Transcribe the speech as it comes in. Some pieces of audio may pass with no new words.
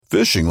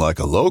Fishing like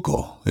a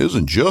local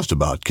isn't just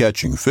about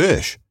catching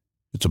fish.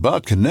 It's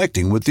about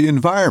connecting with the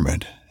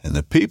environment and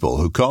the people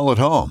who call it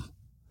home.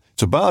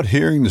 It's about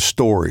hearing the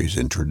stories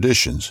and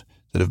traditions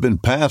that have been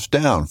passed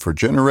down for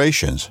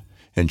generations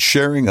and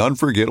sharing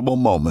unforgettable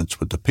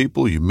moments with the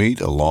people you meet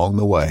along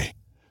the way.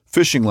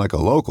 Fishing like a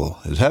local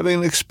is having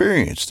an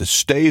experience that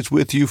stays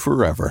with you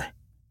forever.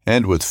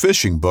 And with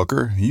Fishing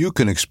Booker, you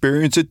can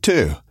experience it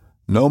too,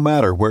 no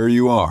matter where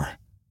you are.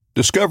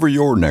 Discover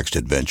your next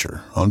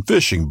adventure on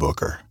Fishing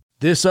Booker.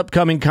 This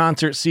upcoming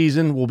concert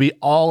season will be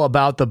all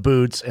about the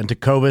boots, and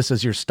Tecovas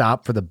is your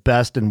stop for the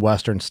best in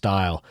Western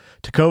style.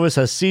 Tecovas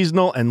has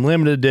seasonal and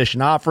limited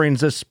edition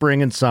offerings this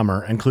spring and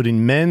summer,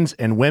 including men's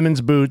and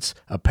women's boots,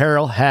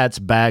 apparel, hats,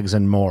 bags,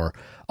 and more.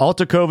 All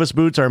Tecovas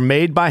boots are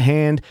made by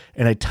hand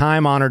in a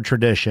time-honored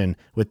tradition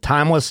with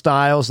timeless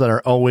styles that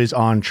are always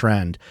on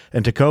trend.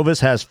 And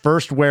Tecovas has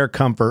first wear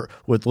comfort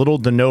with little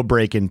to no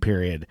break-in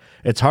period.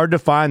 It's hard to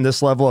find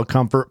this level of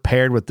comfort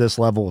paired with this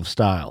level of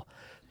style.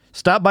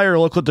 Stop by your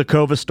local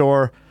Tecovas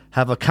store,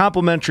 have a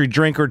complimentary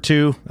drink or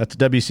two, that's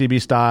WCB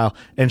style,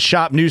 and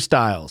shop new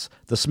styles.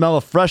 The smell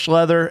of fresh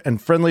leather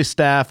and friendly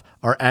staff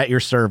are at your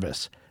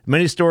service.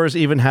 Many stores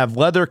even have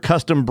leather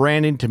custom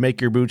branding to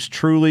make your boots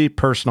truly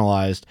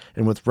personalized.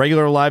 And with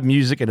regular live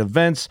music and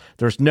events,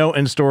 there's no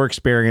in-store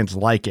experience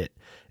like it.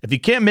 If you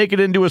can't make it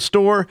into a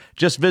store,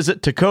 just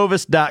visit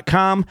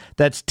tecovas.com.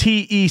 That's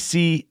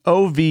TECOVAS.com.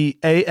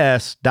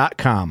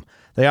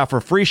 They offer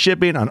free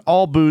shipping on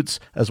all boots,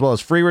 as well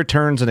as free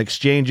returns and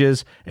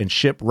exchanges, and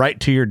ship right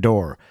to your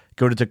door.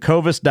 Go to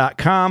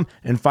tecovas.com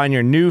and find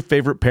your new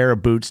favorite pair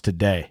of boots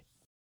today.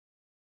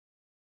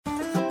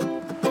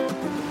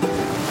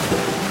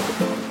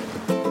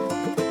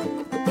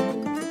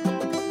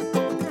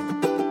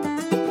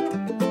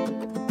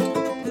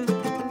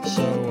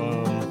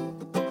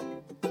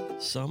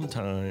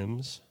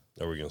 Sometimes.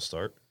 Are we going to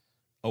start?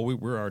 Oh,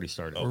 we're already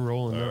started. Oh, we're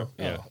rolling now. right.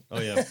 Yeah. Oh,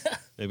 yeah.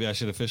 Maybe I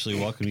should officially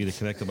welcome you to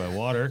Connected by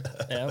Water.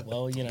 Yeah,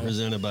 well, you know.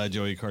 Presented by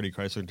Joey Cardi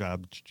Chrysler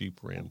Dodge Jeep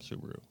Ram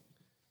Subaru.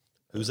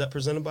 Who's that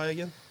presented by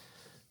again?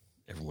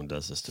 Everyone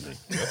does this to me.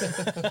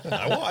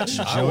 I watch.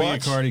 Joey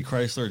Cardi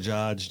Chrysler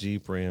Dodge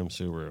Jeep Ram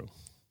Subaru.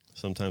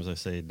 Sometimes I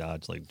say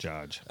Dodge like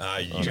Dodge.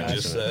 You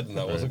just said, and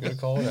I wasn't going to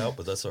call it out,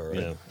 but that's all right.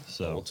 Yeah,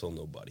 I won't tell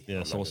nobody. Yeah,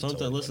 I'm so not gonna tell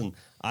sometimes, listen,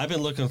 I've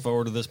been looking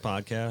forward to this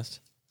podcast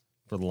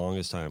for the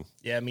longest time.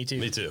 Yeah, me too.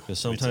 Me too. Because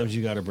sometimes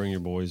you got to bring your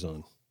boys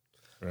on,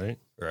 right?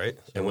 Right?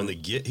 And when they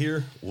get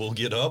here, we'll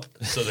get up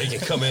so they can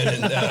come in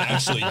and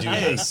actually do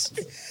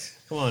this.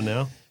 Come on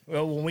now.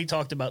 Well, when we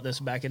talked about this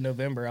back in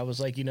November, I was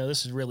like,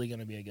 this is really going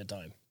to be a good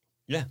time.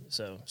 Yeah.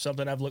 So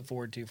something I've looked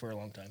forward to for a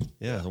long time.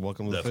 Yeah, so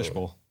welcome to the Definitely.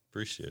 Fishbowl.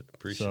 Appreciate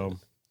it.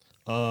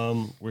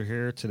 We're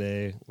here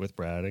today with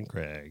Brad and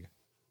Craig.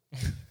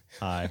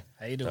 Hi.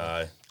 How you doing?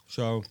 Hi.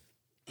 So,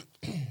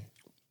 I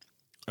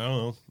don't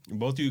know.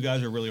 Both of you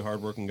guys are really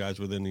hardworking guys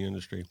within the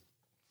industry.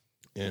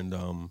 And,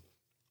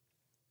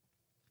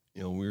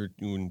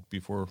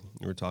 before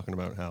we were talking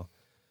about how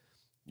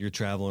you're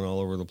traveling all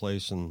over the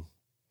place and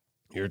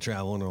you're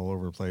traveling all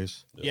over the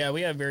place. Yeah,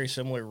 we have very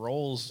similar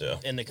roles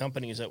in the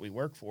companies that we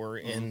work for.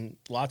 And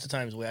lots of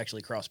times we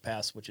actually cross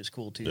paths, which is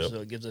cool too. Yep.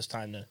 So it gives us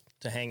time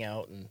to hang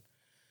out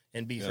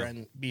and be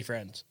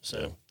friends.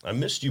 So I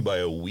missed you by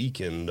a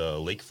week in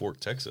Lake Fork,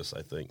 Texas,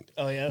 I think.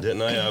 Oh, yeah?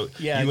 Didn't I?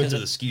 Yeah. You went to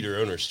the Skeeter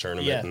Owners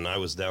Tournament, and I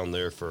was down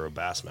there for a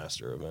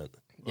Bassmaster event.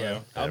 Yeah.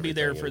 I'll be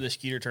there for the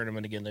Skeeter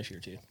Tournament again this year,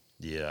 too.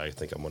 Yeah, I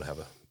think I'm going to have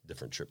a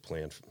different trip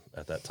planned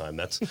at that time.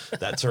 That's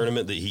that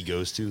tournament that he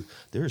goes to.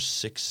 There's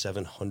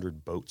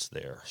 600-700 boats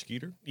there.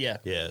 Skeeter? Yeah.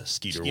 Yeah,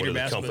 Skeeter one of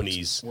the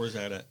companies. Where's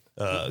that at?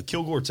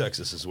 Kilgore,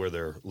 Texas is where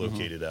they're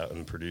located at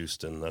and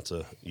produced, and that's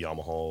a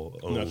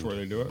Yamaha-owned that's where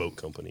they do it? boat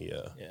company.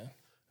 Yeah.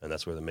 And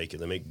that's where they make it.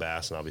 They make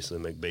bass, and obviously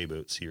they make bay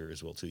boats here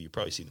as well, too. You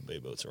probably see the bay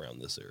boats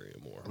around this area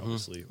more,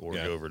 obviously. Or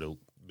go over to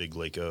Big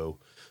Lake O,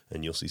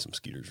 and you'll see some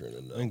Skeeters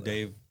running. I think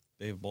Dave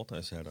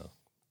Boltis had a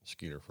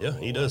Skeeter for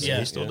he does. Yeah.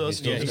 He still does.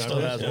 He still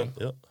has one.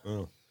 Yep.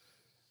 Oh.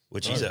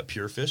 Which he's at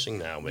Pure Fishing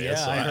now, man. Yeah,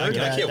 so I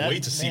can't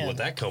wait to see what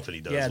that company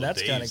does. Yeah, with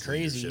that's kind of Dave's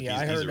crazy. leadership.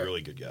 Yeah, he's a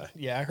really good guy.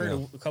 Yeah, I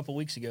heard a couple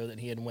weeks ago that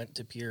he had went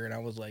to Pure, and I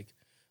was like,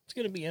 it's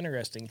going to be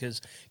interesting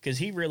because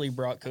he really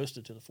brought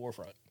Costa to the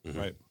forefront. Mm-hmm.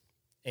 Right.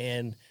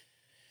 And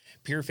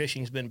Pure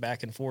Fishing's been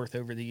back and forth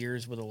over the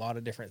years with a lot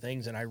of different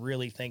things, and I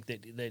really think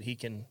that he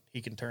can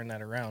turn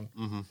that around.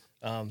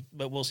 Mm-hmm.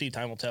 But we'll see.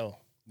 Time will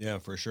tell. Yeah,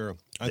 for sure.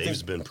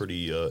 Dave's been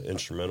pretty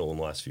instrumental in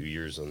the last few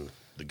years in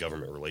the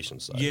government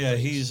relations side. Yeah,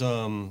 he's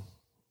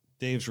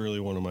Dave's really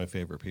one of my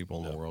favorite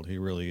people in the world. He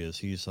really is.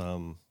 He's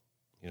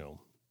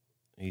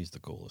he's the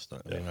coolest.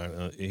 I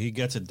mean, he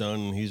gets it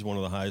done. He's one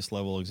of the highest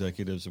level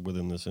executives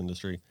within this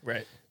industry.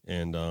 Right.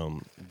 And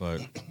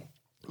but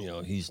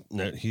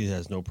he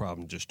has no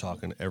problem just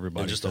talking to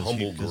everybody. And just a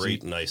humble,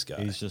 great, nice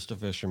guy. He's just a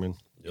fisherman.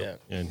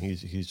 Yep. Yeah. And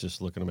he's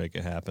just looking to make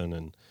it happen,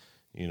 and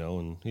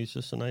and he's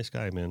just a nice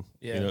guy, man.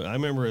 Yeah. I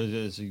remember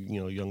as a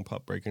young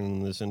pup breaking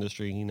in this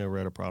industry, he never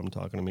had a problem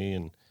talking to me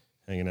and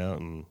hanging out,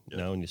 and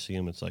now when you see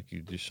him, it's like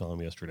you just saw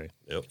him yesterday.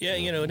 Yep. Yeah,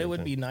 and it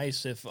would be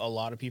nice if a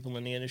lot of people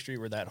in the industry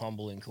were that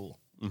humble and cool.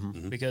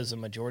 because the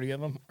majority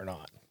of them are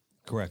not.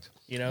 Correct.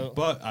 You know,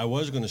 but I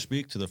was going to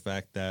speak to the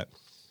fact that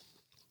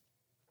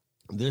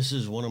this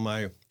is one of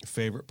my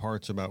favorite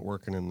parts about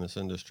working in this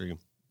industry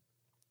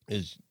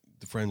is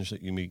the friends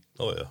that you meet.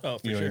 Oh yeah. oh,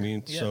 for You know sure. what I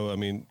mean? Yeah. So, I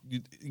mean,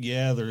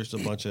 there's a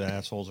bunch of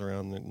assholes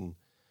around it and,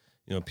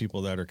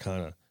 people that are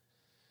kind of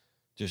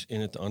just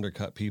in it to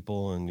undercut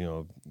people.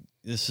 And,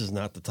 this is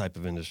not the type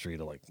of industry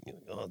to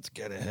let's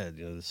get ahead.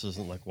 This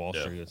isn't like Wall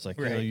Street. It's like,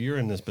 Right. you're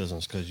in this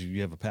business because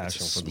you have a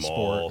passion for the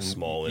small, sport.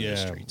 small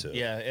industry too.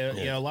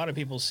 Yeah, a lot of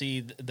people see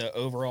the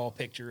overall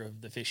picture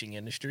of the fishing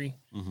industry,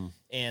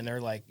 and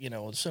they're like,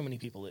 so many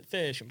people that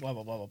fish and blah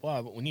blah blah blah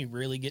blah. But when you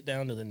really get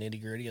down to the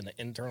nitty gritty and the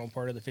internal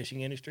part of the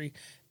fishing industry,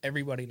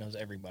 everybody knows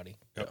everybody.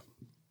 Yep.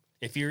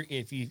 If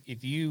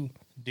you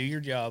do your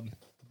job,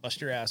 bust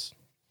your ass,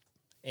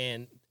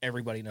 and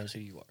everybody knows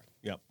who you are.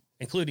 Yep.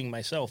 Including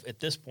myself at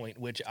this point,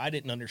 which I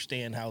didn't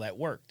understand how that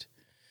worked.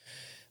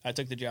 I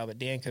took the job at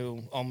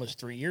Danco almost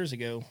 3 years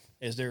ago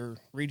as their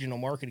regional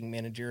marketing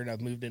manager, and I've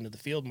moved into the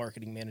field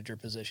marketing manager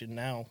position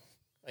now.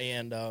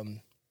 And,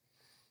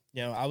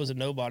 I was a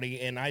nobody,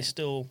 and I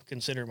still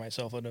consider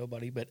myself a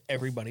nobody, but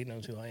everybody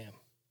knows who I am.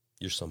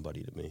 You're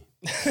somebody to me.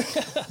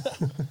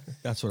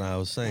 That's what I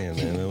was saying,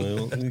 man.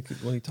 I mean,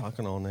 what are you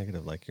talking all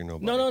negative like you're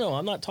nobody? No.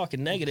 I'm not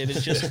talking negative.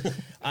 It's just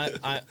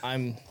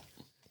I'm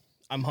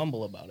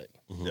humble about it.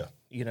 Yeah.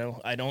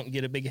 I don't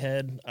get a big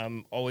head.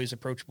 I'm always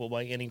approachable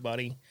by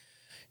anybody.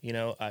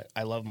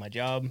 I love my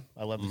job.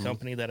 I love the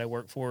company that I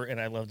work for, and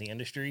I love the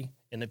industry,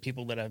 and the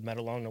people that I've met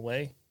along the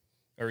way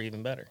are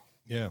even better.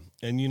 Yeah.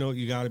 And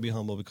you got to be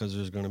humble because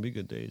there's going to be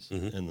good days.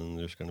 And then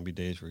there's going to be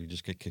days where you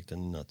just get kicked in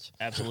the nuts.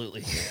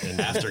 Absolutely. And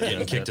after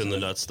getting kicked in the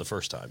nuts the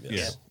first time.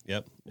 Yes. Yeah.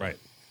 Yep. Right.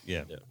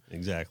 Yeah.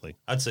 Exactly.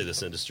 I'd say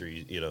this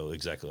industry,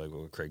 exactly like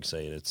what Craig's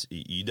saying. It's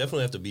you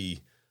definitely have to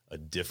be a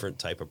different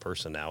type of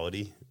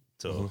personality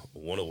to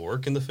want to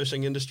work in the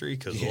fishing industry,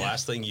 because the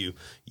last thing you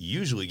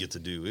usually get to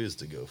do is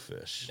to go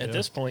fish. At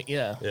this point,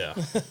 yeah. Yeah,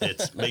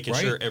 it's making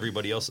sure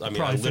everybody else. I mean,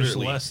 Probably I fish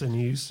literally less than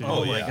you used to.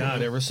 Oh my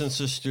God. Ever since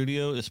the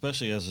studio,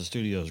 especially as the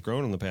studio has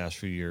grown in the past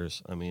few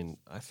years, I mean,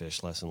 I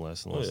fish less and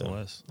less and less and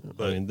less.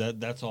 But- I mean,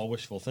 that's all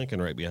wishful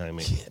thinking right behind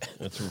me.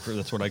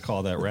 That's what I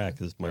call that rack,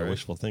 is my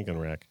wishful thinking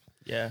rack.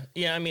 Yeah.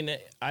 Yeah. I mean,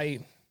 I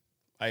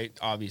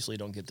obviously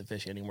don't get to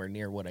fish anywhere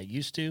near what I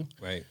used to.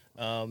 Right.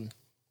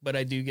 But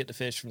I do get to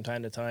fish from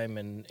time to time,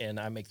 and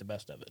I make the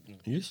best of it.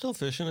 You still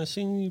fishing? I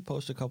seen you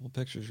post a couple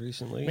pictures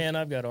recently. Man,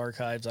 I've got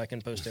archives I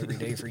can post every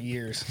day for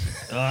years.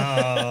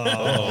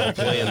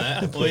 playing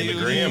the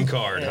Graham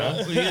card,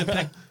 huh? Will you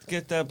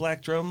get that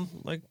black drum?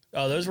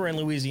 Oh, those were in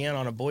Louisiana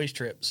on a boys'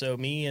 trip. So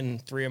me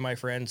and 3 of my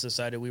friends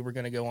decided we were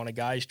going to go on a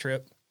guys'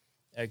 trip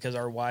because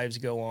our wives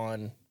go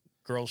on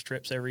girls'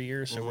 trips every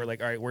year. So we're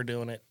like, all right, we're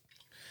doing it.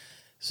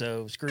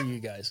 So screw you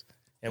guys.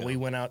 And we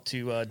went out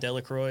to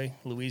Delacroix,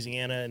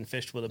 Louisiana, and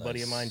fished with a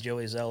buddy of mine,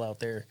 Joey Zell,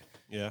 out there.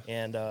 Yeah.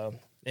 And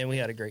we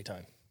had a great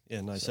time. Yeah,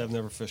 nice. I've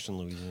never fished in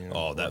Louisiana.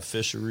 Oh, that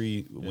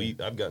fishery!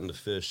 I've gotten to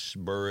fish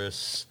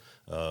Burris,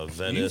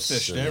 Venice. You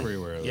fished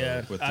everywhere, though,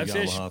 Yeah, with the I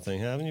fished- Yamaha thing,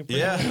 haven't you?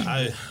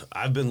 Yeah,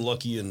 I've been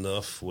lucky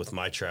enough with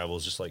my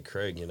travels, just like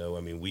Craig. I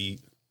mean,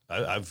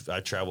 I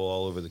travel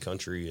all over the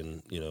country,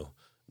 and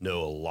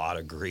know a lot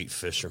of great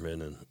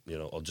fishermen, and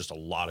just a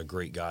lot of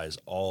great guys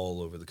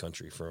all over the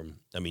country.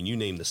 You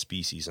name the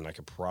species, and I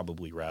could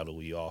probably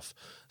rattle you off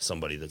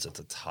somebody that's at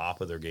the top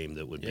of their game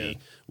that would be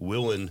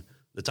willing.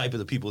 The type of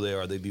the people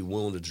they'd be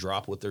willing to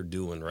drop what they're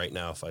doing right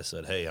now. If I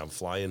said, "Hey, I'm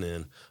flying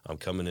in, I'm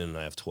coming in, and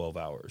I have 12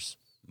 hours,"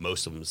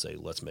 most of them say,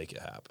 "Let's make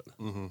it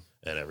happen,"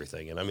 and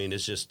everything. And I mean,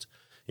 it's just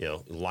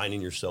lining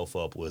yourself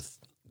up with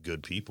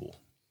good people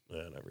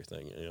and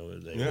everything.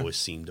 They always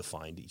seem to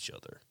find each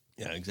other.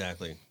 Yeah,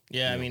 exactly.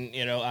 Yeah, I mean,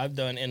 I've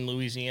done in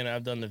Louisiana,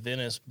 I've done the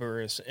Venice,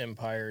 Burris,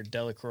 Empire,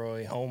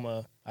 Delacroix,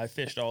 Homa. I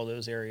fished all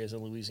those areas in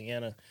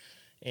Louisiana.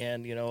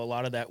 And, a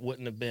lot of that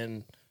wouldn't have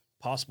been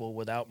possible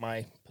without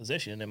my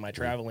position and my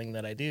traveling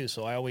that I do.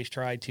 So I always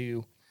try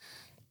to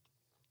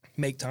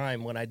make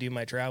time when I do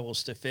my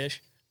travels to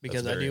fish,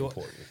 because That's very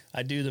important.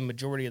 I do the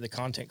majority of the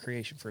content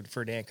creation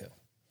for Danco.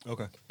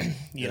 Okay.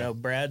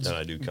 Brad's And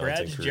I do content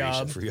Brad's creation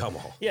job for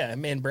Yamaha. Yeah,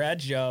 man,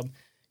 Brad's job,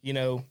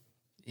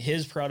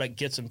 his product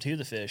gets him to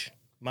the fish.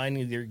 Mine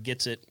either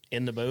gets it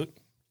in the boat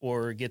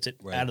or gets it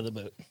out of the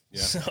boat.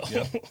 Yeah. So,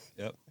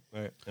 Yep.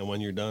 Right. And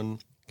when you're done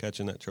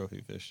catching that trophy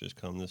fish, just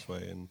come this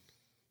way and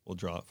we'll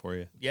draw it for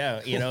you.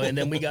 yeah, and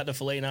then we got the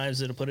fillet knives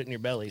that'll put it in your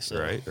belly. So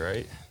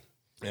Right.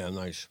 Yeah,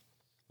 nice.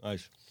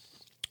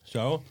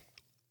 So,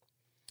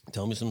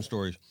 tell me some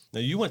stories. Now,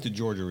 you went to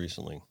Georgia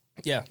recently.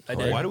 Yeah, I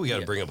did. Why do we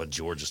got to bring up a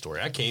Georgia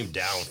story? I came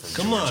down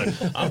from Come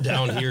Georgia. I'm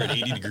down here at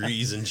 80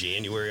 degrees in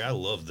January. I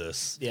love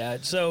this. Yeah,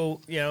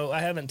 so, I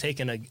haven't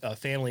taken a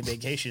family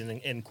vacation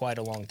in quite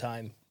a long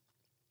time.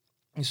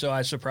 So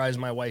I surprised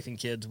my wife and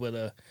kids with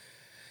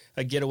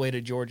a getaway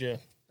to Georgia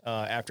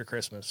after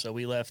Christmas. So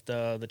we left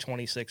the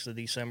 26th of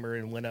December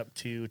and went up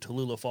to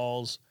Tallulah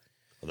Falls.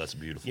 Oh, that's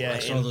beautiful. Yeah, I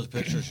saw those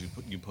pictures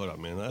you put up,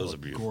 man. Those are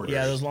beautiful. Gorgeous.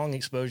 Yeah, those long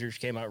exposures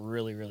came out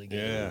really, really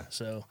good. Yeah.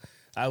 So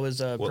I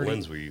was What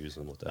lens were you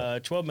using with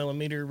that? 12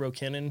 millimeter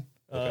Rokinon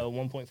Okay.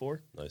 1.4.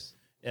 Nice.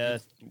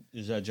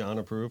 Is that John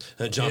approved?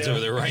 John's over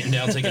there writing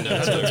down, taking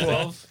notes.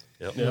 12.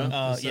 Yep.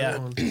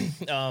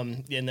 Yeah.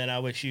 And then I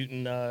was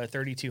shooting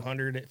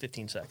 3,200 at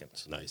 15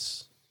 seconds.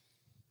 Nice.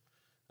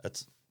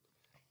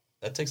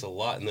 That takes a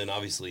lot, and then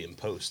obviously in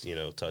post,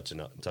 touching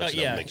up,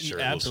 make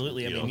sure.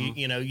 Absolutely. It looks, I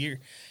mean,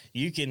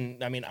 you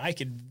can. I mean, I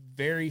could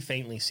very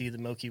faintly see the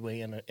Milky Way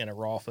in a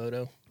raw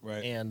photo,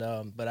 Right. And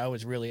but I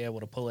was really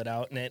able to pull it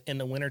out, and in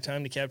the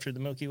wintertime to capture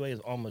the Milky Way is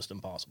almost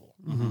impossible.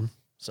 Mm-hmm.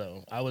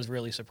 So I was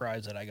really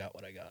surprised that I got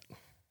what I got.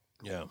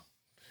 Yeah.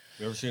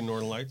 You ever seen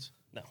Northern Lights?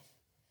 No,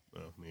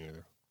 No, me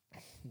either.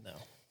 no.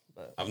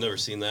 I've never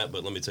seen that,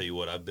 but let me tell you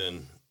what, I've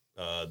been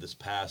this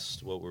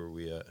past, what were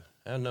we at?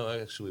 I don't know,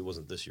 actually it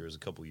wasn't this year, it was a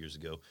couple years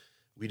ago.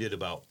 We did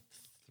about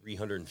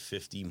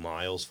 350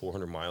 miles,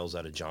 400 miles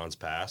out of Johns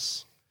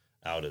Pass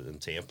out in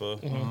Tampa.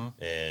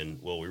 Mm-hmm. And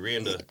well, we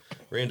ran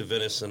to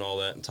Venice and all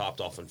that and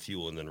topped off on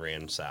fuel and then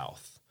ran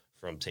south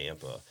from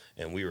Tampa.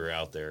 And we were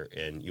out there,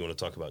 and you want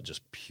to talk about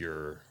just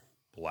pure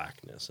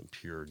blackness and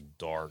pure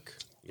dark,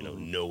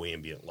 no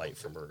ambient light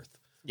from Earth.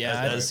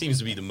 Yeah, that seems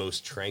to be the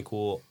most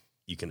tranquil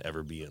you can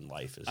ever be in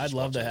life. Is I'd just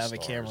love to watching have the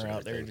a stars camera and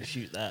out there everything. to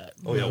shoot that.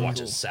 Oh yeah, Cool.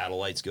 watching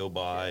satellites go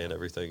by and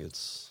everything.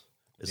 It's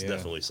Yeah.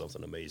 definitely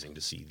something amazing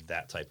to see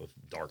that type of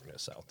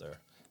darkness out there.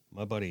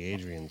 My buddy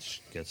Adrian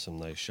gets some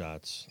nice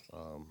shots,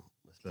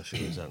 especially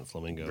when he's out in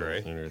Flamingo Gray?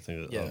 and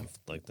everything Yeah. of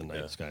like the night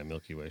Yeah. sky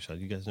Milky Way shot.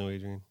 You guys know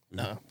Adrian?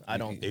 No, I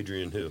don't.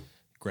 Adrian who?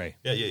 Gray.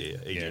 Yeah,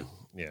 Adrian.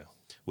 Yeah.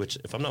 Which,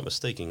 if I'm not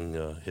mistaken,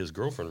 his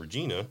girlfriend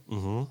Regina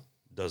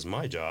does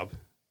my job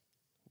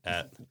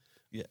at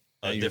Yeah.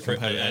 a different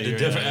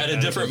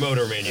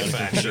motor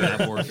manufacturer.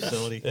 Atmore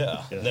facility.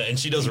 Yeah. And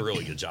she does a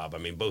really good job. I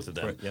mean, both of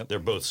them, Right, yep. they're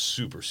both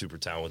super, super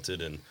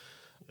talented, and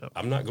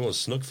I'm not going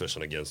snook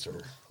fishing against her.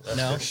 That's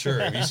No? for sure.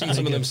 Have you seen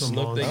some of them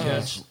snook they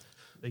catch?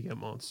 They get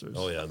monsters.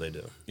 Oh yeah, they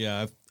do.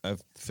 Yeah,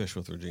 I've fished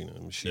with Regina. I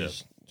mean,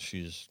 she's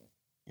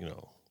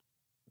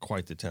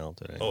quite the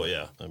talented. Oh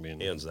yeah, I mean,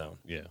 hands down.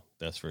 yeah,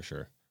 that's for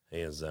sure.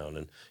 Hands down.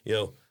 And,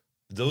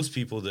 those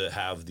people that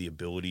have the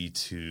ability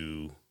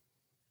to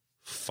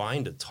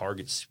find a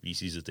target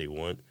species that they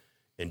want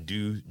and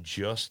do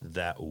just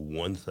that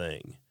one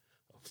thing,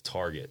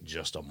 target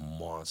just a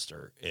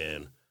monster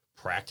and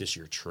practice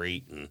your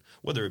trait, and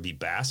whether it be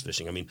bass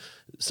fishing. I mean,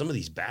 some of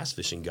these bass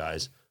fishing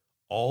guys,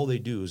 all they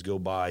do is go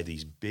buy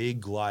these big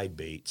glide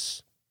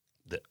baits.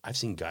 That I've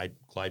seen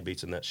glide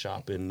baits in that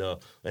shop in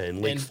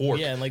Lake Fork.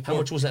 Yeah, in Lake How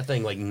Fork. much was that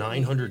thing? Like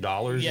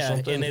 $900 or Yeah,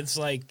 something? and it's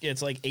like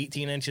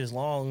 18 inches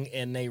long,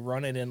 and they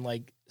run it in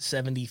like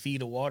 70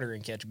 feet of water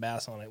and catch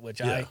bass on it.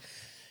 Which Yeah.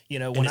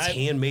 when and it's I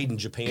handmade in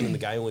Japan, and the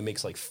guy only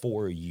makes like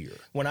 4 a year.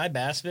 when I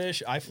bass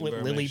fish, I flip You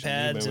better lily make sure-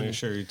 pads you better and make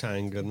sure you're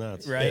tying good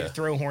knots. right, Yeah.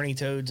 throw horny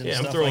toads and Yeah,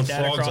 I'm stuff throwing like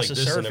that frogs across like the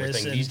this and surface.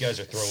 everything. And, These guys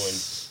are throwing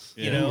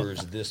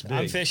lures this big.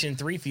 I'm fishing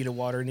 3 feet of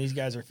water, and these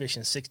guys are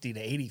fishing 60 to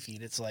 80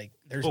 feet. It's like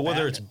there's But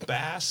whether it's batting.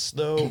 bass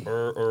though,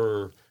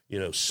 or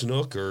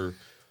snook, or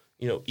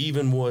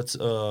even what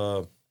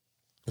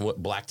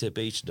Blacktip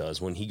H does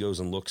when he goes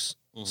and looks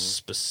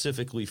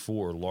specifically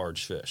for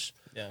large fish.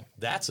 Yeah.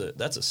 That's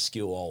a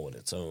skill all in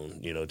its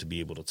own, to be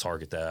able to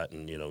target that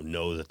and,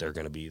 know that they're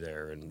going to be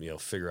there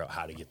and, figure out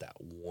how to get that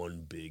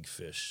one big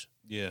fish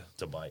Yeah.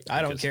 to bite.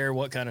 I don't Because- care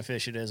what kind of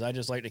fish it is. I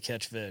just like to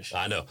catch fich.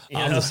 I know. You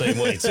I'm know? the same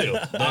way too.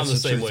 I'm the the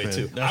same truth, way man.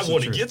 too. That's I the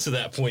want to truth. get to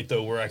that point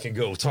though where I can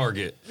go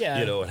target, Yeah.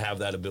 and have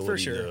that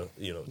ability sure. to,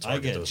 target I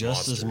get those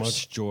just monsters. as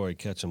much joy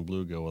catching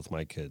bluegill with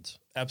my kids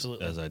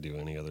Absolutely. as I do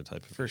any other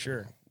type of For fish.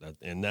 sure.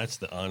 And that's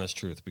the honest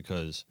truth,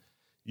 because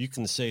you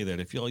can say that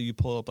if you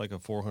pull up like a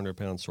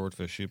 400-pound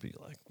swordfish, you'd be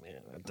like,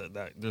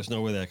 man, there's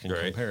no way that can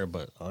Right. compare.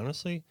 But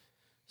honestly,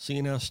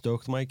 seeing how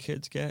stoked my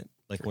kids get,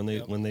 like when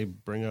they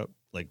bring up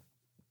like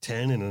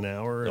 10 in an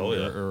hour Oh,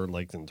 yeah. or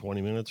like in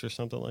 20 minutes or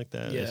something like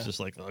that, Yeah. it's just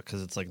like,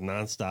 because it's like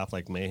nonstop,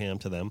 like mayhem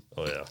to them.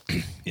 Oh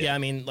yeah. Yeah, I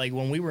mean, like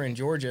when we were in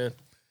Georgia,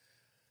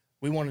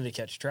 we wanted to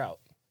catch trout.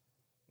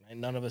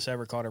 And none of us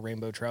ever caught a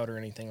rainbow trout or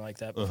anything like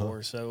that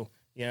before. So,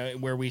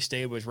 where we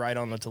stayed was right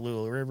on the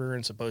Tallulah River,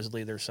 and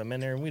supposedly there's some in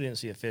there, and we didn't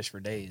see a fish for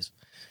days.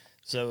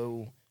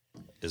 So,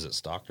 Is it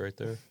stocked right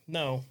there?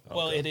 no.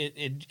 Well, Okay.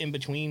 it in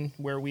between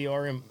where we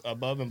are and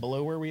above and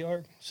below where we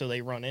are, so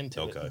they run into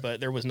Okay. it. But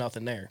there was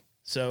nothing there.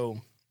 So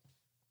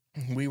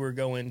we were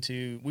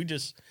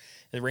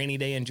the rainy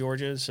day in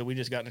Georgia, so we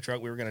just got in a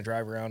truck. We were going to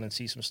drive around and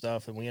see some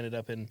stuff, and we ended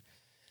up in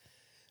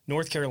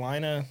North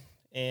Carolina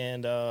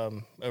and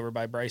over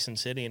by Bryson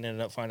City, and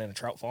ended up finding a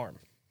trout farm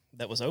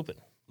that was open.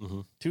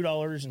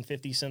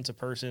 $2.50 a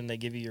person. They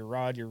give you your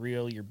rod, your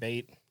reel, your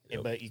bait,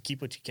 but you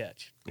keep what you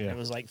catch. Yeah. It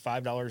was like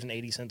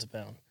 $5.80 a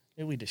pound.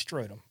 And we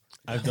destroyed them.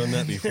 I've done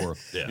that before.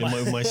 Yeah.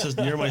 In my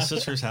sister, near my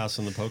sister's house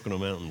in the Pocono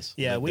Mountains.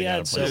 Yeah, we they got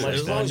had a so place much like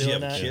As that. long as you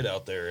doing have a that. kid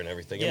out there and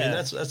everything. I Yeah. mean,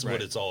 that's what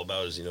Right. it's all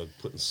about is,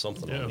 putting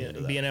something on Yeah,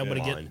 into that. being able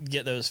to line.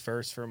 get those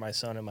first for my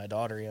son and my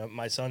daughter.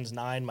 My son's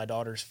 9, my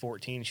daughter's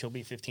 14. She'll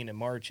be 15 in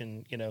March,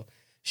 and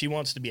she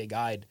wants to be a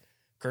guide.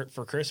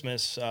 For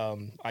Christmas,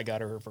 I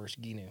got her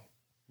first Ginu.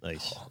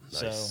 Nice. Oh,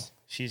 So nice.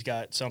 she's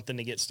got something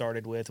to get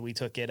started with. We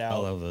took it I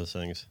out. love those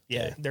things.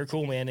 Yeah, they're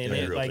cool, man. And I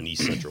it, grew up like, in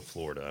East Central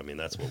Florida. I mean,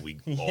 that's what we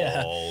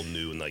Yeah. all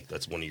knew, and like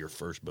that's one of your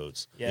first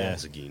boats. Yeah.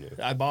 as a Ginu.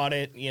 I bought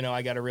it,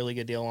 I got a really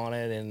good deal on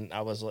it, and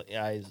I was like,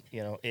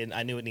 and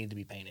I knew it needed to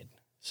be painted.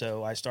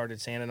 So I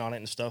started sanding on it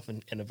and stuff,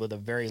 and with a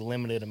very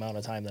limited amount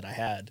of time that I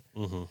had,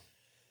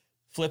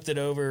 flipped it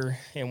over,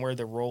 and where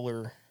the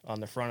roller on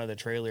the front of the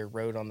trailer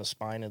rode on the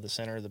spine of the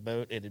center of the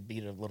boat, it had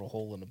beat a little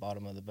hole in the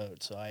bottom of the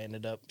boat. So I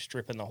ended up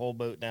stripping the whole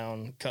boat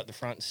down, cut the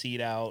front seat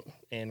out,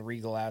 and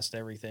re-glassed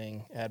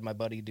everything. Had my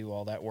buddy do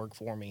all that work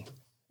for me.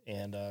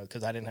 And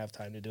because I didn't have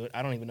time to do it,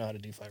 I don't even know how to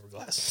do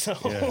fiberglass. So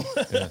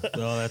Yeah.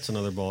 Oh, that's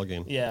another ball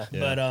game. yeah.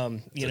 But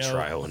It's a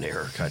trial and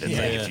error kind of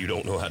thing. If you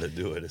don't know how to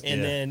do it,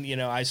 and then I The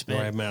right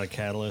spent amount of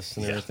catalyst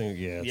and everything.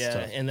 Yeah. It's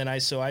tough. and then I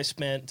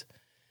spent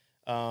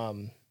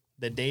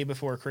the day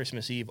before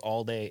Christmas Eve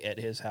all day at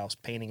his house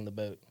painting the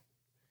boat,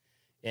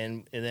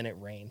 and then it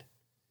rained.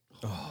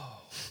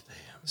 oh,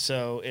 damn.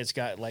 So it's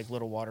got like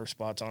little water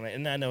spots on it,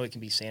 and I know it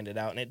can be sanded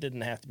out, and it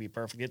didn't have to be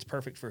perfect. It's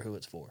perfect for who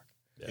it's for.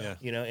 Yeah.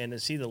 And to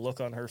see the look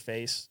on her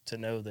face, to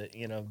know that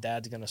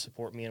Dad's going to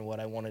support me in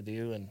what I want to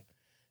do, and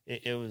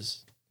it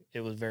was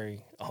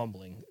very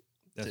humbling.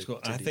 That's to- cool.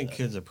 to I do think that.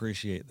 kids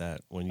appreciate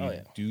that when you Oh,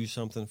 yeah. do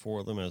something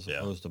for them as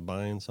opposed to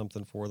buying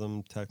something for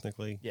them.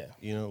 Technically, Yeah.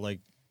 Like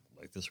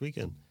this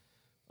weekend,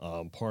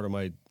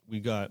 we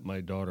got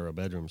my daughter a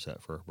bedroom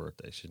set for her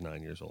birthday. She's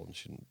 9 years old, and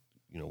she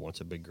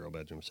wants a big girl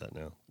bedroom set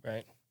now.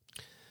 Right.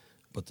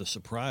 But the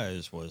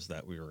surprise was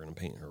that we were going to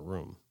paint her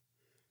room.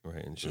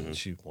 Right, and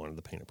she wanted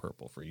to paint it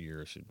purple for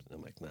years.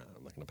 I'm like, nah,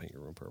 I'm not going to paint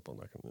your room purple. I'm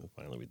not going to.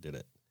 Finally, we did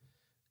it,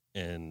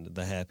 and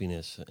the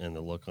happiness and the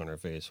look on her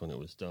face when it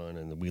was done,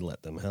 and we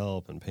let them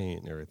help and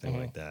paint and everything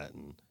like that,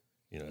 and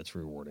it's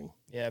rewarding.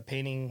 Yeah,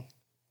 painting.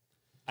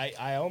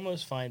 I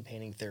almost find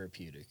painting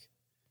therapeutic.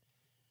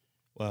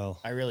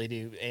 Well, I really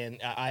do, and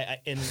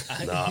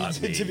Not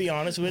to me. be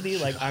honest with you,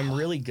 like I'm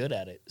really good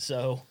at it.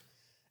 So,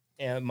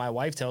 and my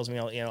wife tells me,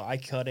 I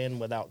cut in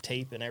without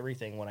tape and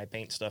everything when I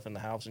paint stuff in the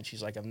house, and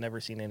she's like, I've never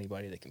seen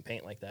anybody that can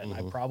paint like that. And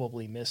I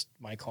probably missed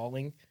my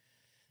calling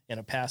in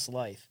a past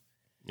life,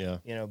 yeah.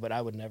 But I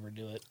would never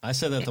do it. I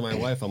said that to my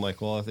wife. I'm like,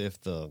 well,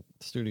 if the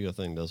studio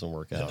thing doesn't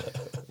work out,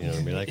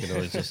 I could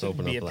always just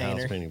open Be up a the house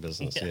painter. painting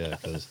business. Yeah,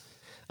 because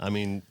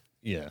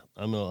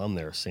I'm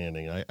there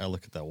sanding. I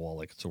look at that wall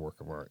like it's a work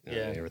of art.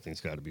 Yeah.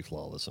 Everything's got to be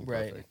flawless and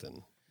Right. perfect,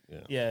 and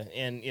Yeah,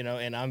 and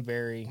and I'm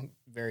very,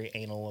 very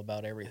anal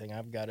about everything.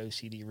 I've got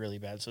OCD really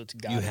bad, so it's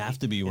got. you have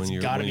to be when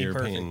you're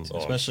painting, Oh,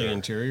 especially sure.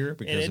 interior,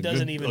 because it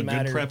doesn't even a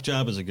matter. good prep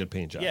job is a good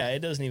paint job. Yeah, it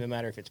doesn't even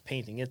matter if it's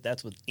painting.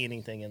 That's with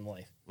anything in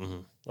life.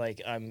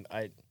 Like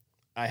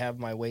I have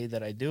my way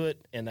that I do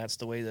it, and that's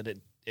the way that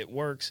it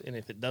works. And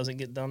if it doesn't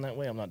get done that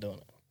way, I'm not doing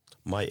it.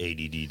 My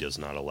ADD does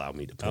not allow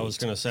me to paint. I was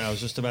going to say, I was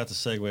just about to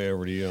segue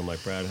over to you. I'm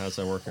like, Brad, how's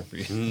that working for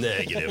you?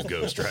 Negative,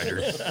 Ghost Rider.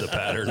 The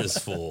pattern is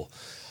full.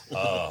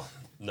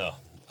 No,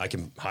 I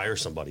can hire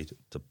somebody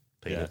to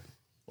paint it.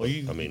 Well,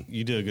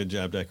 you do a good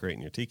job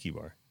decorating your tiki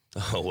bar.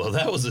 Oh, well,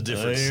 that was a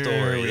different There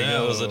story. we That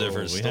go. was a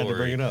different We story. had to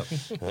bring it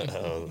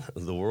up.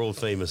 The world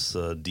famous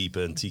Deep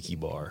End Tiki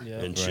Bar Yeah.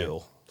 and Right.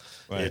 Chill.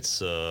 Right.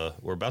 It's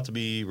we're about to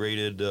be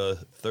rated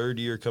third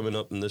year coming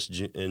up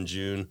in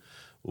June.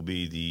 Will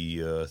be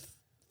the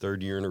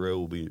third year in a row.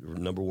 Will be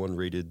 #1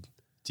 rated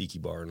tiki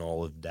bar in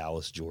all of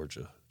Dallas,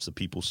 Georgia. It's the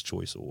People's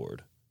Choice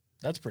Award.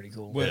 That's pretty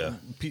cool. Yeah.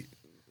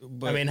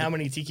 I mean, how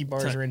many tiki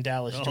bars are in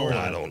Dallas, Georgia?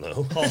 I don't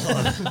know.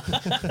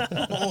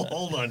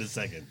 Hold on a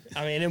second.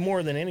 I mean, and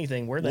more than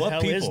anything, where the What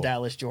hell is people?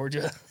 Dallas,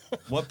 Georgia?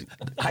 What?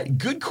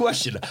 Good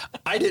question.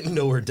 I didn't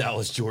know where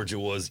Dallas, Georgia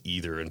was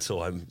either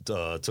until I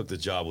took the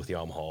job with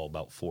Yamaha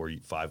about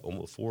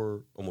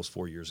almost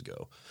 4 years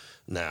ago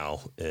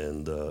now.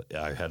 And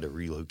I had to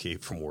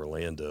relocate from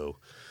Orlando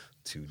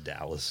to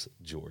Dallas,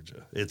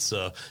 Georgia. It's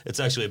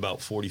actually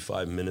about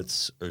 45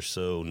 minutes or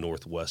so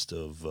northwest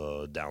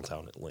of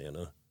downtown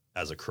Atlanta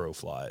as a crow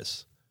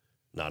flies,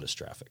 not as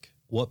traffic.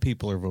 What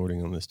people are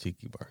voting on this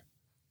tiki bar?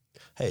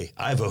 Hey,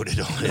 I voted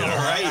on it, all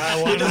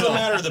right? It doesn't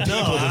matter the people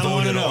that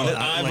voted on it.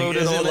 I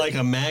voted is on it it. like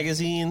a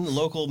magazine,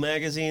 local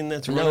magazine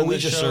that's running No, we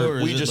the just show? or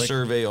is we it just like-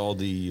 survey all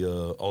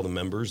the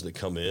members that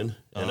come in,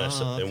 and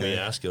and we okay.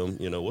 ask them,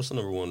 what's the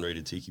 #1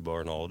 rated tiki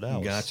bar in all of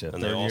Dallas? Gotcha.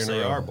 And Third they all year in a say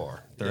row. our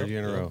bar. Third year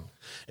in a row.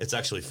 It's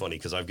actually funny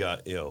because I've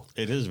got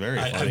It is very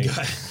I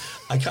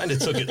funny. kind of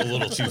took it a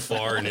little too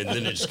far, and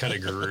then it just kind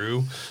of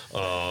grew.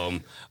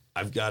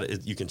 I've got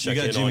it. You can check.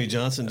 got in Jimmy on,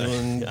 Johnson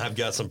doing I've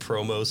got some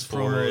promos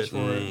for it.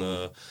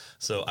 And,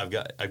 so I've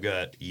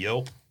got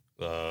Yelp.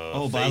 By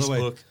Facebook. the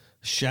way,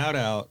 shout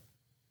out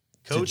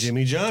Coach to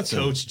Jimmy Johnson.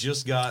 Coach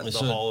just got the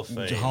So, Hall of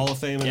Fame. Hall of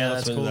Fame Yeah,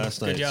 that's announcement cool. last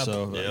Good night. job.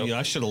 So Yep.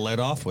 I should have led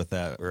off with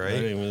that.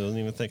 Right. I wasn't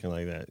even thinking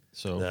like that.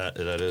 So That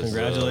is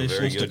congratulations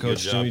very to good.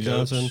 Coach Good job, Jimmy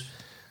Coach.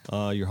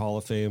 Johnson. Your Hall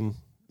of Fame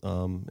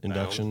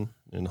induction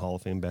in Hall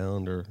of Fame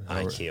bound, or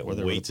I can't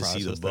wait to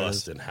see the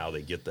bust and how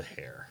they get the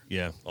hair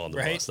on the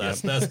bust.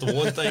 That's the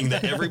one thing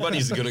that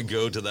everybody's going to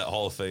go to that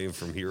Hall of Fame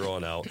from here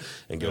on out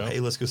and go, hey,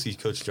 let's go see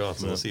Coach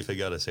Johnson. Let's see if he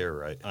got his hair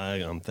right.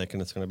 I'm thinking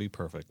it's going to be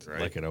perfect,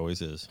 like it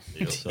always is.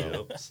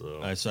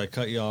 So I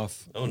cut you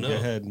off. Oh, no. Go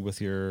ahead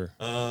with your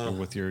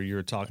you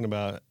were talking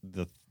about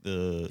the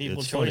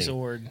People's Choice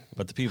Award.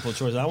 But the People's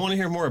Choice, I want to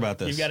hear more about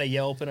this. You've got a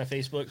Yelp and a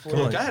Facebook for it?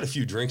 Look, I had a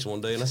few drinks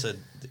one day, and I said,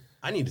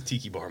 I need a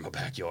tiki bar in my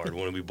backyard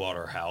when we bought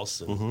our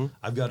house. And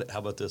I've got how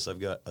about this? I've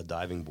got a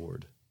diving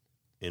board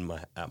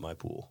at my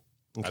pool.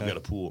 Okay. I've got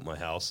a pool at my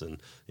house,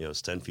 and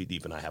it's 10 feet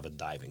deep, and I have a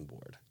diving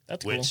board.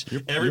 That's which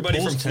cool. Everybody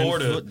your from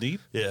Florida, 10 foot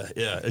deep?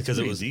 Yeah, because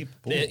it was deep.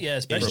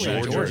 Especially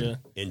in Georgia.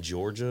 In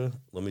Georgia,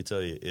 let me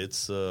tell you,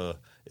 it's a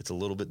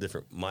little bit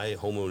different. My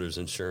homeowner's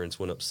insurance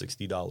went up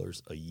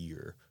 $60 a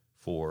year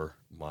for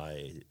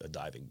my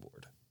diving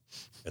board,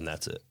 and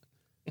that's it.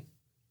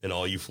 And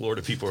all you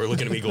Florida people are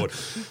looking at me going,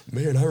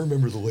 man, I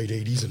remember the late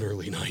 80s and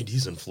early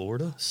 90s in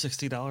Florida.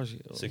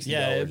 $60.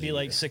 Yeah, it'd be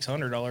like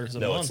 $600 a month.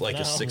 No, it's like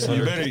now. a 600.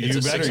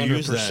 You better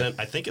use 600%. that.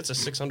 I think it's a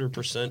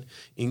 600%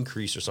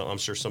 increase or something. I'm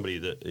sure somebody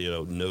that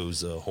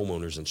knows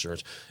homeowners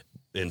insurance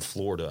in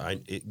Florida.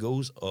 It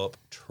goes up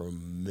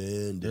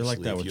tremendously. They're like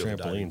that with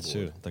trampolines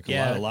too. Like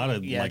a lot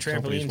of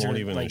trampolines won't are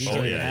even like you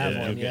can't even have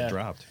one. get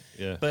dropped.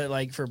 Yeah. But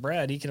like for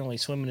Brad, he can only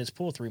swim in his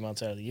pool 3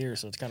 months out of the year,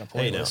 so it's kind of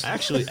pointless. Hey, now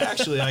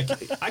actually,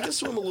 I can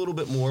swim a little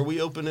bit more. We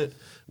open it,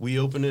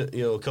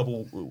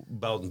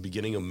 about the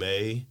beginning of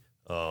May.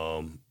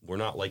 We're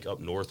not like up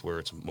north where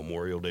it's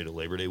Memorial Day to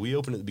Labor Day. We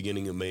open at the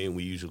beginning of May, and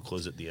we usually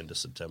close at the end of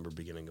September,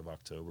 beginning of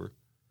October.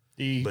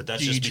 But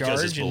that's just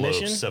because it's below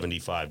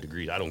 75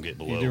 degrees. I don't get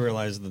below. You do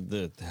realize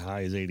the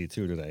high is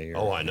 82 today. Here.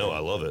 Oh, I know. I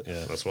love it.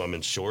 Yeah. That's why I'm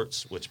in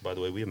shorts, which, by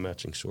the way, we have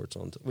matching shorts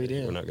on today. We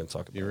do. We're not going to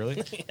talk about You really?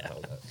 how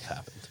that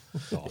happened.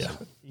 Awesome. Yeah.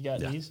 You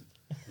got these?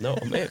 No,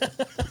 man,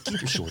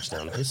 keep your shorts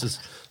down. This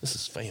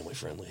is family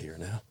friendly here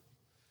now.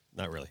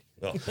 Not really.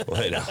 Oh,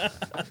 well, hey now.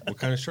 What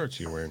kind of shorts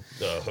are you wearing?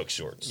 Hook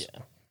shorts.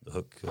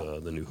 Yeah.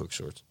 The new hook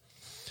shorts.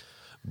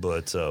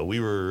 But we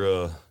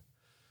were,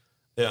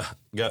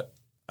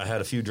 I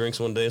had a few drinks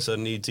one day and said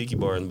I need a tiki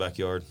bar in the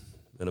backyard,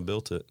 and I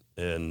built it.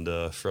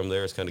 And from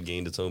there, it's kind of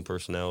gained its own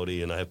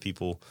personality. And I have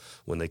people,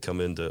 when they come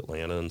into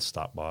Atlanta and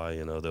stop by,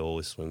 they'll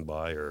always swing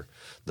by, or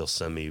they'll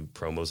send me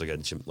promos. I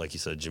got, like you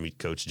said,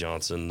 Coach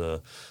Johnson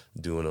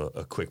doing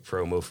a quick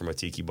promo for my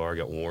tiki bar. I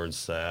got Warren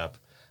Sapp.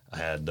 I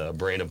had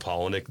Brandon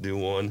Polinick do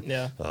one.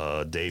 Yeah.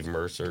 Dave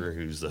Mercer,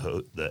 who's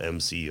the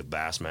MC of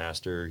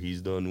Bassmaster,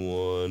 he's done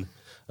one.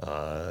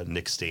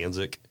 Nick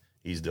Stanzik,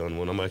 he's done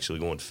one. I'm actually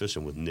going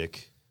fishing with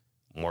Nick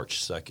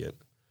March 2nd.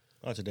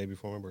 Oh, it's a day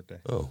before my birthday.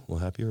 Oh, well,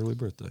 happy early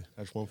birthday.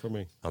 That's one for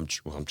me. I'm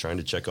trying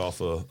to check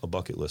off a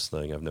bucket list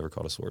thing. I've never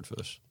caught a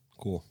swordfish.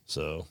 Cool.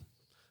 So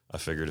I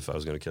figured if I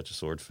was going to catch a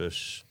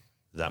swordfish,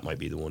 that might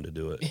be the one to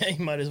do it. Yeah,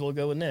 you might as well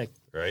go with Nick.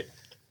 Right?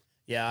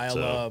 Yeah,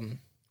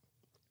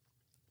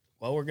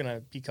 well, we're going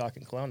to peacock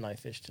and clown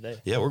knife fish today.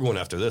 Yeah, we're going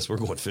after this. We're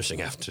going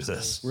fishing after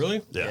this.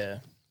 Really? Yeah.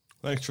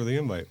 Thanks for the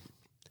invite.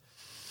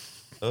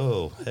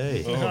 Oh,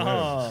 hey.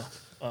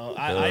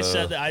 I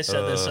set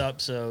this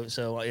up, so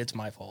it's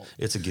my fault.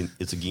 It's a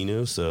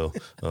Gino, so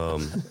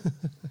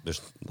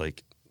there's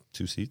like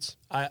 2 seats.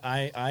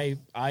 I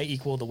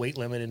equal the weight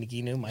limit in the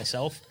Ginu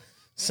myself,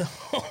 so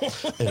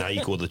and I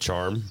equal the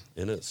charm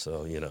in it.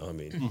 So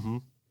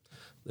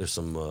there's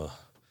some.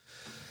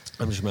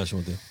 I'm just messing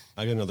with you.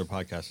 I got another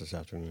podcast this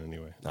afternoon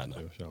anyway. I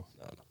know. So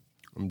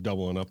I'm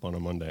doubling up on a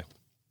Monday.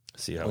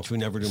 Which we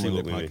never do see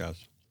Monday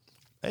podcasts.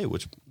 Hey,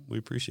 which we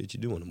appreciate you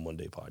doing a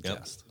Monday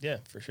podcast. Yeah,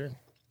 for sure.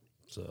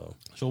 So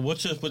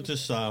what's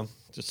this?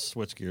 Just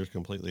switch gears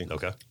completely.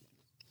 Okay.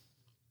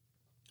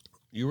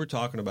 You were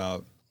talking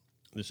about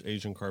this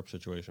Asian carp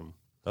situation.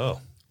 Oh,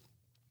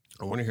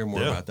 I want to hear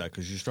more about that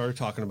because you started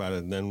talking about it,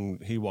 and then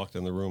he walked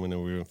in the room, and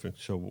then we were.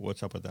 So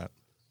what's up with that?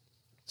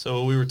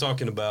 So we were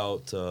talking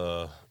about.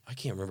 I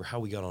can't remember how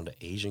we got onto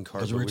Asian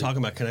carp. Because we were talking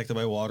about connected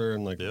by water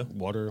and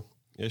water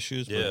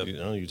issues. Yeah,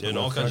 and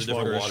all kinds of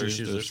different water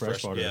issues. There's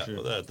freshwater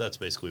issues. Well, that's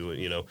basically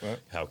what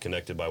how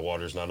connected by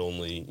water is not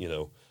only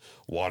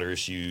water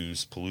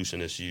issues,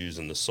 pollution issues,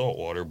 and the salt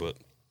water, but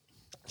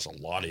there's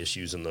a lot of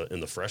issues in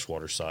the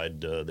freshwater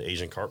side. The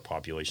Asian carp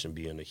population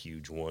being a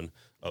huge one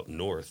up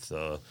north.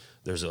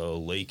 There's a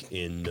lake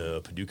in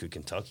Paducah,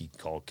 Kentucky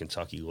called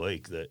Kentucky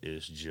Lake that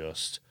is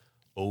just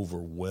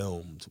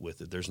overwhelmed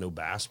with it. There's no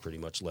bass pretty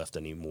much left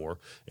anymore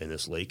in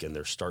this lake, and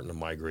they're starting to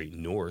migrate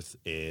north.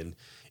 And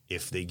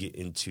if they get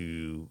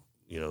into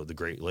the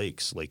Great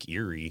Lakes, Lake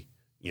Erie,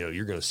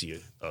 you're going to see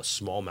a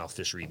smallmouth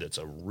fishery that's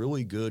a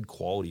really good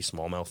quality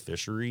smallmouth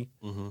fishery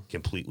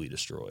completely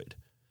destroyed.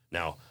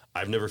 Now,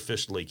 I've never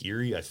fished Lake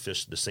Erie. I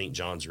fished the St.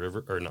 Lawrence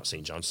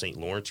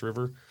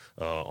River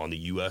on the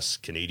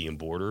U.S.-Canadian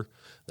border.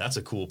 That's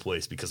a cool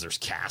place because there's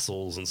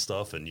castles and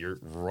stuff, and you're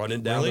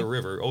running down the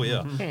river. Oh,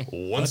 yeah.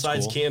 One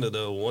side's cool.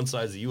 Canada, one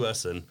side's the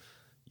U.S., and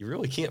you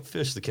really can't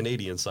fish the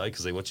Canadian side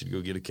because they want you to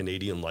go get a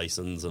Canadian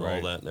license and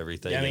all that and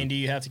everything. Yeah, I mean, do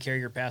you have to carry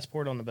your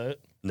passport on the boat?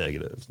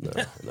 Negative. No.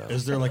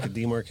 Is there like a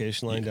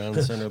demarcation line down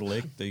the center of the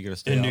lake that you got to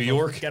stay In New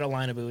York? Got a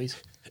line of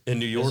buoys. In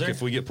New York,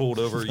 if we get pulled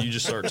over, you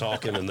just start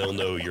talking and they'll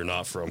know you're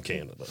not from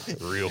Canada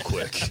real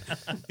quick.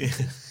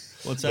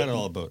 What's that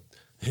all about?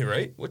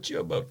 Right? What you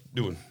about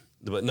doing?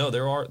 But no,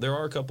 there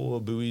are a couple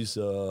of buoys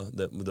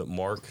that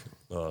mark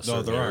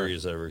certain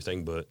areas and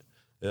everything. But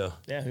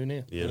yeah, who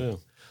knew? Yeah.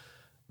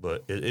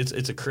 But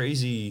it's a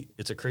crazy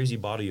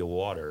body of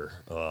water,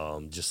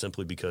 just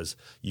simply because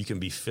you can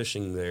be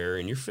fishing there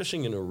and you're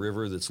fishing in a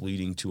river that's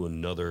leading to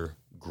another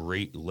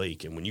Great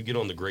Lake. And when you get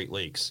on the Great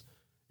Lakes,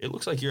 it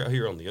looks like you're out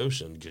here on the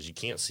ocean because you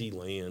can't see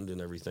land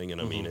and everything.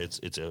 And I mean,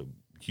 it's a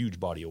huge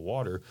body of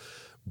water,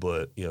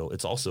 but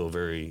it's also a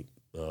very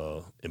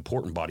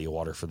important body of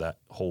water for that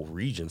whole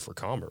region for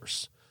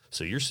commerce.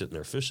 So you're sitting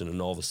there fishing, and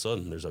all of a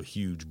sudden there's a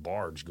huge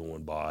barge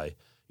going by,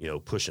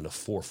 pushing a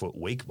 4-foot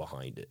wake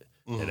behind it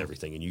and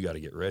everything, and you got to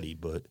get ready.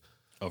 But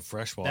of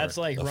freshwater, that's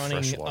like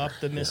running up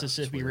the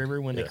Mississippi River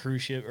when the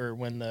cruise ship or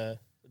when the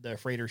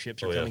freighter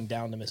ships are coming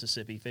down the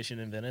Mississippi fishing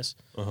in Venice.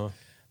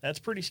 That's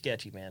pretty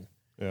sketchy, man.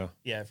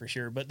 Yeah, for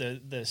sure. But the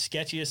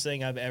sketchiest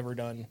thing I've ever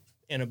done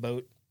in a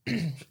boat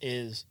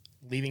is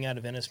leaving out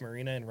of Venice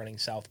Marina and running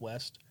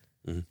southwest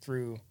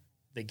through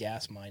the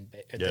gas mine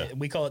bay.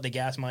 We call it the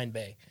gas mine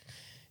bay.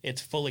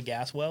 It's full of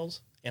gas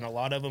wells, and a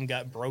lot of them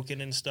got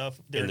broken and stuff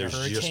during a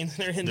hurricane.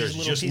 There's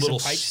just little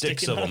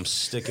sticks of them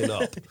sticking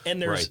up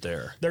and right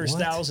there. There's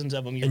thousands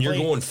of them. You're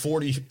going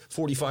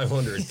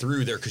 4,500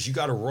 through there because you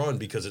got to run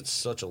because it's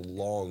such a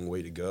long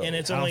way to go. And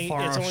it's How only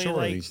far offshore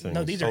like, are these things?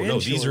 No, these are inshore.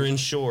 These are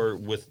inshore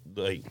with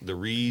like the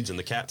reeds and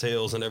the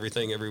cattails and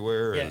everything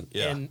everywhere.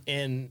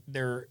 And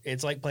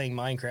it's like playing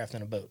Minecraft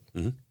in a boat.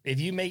 If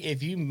you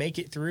make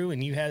it through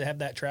and you have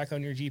that track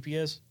on your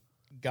GPS,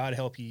 God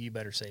help you, you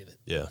better save it.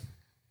 Yeah.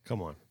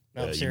 Come on.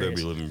 No, you better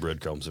be living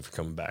breadcrumbs if you're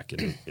coming back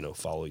and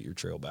follow your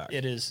trail back.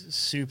 It is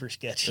super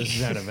sketchy. Is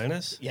that a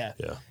Venice? Yeah.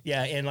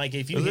 Yeah. And like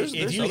if you There's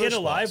hit a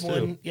live other spots,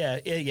 one,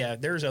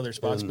 there's other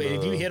spots. But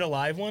if you hit a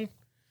live one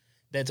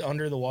that's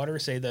under the water,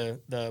 say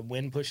the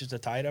wind pushes the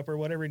tide up or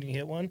whatever, and you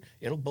hit one,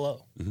 it'll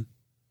blow.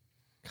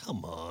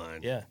 Come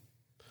on. Yeah.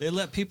 They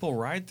let people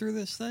ride through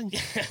this thing?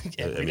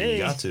 Every day.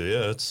 You got to.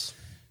 Yeah, it's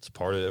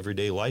part of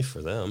everyday life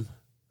for them.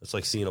 It's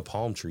like seeing a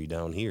palm tree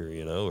down here,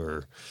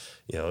 or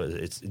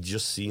it's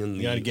just seeing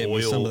the gotta get oil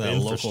me some of that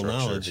local infrastructure.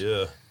 knowledge.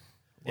 Yeah.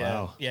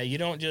 Wow. Yeah, you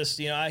don't just,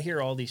 I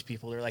hear all these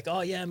people, they're like, oh,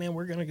 yeah, man,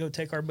 we're going to go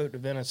take our boat to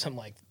Venice. I'm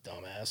like,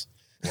 dumbass.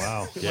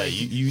 Wow. Yeah,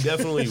 you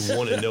definitely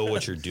want to know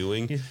what you're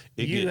doing.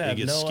 It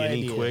gets no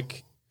skinny idea.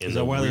 quick. Is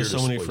that why there's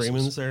so many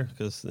Freemans there?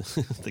 Because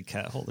the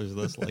cat holders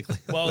less likely.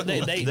 Well,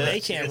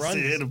 they can't run.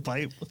 In a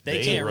pipe.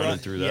 They can't run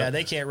through that. Yeah,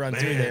 they can't run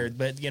through there.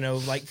 But,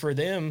 like for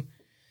them,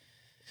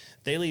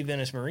 they leave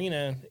Venice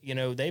Marina,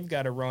 they've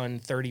got to run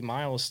 30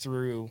 miles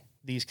through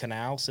these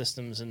canal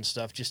systems and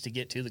stuff just to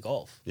get to the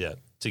Gulf. Yeah,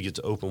 to get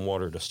to open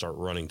water to start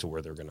running to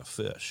where they're going to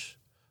fish.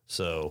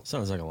 So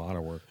Sounds like a lot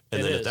of work.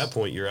 And It then is. at that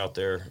point, you're out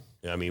there.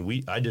 I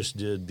mean, I just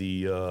did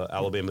the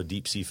Alabama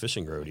deep sea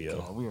fishing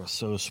rodeo. Oh, we are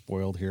so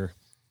spoiled here.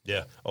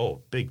 Yeah.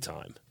 Oh, big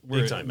time.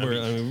 Big time.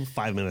 We're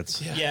 5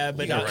 minutes. Yeah,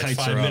 but You got not, like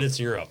 5 minutes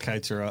and you're up.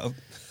 Kites are up.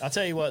 I'll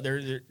tell you what,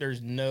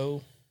 there's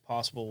no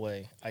possible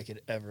way I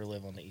could ever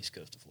live on the East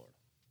Coast of Florida.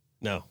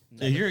 No.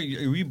 Are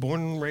you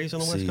born and raised on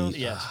the West Coast?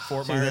 Yeah,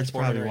 Fort See, Myers. that's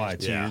born probably and why,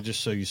 raised. too. Yeah. You're just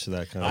so used to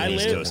that kind of I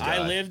East lived. Coast I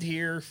guy. lived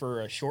here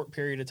for a short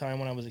period of time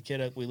when I was a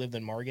kid. We lived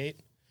in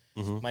Margate.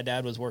 My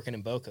dad was working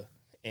in Boca,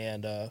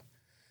 and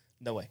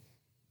no way.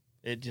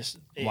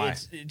 Why?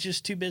 It's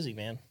just too busy,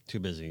 man. Too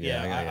busy.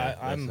 Yeah,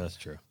 That's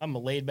true. I'm a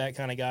laid back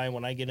kind of guy.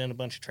 When I get in a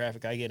bunch of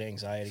traffic, I get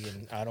anxiety,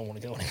 and I don't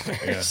want to go anywhere.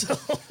 Yeah. So,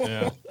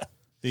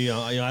 Yeah.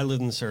 I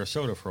lived in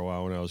Sarasota for a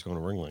while when I was going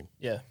to Ringling.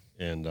 yeah.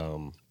 And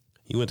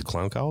You went to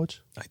clown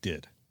college? I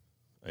did.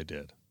 Is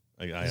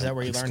that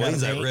where you learned how to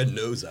Explains that paint? red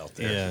nose out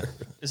there.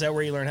 Yeah. Is that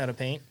where you learn how to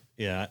paint?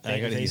 Yeah, I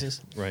Painting got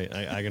faces? right.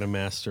 I got a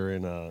master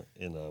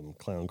in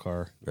clown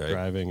car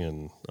driving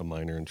and a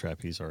minor in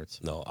trapeze arts.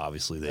 No,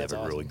 obviously they That's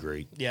have a really awesome.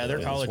 great. Yeah, their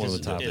it's college one of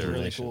is the top in the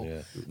really nation, cool.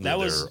 yeah. That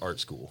was their art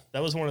school.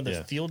 That was one of the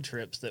Yeah. field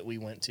trips that we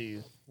went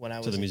to when I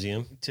was To the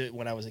museum?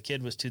 When I was a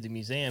kid, was to the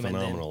museum.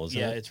 Phenomenal, and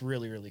then, isn't it? it's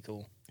really, really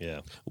cool.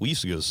 Yeah. We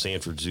used to go to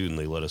Sanford Zoo and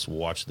they let us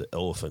watch the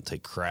elephant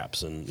take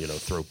craps and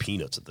throw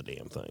peanuts at the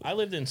damn thing. I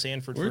lived in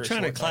Sanford. We were for a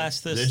trying to short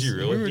class time. this. Did you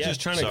really? We were Yeah.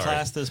 just trying to Sorry.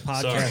 class this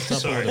podcast up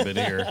Sorry. a little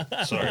bit here.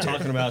 Sorry.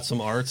 Talking about some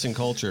arts and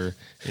culture,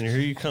 and here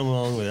you come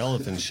along with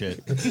elephant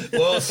shit.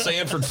 Well, it's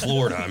Sanford,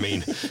 Florida. I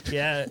mean,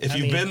 Yeah, if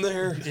you've been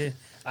there,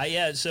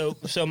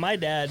 So my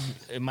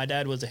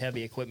dad was a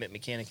heavy equipment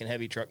mechanic and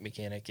heavy truck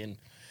mechanic, and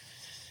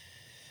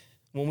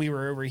when we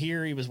were over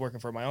here, he was working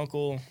for my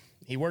uncle.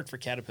 He worked for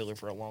Caterpillar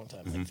for a long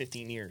time, like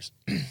 15 years,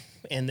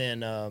 and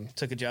then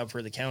took a job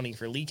for the county,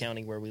 for Lee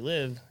County, where we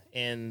live,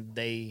 and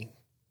a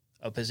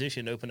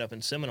position opened up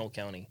in Seminole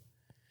County.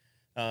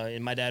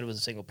 And my dad was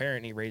a single parent,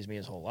 and he raised me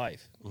his whole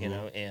life,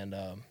 and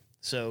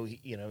so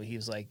he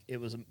was like,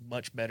 it was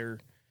much better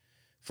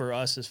for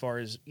us as far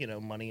as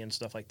money and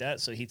stuff like that.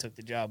 So he took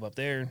the job up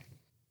there,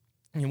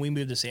 And we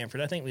moved to Sanford.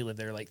 I think we lived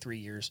there like 3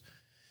 years.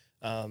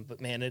 But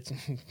man, it's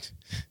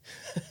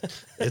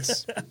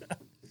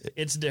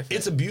it's different.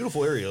 It's a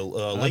beautiful area.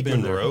 Lake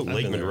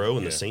Monroe,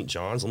 and the St.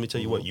 John's. Let me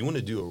tell you what, you want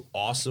to do an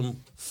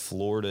awesome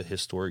Florida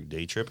historic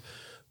day trip,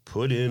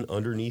 put in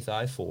underneath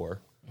I-4,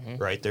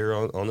 right there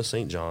on the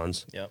St.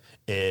 John's,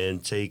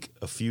 and take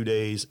a few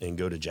days and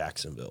go to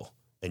Jacksonville.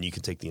 And you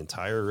can take the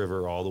entire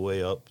river all the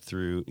way up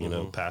through, you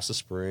know, past the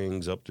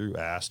Springs, up through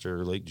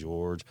Astor, Lake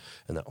George,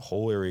 and that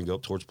whole area and go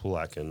up towards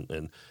Pulaski.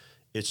 And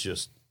it's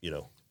just, you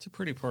know, it's a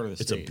pretty part of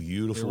the state. It's a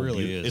beautiful, it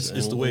really is.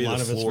 It's the way a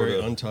lot of it's Florida.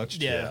 very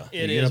untouched. Yeah,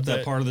 you get up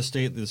that part of the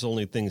state. There's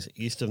only things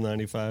east of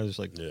 95. It's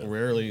like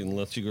rarely,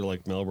 unless you go to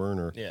like Melbourne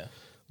or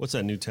what's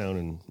that new town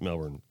in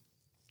Melbourne?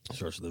 It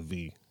starts with a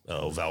V.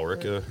 Oh,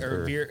 Valrica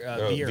or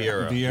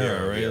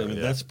Vieira, right? I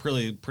mean, that's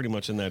pretty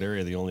much in that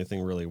area. The only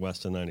thing really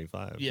west of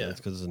 95. Yeah,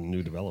 it's because it's a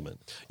new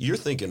development. You're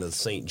thinking of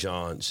St.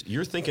 John's.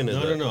 You're thinking of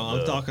no.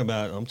 I'm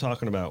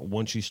talking about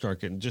once you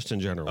start getting, just in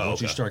general.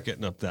 Once you start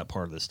getting up that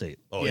part of the state.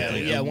 Oh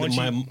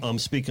I'm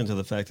speaking to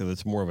the fact that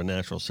it's more of a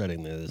natural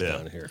setting than it is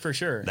down here. For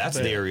sure. That's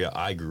the area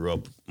I grew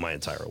up my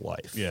entire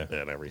life. Yeah,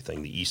 and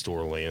everything. The East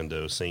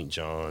Orlando, St.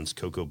 John's,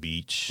 Cocoa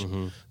Beach,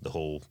 the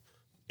whole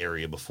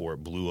area before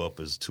it blew up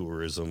as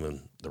tourism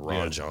and the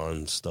Ron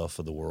John stuff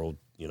of the world,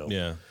 you know.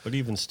 Yeah, but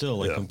even still,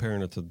 like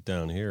comparing it to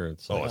down here,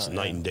 it's like, it's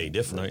night and day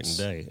difference.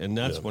 Night and day, and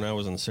that's when I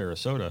was in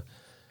Sarasota.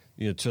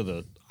 You know, to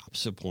the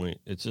opposite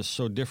point, it's just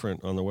so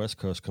different on the West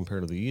Coast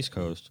compared to the East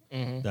Coast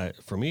that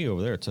for me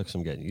over there, it took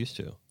some getting used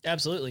to.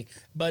 Absolutely,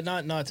 but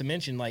not to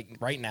mention, like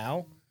right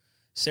now,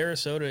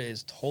 Sarasota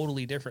is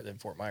totally different than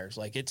Fort Myers.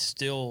 Like it's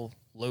still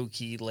low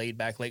key, laid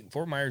back. Like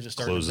Fort Myers is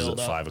starting Closes to build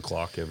at up. 5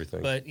 o'clock.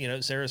 Everything, but you know,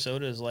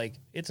 Sarasota is like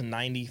it's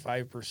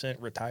 95%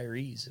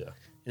 retirees. Yeah,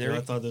 you know,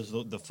 I thought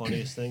the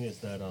funniest thing is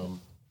that oh,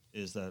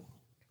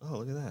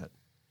 look at that,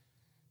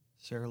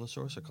 Sarah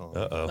LaSorsa calling.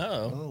 Oh,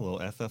 a little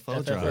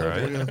FFO drive.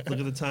 Right. Look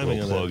at the timing.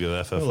 Little plug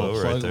of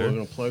FFO right there. We're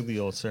gonna plug the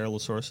old Sarah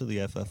LaSorsa, the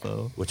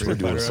FFO, which we're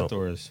doing something.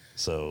 Outdoors.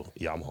 So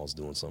Yamaha's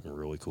doing something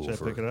really cool. Should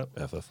I pick it up?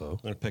 FFO. I'm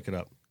gonna pick it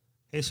up.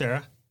 Hey,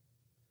 Sarah.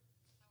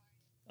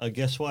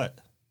 Guess what?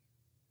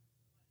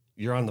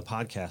 You're on the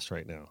podcast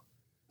right now.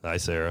 Hi,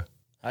 Sarah.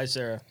 Hi,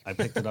 Sarah. I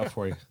picked it up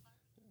for you.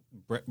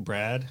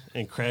 Brad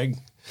and Craig,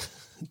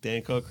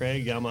 Danco,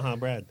 Craig, Yamaha,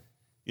 Brad.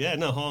 Yeah,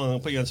 no, hold on. I'll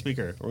put you on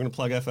speaker. We're going to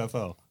plug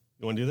FFO.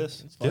 You want to do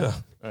this? Yeah.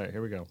 All right,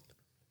 here we go.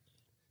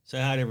 Say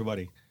hi to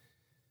everybody.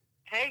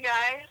 Hey,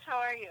 guys. How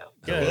are you?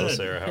 Good. Hello,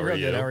 Sarah. How are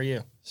you? Good. How are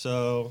you?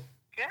 So,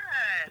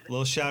 good. A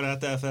little shout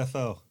out to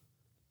FFO.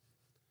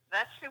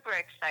 That's super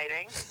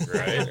exciting.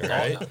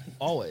 Right.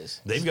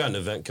 Always. They've got an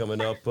event coming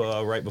up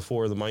right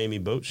before the Miami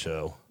Boat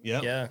Show.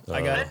 Yep. Yeah.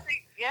 I got it.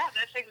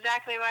 That's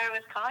exactly why I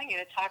was calling you,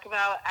 to talk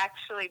about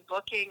actually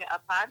booking a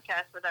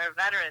podcast with our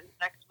veterans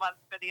next month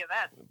for the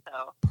event.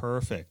 So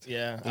perfect.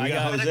 Yeah. We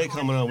got Jose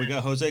coming on. We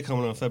got Jose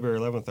coming on February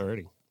 11th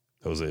already.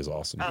 Jose is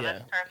awesome. Oh,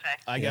 that's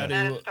perfect.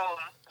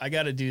 I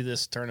got to do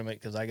this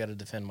tournament because I got to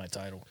defend my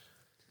title.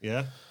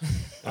 Yeah.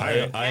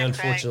 I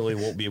unfortunately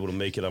won't be able to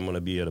make it. I'm going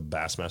to be at a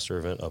Bassmaster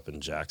event up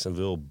in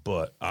Jacksonville,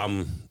 but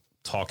I'm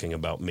talking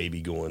about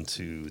maybe going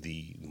to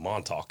the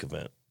Montauk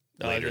event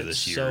later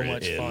this year. So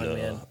much fun,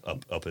 man.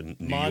 Up in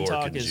New Montauk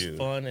York in June. Is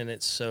fun, and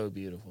it's so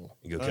beautiful.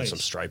 You go catch some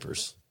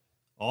stripers.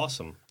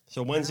 Awesome.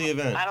 So when's the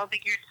event? I don't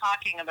think you're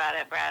talking about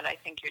it, Brad. I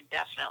think you're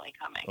definitely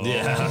coming.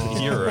 Yeah,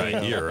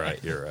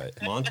 you're right.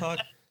 Montauk?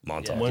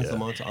 Montauk. When's the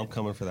Montauk? I'm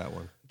coming for that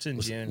one. It's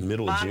in June.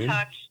 Middle of June?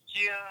 Montauk's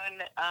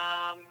June,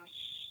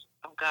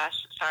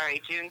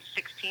 June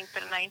 16th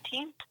and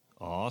 19th.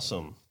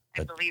 Awesome.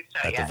 I believe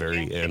so, At the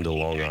very end of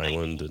Long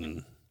Island.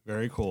 And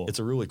very cool. It's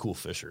a really cool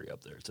fishery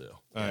up there, too.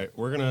 All right,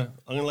 I'm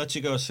gonna let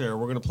you go, Sarah.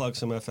 We're gonna plug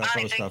some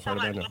FFO stuff right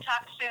about now. We'll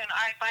talk soon. All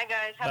right, bye,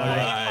 guys.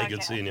 Have Bye.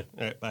 Good seeing you.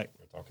 All right, bye.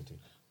 Good talking to you.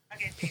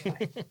 Okay, see you.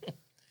 Bye.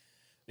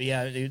 But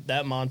yeah, dude,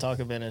 that Montauk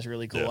event is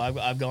really cool.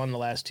 Yeah. I've gone the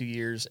last 2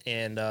 years,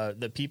 and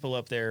the people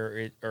up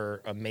there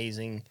are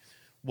amazing.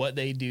 What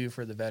they do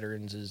for the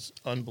veterans is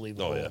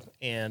unbelievable. Oh, yeah.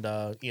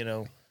 And you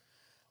know,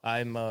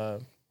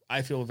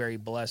 I feel very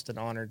blessed and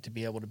honored to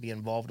be able to be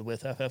involved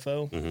with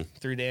FFO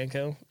through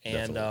Danco,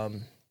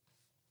 and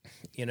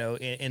you know,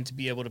 and to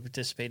be able to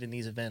participate in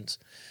these events.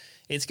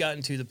 It's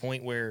gotten to the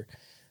point where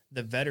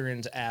the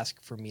veterans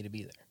ask for me to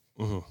be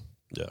there. Mm-hmm.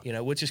 Yeah, you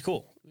know, which is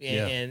cool.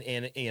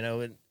 And you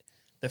know,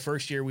 the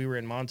first year we were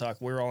in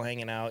Montauk, we're all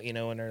hanging out, you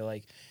know, and they're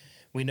like,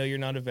 "We know you're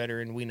not a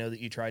veteran. We know that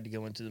you tried to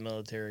go into the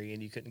military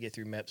and you couldn't get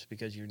through MEPS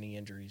because of your knee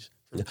injuries."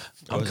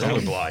 I'm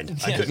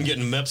colorblind. I couldn't get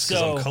in MEPS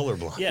because I'm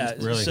colorblind. Yeah,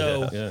 really?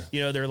 So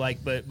you know, they're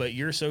like, but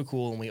you're so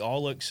cool, and we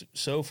all look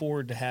so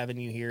forward to having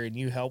you here, and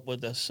you help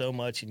with us so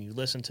much, and you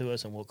listen to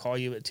us, and we'll call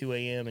you at 2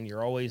 a.m. and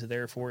you're always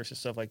there for us and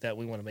stuff like that.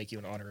 We want to make you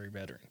an honorary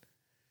veteran,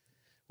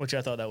 which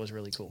I thought that was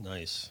really cool.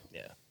 Nice.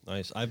 Yeah.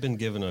 Nice. I've been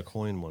given a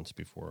coin once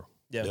before.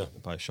 Yeah.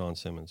 By Sean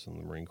Simmons in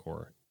the Marine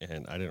Corps,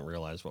 and I didn't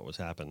realize what was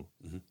happening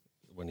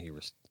when he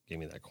gave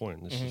me that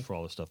coin. This is for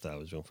all the stuff that I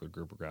was doing for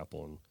Grouper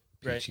Grapple and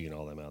Peachy and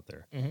all them out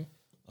there.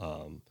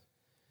 And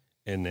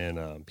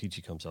then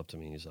Peachy comes up to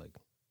me and he's like,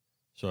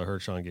 "So I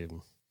heard Sean gave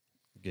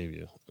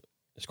you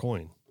his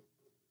coin.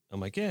 I'm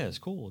like, yeah, it's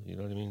cool. You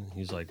know what I mean?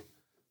 He's like,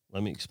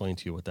 let me explain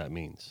to you what that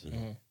means.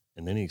 Mm-hmm.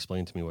 And then he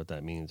explained to me what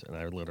that means, and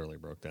I literally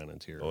broke down in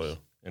tears. Oh, yeah.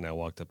 And I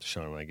walked up to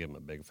Sean, and I gave him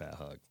a big fat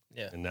hug.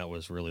 Yeah. And that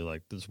was really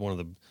like, this is one of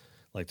the,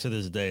 like to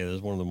this day, this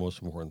is one of the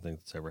most important things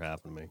that's ever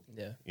happened to me.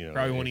 Yeah. You know,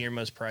 Probably one of your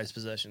most prized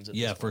possessions. At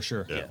Yeah, this for point.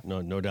 sure. Yeah.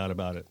 No doubt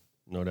about it.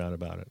 No doubt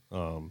about it.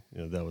 You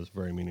know, that was a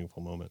very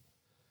meaningful moment.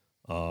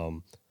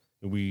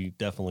 We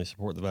definitely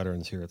support the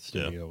veterans here at the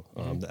studio.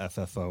 The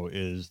FFO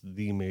is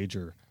the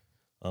major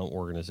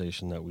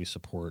organization that we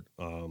support.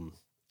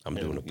 I'm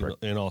doing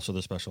and also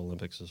the Special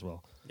Olympics as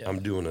well. Yeah. I'm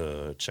doing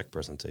a check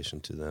presentation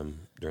to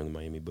them during the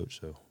Miami Boat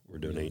Show. We're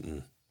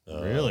donating.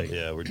 Really?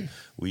 Yeah.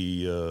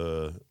 We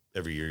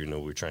every year, you know,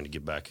 we're trying to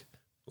give back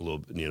a little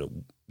bit. You know,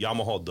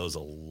 Yamaha does a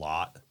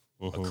lot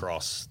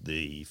across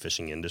the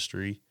fishing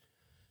industry.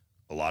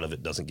 A lot of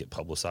it doesn't get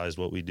publicized,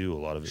 what we do.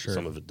 A lot of it,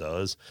 some of it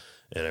does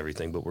and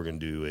everything. But we're going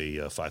to do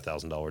a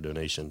 $5,000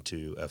 donation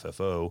to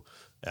FFO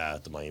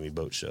at the Miami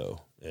Boat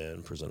Show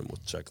and present them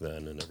with a check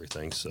then and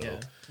everything. So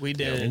we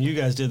did. And you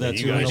guys did that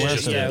too. guys on the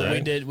last did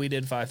event, that. right? we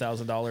did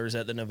 $5,000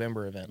 at the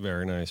November event.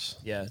 Very nice.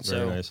 Yeah,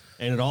 Very nice.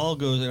 And it all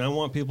goes, and I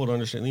want people to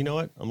understand, you know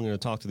what? I'm going to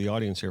talk to the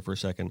audience here for a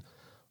second.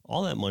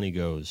 All that money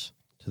goes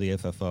to the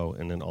FFO,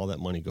 and then all that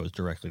money goes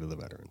directly to the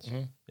veterans.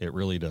 It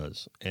really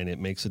does. And it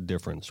makes a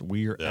difference.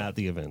 We're at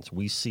the events.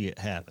 We see it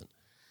happen.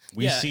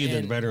 We see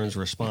the veterans'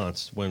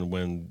 response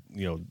when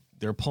you know,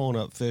 they're pulling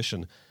up fish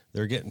and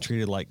they're getting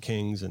treated like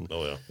kings. And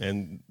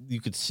and you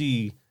could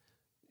see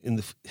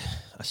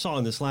I saw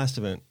in this last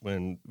event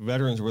when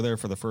veterans were there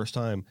for the first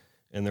time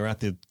and they're at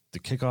the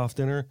kickoff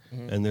dinner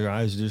and their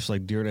eyes are just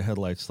like deer to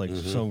headlights. Like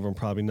some of them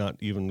probably not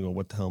even go,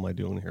 what the hell am I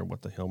doing here?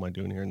 What the hell am I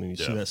doing here? And then you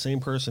see that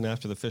same person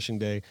after the fishing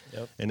day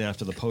and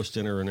after the post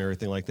dinner and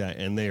everything like that.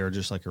 And they are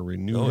just like a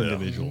renewed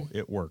individual.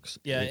 It works.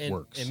 Yeah. It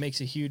works. It makes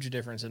a huge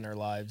difference in their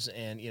lives.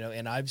 And, you know,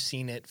 and I've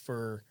seen it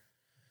for,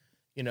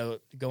 you know,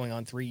 going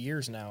on 3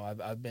 years now.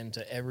 I've been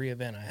to every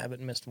event. I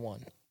haven't missed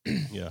one.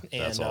 Yeah.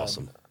 And, that's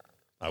awesome.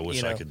 I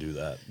wish I could do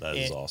that. That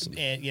is and, awesome.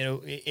 And, you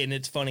know, and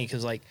it's funny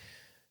because, like,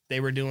 they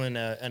were doing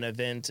an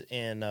event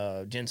in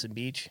Jensen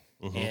Beach,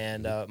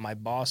 and my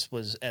boss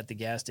was at the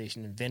gas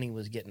station, and Vinny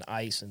was getting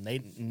ice, and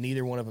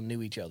neither one of them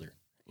knew each other.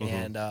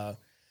 And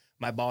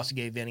my boss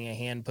gave Vinny a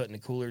hand putting the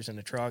coolers in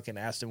the truck and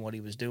asked him what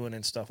he was doing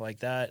and stuff like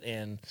that.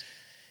 And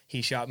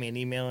he shot me an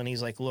email, and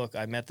he's like, look,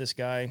 I met this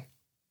guy.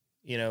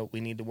 You know,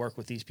 we need to work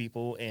with these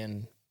people,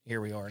 and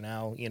here we are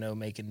now, you know,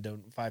 making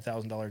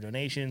 $5,000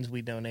 donations.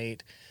 We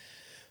donate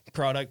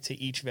product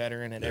to each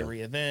veteran at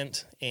every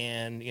event,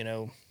 and, you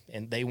know,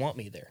 and they want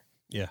me there.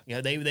 Yeah.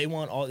 You know, they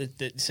want all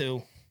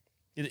so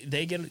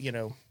they get, you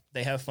know,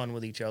 they have fun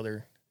with each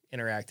other,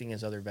 interacting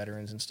as other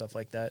veterans and stuff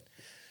like that.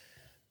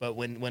 But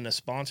when a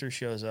sponsor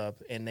shows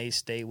up and they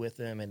stay with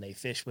them and they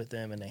fish with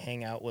them and they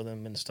hang out with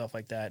them and stuff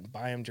like that, and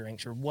buy them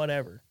drinks or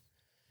whatever,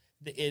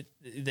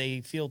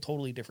 they feel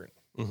totally different,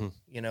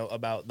 you know,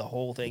 about the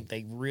whole thing.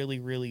 They really,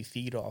 really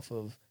feed off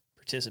of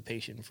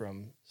participation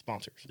from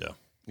sponsors. Yeah.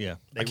 Yeah.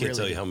 I can't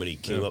tell you how many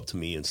came up to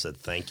me and said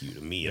thank you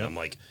to me. And I'm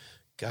like,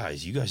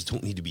 guys, you guys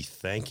don't need to be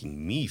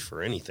thanking me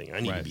for anything. I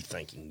need to be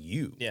thanking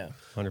you. Yeah.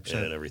 100%.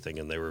 And everything.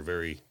 And they were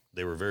very,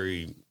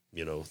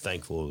 you know,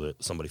 thankful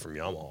that somebody from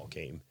Yamaha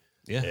came.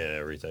 Yeah. And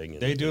everything.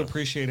 And, They do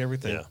appreciate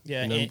everything.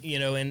 Yeah. Yeah. And, you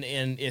know, and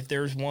if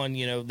there's one,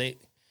 you know,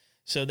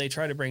 they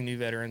try to bring new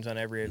veterans on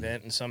every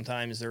event. And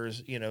sometimes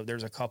there's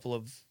a couple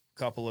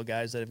of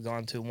guys that have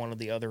gone to one of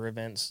the other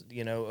events,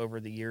 you know, over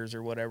the years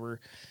or whatever.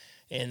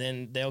 And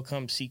then they'll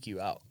come seek you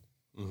out.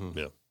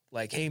 Yeah.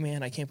 Like, hey,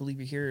 man, I can't believe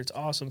you're here. It's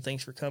awesome.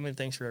 Thanks for coming.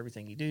 Thanks for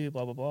everything you do,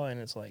 blah, blah, blah. And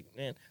it's like,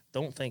 man,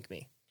 don't thank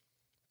me.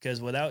 Because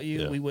without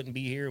you, we wouldn't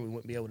be here. We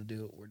wouldn't be able to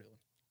do what we're doing.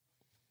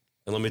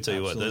 And let me tell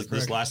you what, Absolutely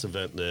this last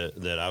event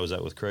that I was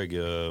at with Craig,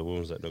 when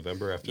was that,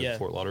 November after the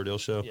Fort Lauderdale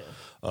show?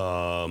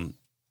 Yeah.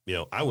 You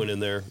know, I went in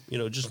there, you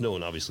know, just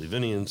knowing obviously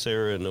Vinny and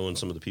Sarah and knowing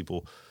some of the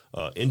people,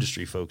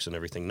 industry folks and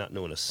everything, not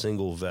knowing a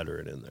single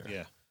veteran in there.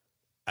 Yeah.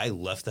 I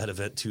left that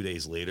event 2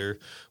 days later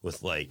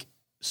with like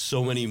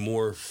so many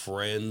more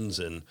friends.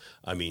 And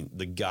I mean,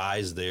 the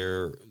guys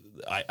there,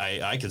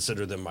 I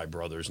consider them my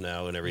brothers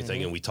now and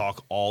everything. And we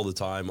talk all the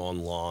time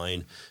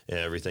online and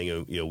everything.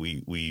 And, you know,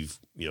 we've,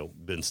 you know,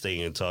 been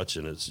staying in touch,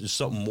 and it's just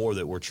something more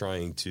that we're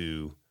trying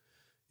to,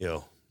 you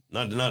know,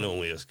 not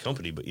only as a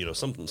company, but, you know,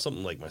 something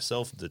like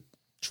myself, that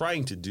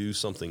trying to do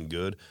something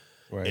good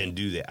and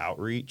do the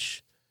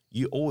outreach.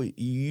 You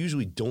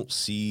usually don't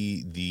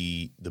see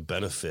the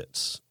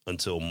benefits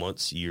until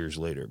months, years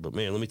later. But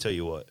man, let me tell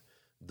you what,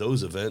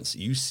 those events,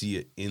 you see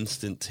it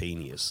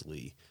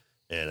instantaneously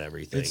and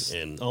everything. It's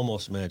and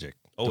almost magic.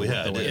 Oh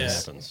yeah, the way it it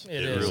is. happens.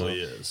 It It is. really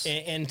is.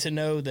 And to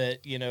know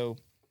that, you know,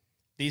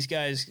 these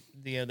guys,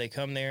 you know, they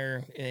come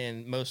there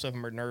and most of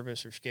them are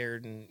nervous or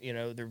scared, and, you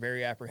know, they're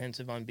very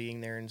apprehensive on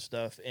being there and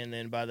stuff. And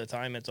then by the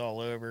time it's all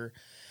over,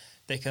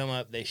 they come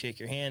up, they shake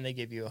your hand, they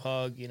give you a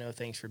hug, you know,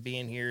 thanks for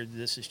being here.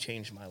 This has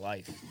changed my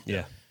life.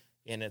 Yeah.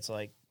 And it's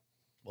like,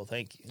 well,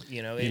 thank you.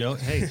 You know,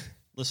 hey,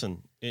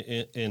 listen,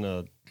 in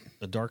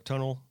a dark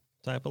tunnel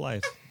type of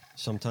life,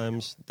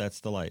 sometimes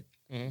that's the light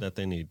that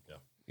they need.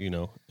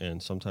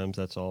 and sometimes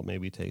that's all it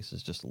maybe takes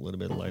is just a little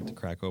bit of light to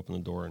crack open the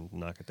door and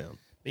knock it down.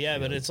 Yeah,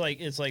 but it's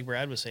like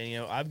Brad was saying,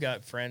 I've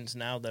got friends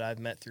now that I've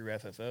met through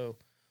FFO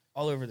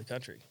all over the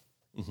country,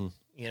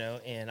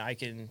 and I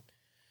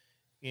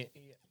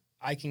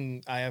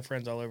have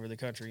friends all over the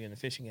country in the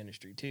fishing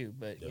industry too.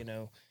 But,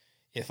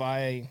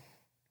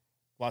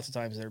 lots of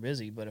times they're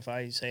busy, but if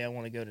I say I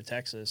want to go to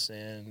Texas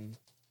and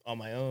on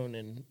my own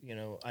and,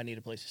 I need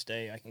a place to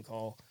stay, I can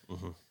call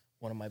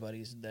one of my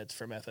buddies that's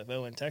from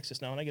FFO in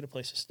Texas now and I get a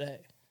place to stay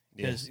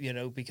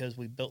because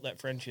we built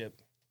that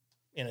friendship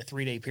in a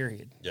 3-day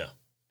period. Yeah.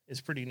 It's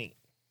pretty neat.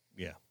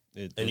 Yeah.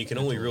 And you can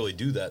only really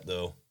do that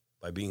though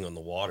by being on the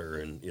water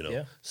and,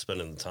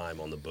 spending the time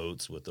on the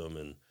boats with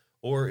them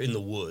or in the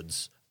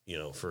woods.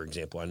 For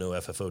example, I know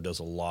FFO does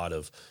a lot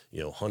of,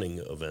 hunting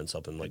events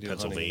up in like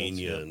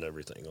Pennsylvania and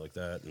everything like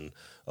that and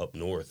up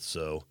north.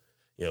 So,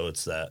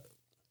 it's that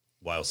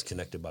while it's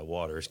connected by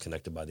water, it's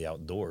connected by the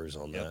outdoors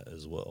on that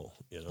as well.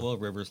 Well,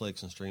 rivers,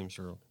 lakes, and streams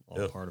are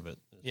all part of it.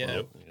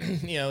 Yeah.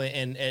 Well,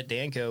 and at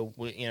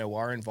Danco,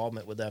 our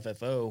involvement with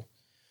FFO,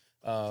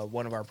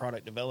 one of our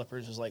product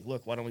developers was like,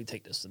 look, why don't we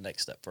take this the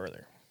next step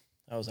further?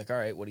 I was like, all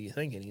right, what are you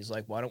thinking? He's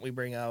like, why don't we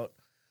bring out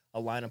a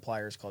line of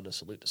pliers called the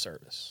Salute to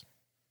Service?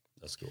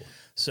 That's cool.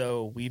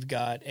 So we've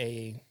got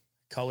a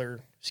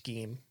color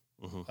scheme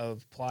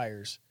of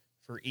pliers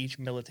for each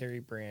military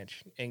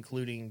branch,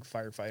 including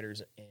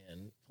firefighters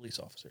and police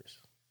officers.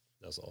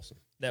 That's awesome.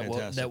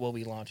 That will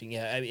be launching.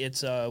 Yeah,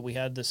 it's we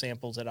had the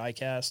samples at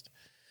ICAST.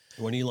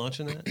 When are you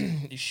launching that?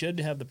 You should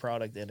have the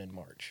product in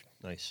March.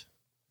 Nice.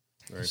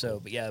 Very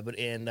cool. But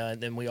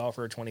then we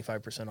offer a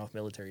 25% off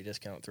military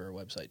discount through our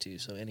website too.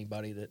 So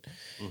anybody that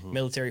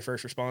military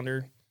first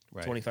responder,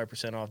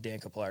 25% off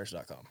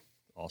dancopliers.com.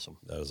 Awesome.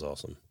 That is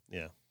awesome.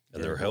 Yeah.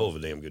 And they're hell of a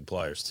damn good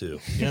pliers too.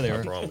 Yeah, they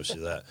are. I promise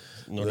you that.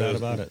 No doubt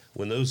about it.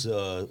 When those,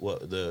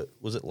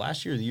 was it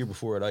last year or the year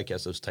before at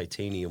ICAST, those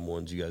titanium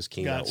ones you guys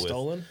came out with?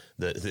 Stolen?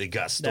 They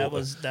got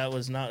stolen. That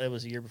was not, it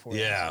was a year before.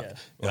 Yeah.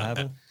 What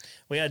happened?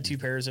 We had 2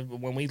 pairs of,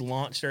 when we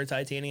launched our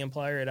titanium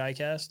plier at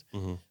ICAST,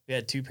 we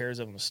had 2 pairs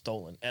of them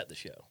stolen at the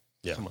show.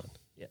 Yeah. Come on.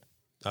 Yeah.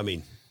 I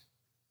mean,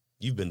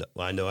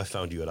 I know I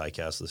found you at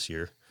ICAST this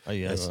year. Oh,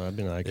 yeah. I've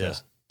been at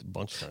ICAST a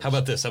bunch of times. How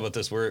about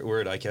this?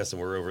 We're at ICAST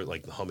and we're over at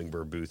like the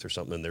Hummingbird booth or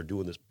something, and they're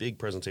doing this big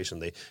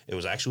presentation. It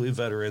was actually a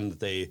veteran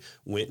that they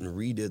went and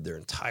redid their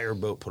entire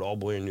boat, put all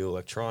brand new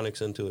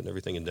electronics into it and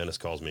everything. And Dennis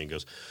calls me and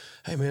goes,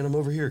 "Hey man, I'm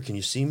over here. Can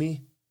you see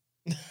me?"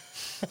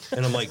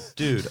 And I'm like,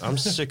 "Dude, I'm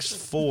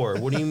 6'4".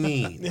 What do you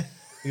mean?"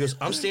 He goes,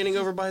 "I'm standing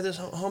over by this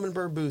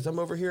Hummingbird booth. I'm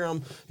over here.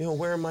 I'm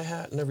wearing my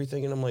hat and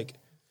everything." And I'm like,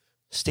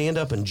 "Stand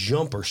up and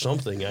jump or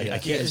something." I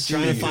can't see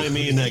trying you. to find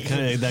me in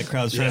that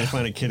crowd's trying to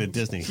find a kid at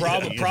Disney.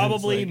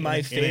 Probably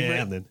my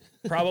favorite.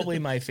 Probably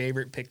my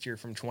favorite picture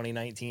from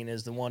 2019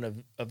 is the one of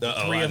the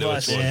 3 of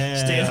us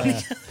standing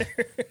together.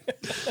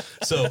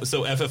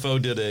 So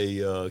FFO did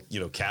a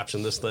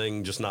caption this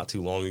thing just not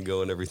too long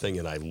ago and everything,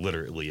 and I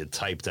literally had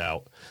typed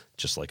out,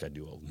 just like I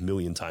do a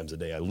million times a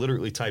day, I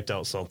literally typed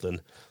out something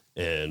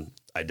and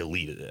I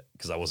deleted it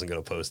because I wasn't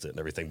going to post it and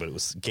everything, but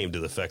it came to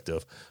the effect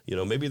of,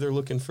 maybe they're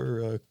looking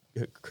for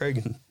Craig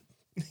and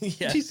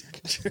yeah,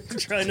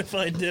 trying to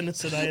find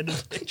Dennis and I had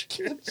a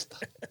picture.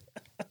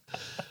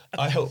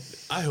 I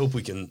hope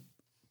we can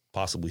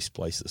possibly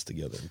splice this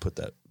together and put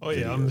that. Oh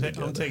yeah, I'm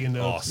taking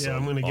notes. Awesome. Yeah,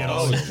 I'm going to get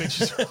all those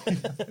pictures.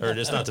 Or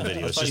it's not the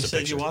video. It's just a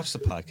picture. You watch the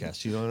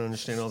podcast. You don't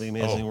understand all the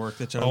amazing work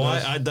that John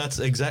does. That's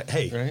exact.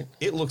 Hey, right?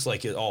 It looks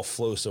like it all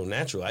flows so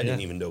natural. I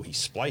didn't even know he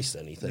spliced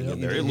anything in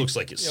there. It looks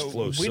like it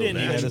flows so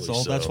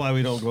naturally. That's why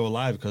we don't go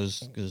live because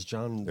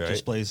John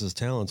displays his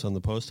talents on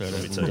the post edit.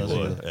 Let me tell you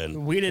what,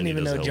 and we didn't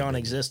even know John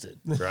existed.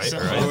 Right, so,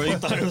 right. You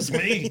thought it was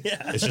me.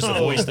 Yeah. It's just a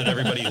voice that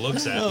everybody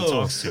looks at and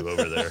talks to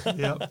over there.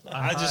 Yep.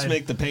 I just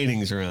make the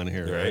paintings around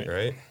here.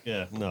 Right.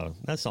 Yeah. No,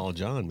 that's all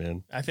John,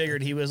 man. I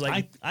figured he was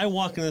like I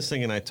walk in this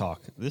thing and I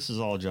talk. This is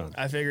all John.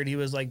 I figured he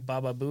was like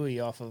Baba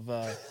Booey off of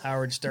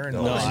Howard Stern.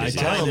 No, I he's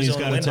tell him he's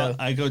got to talk.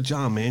 I go,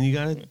 John, man, you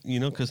got to,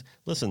 because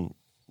listen,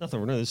 nothing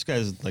for nothing. This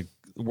guy's like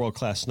world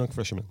class snook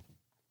fisherman.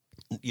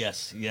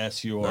 Yes,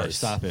 you are. Nice.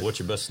 Stop it. What's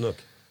your best snook?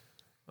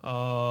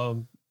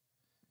 Probably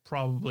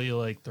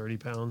like 30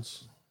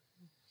 pounds.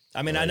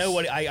 I mean, I know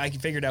what I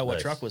figured out what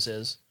Nice. truck was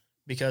his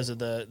because of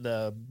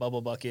the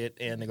bubble bucket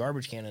and the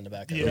garbage can in the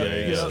back of it.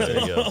 There you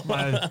go.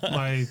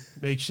 My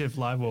makeshift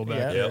live well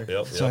back there.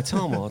 Yep. So I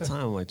tell him all the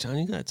time, I'm like, John,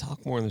 you got to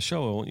talk more on the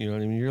show. You know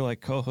what I mean? You're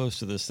like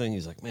co-host of this thing.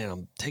 He's like, man,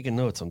 I'm taking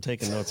notes. You're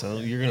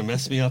going to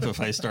mess me up if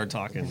I start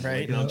talking.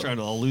 Right.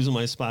 I'll lose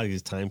my spot.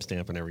 He's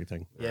timestamp and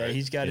everything. Yeah,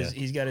 he's got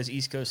his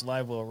East Coast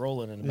live well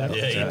rolling in the back.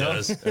 Yeah, he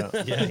does. Yeah,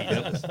 he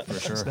does. For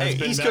sure. Hey,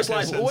 been East back Coast there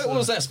Live. since, What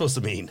was that supposed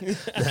to mean?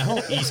 Now,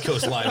 East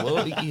Coast Live.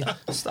 Well,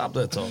 stop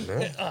that talk,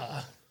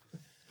 man.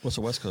 What's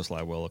the West Coast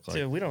live well look like?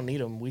 Dude, we don't need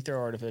them. We throw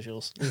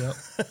artificials.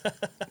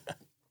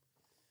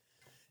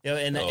 Yep.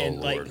 And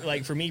Lord.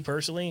 like for me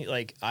personally,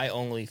 like I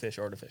only fish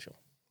artificial.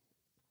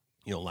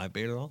 You don't live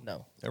bait at all?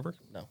 No, Ever?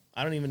 no.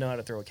 I don't even know how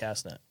to throw a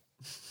cast net.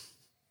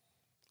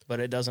 But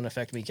it doesn't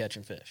affect me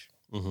catching fish.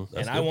 Mm-hmm.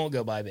 And I won't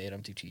go buy bait.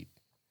 I'm too cheap.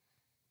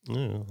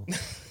 Yeah.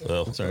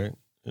 Well, That's all right.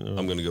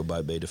 I'm going to go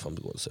buy bait if I'm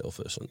going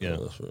sailfish. Yeah.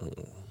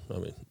 I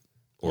mean,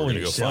 or we're going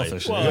to go find.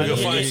 Sailfish. We're going to go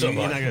find You're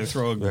somebody. not going to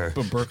throw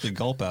a Berkeley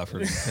gulp out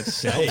for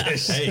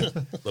sailfish. Hey,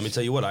 let me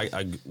tell you what. I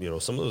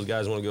some of those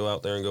guys want to go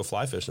out there and go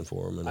fly fishing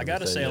for them. And I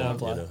got a everything, sail on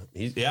fly.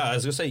 I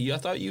was going to say. I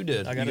thought you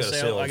did. I got you a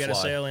sail. on I got a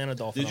fly. sail and a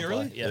dolphin. Did you on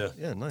fly. really? Yeah.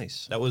 Yeah,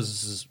 nice. That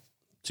was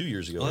 2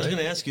 years ago. Well, I was right?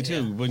 going to ask you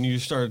too. When you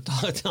started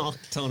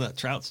telling that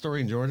trout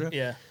story in Georgia,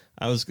 Yeah.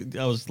 I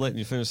was letting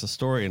you finish the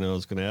story, and I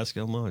was going to ask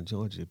you,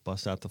 George, you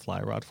bust out the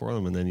fly rod for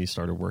them, and then you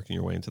started working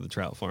your way into the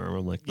trout farm.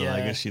 I'm like, no, I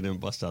Yeah. guess you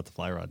didn't bust out the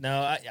fly rod.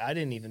 No, I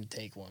didn't even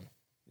take one.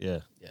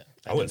 Yeah. Yeah.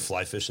 I went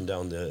fly fishing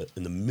in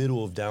the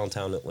middle of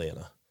downtown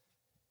Atlanta.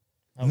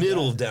 Oh,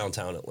 Middle God. of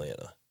downtown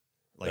Atlanta.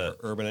 Like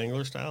urban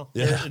angler style?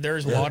 Yeah.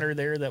 There's water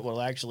there that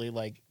will actually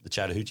like The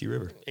Chattahoochee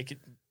River. it could.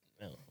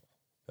 No.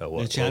 Oh, The what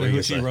were you Chattahoochee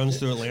gonna say? runs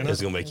through Atlanta?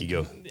 It's going to make you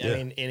go. Yeah.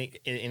 I mean,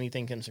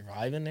 anything can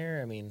survive in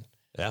there. I mean,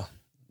 Yeah.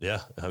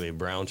 Yeah. I mean,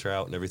 brown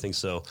trout and everything.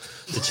 So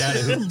the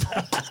Chattahoochee.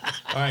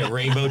 All right.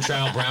 Rainbow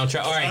trout, brown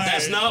trout. All right.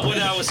 That's not what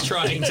I was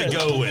trying to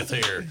go with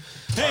here.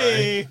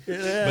 Hey!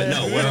 But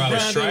no, where I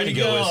was trying to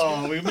go is.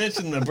 Oh, we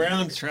mentioned the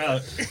brown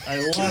trout. I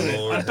love it.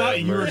 Lord I thought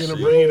have you were going to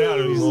mercy. bring it out.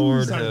 He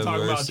Lord started have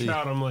talking mercy. about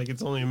trout. I'm like,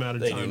 it's only a matter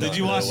of They do time. not Did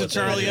you know watch the what they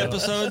Charlie do.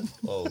 episode?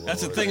 Oh,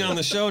 That's a Lord. thing on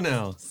the show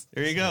now.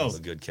 There you go. I'm a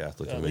good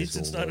Catholic. At least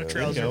it's not a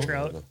trouser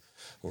trout.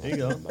 There you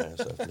go. Mass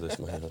after this,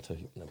 man. I'll tell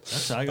you. No.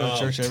 That's how I go to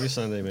church every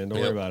Sunday, man. Don't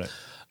worry about it.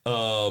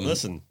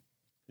 Listen,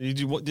 did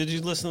you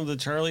listen to the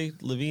Charlie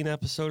Levine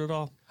episode at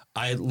all?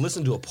 I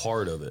listened to a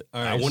part of it.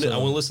 All right, I want to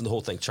so- listen to the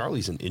whole thing.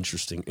 Charlie's an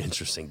interesting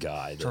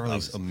guy.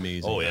 Charlie's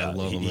amazing. Oh, yeah. I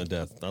love him He- to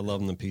death. I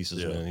love him to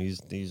pieces, Yeah. man.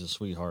 He's a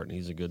sweetheart and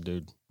he's a good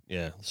dude.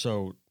 Yeah.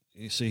 So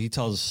you see, he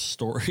tells a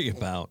story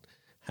about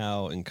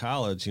how in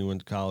college he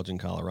went to college in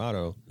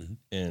Colorado,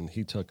 and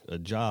he took a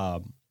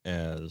job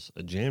as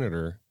a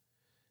janitor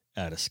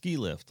at a ski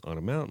lift on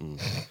a mountain,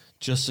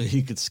 just so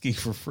he could ski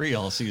for free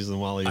all season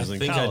while he was in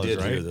think college. I did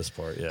right? hear this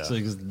part. Yeah. So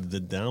the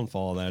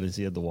downfall of that is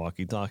he had the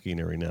walkie-talkie, and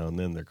every now and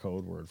then their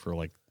code word for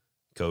like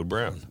Code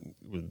Brown.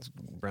 with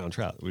brown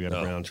trout. We got a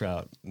Oh. brown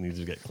trout needs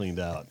to get cleaned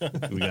out.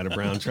 We got a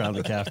brown trout on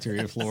the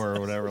cafeteria floor or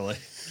whatever. Like,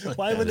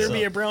 Why would there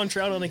be a brown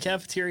trout on the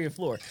cafeteria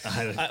floor?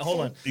 Hold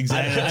on.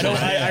 Exactly.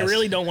 I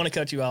really don't want to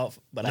cut you off,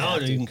 but I no,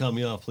 have you to. can cut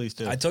me off, please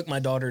do. I took my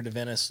daughter to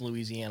Venice,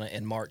 Louisiana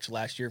in March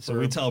last year. So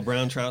we tell a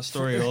brown trout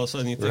story, and all of a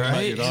sudden you think about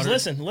Right. your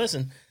Just daughter.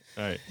 listen.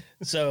 All right.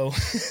 So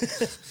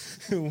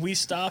we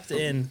stopped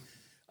in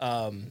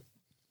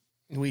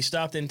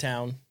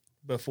town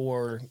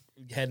before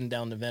heading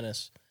down to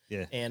Venice.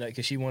 Yeah. And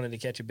because she wanted to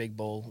catch a big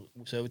bull,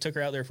 so we took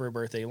her out there for her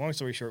birthday. Long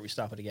story short, we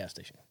stopped at a gas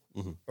station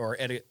or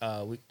at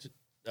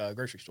a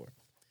grocery store.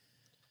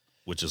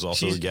 Which is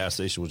also She's- a gas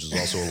station, which is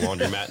also a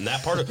laundromat. And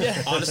that part of,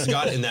 honest to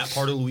God, in that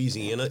part of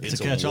Louisiana, it's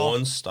a catch-all.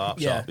 one-stop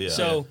shop. Yeah.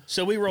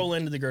 So we roll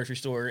into the grocery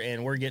store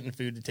and we're getting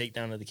food to take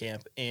down to the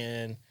camp.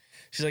 And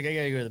she's like, I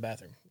gotta go to the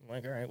bathroom. I'm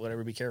like, all right,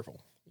 whatever. Be careful.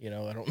 You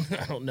know,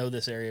 I don't know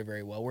this area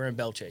very well. We're in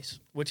Belle Chase,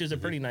 which is a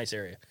pretty nice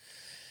area.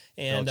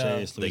 And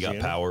They got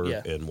power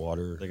Yeah. and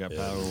water. They got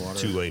power and water.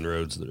 2-lane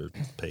roads that are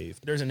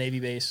paved. there's a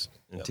Navy base.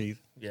 And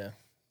teeth. Yeah,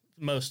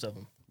 most of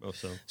them.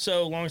 Most of them.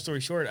 So long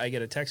story short, I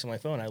get a text on my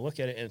phone. I look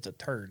at it and it's a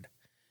turd.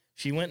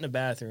 She went in the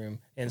bathroom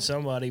and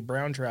somebody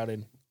brown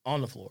trouted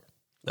on the floor.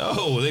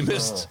 Oh, they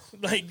missed.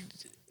 Like,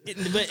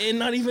 and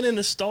not even in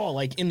the stall,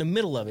 like in the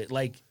middle of it.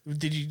 Like,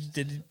 did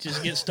it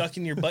just get stuck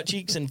in your butt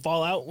cheeks and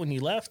fall out when you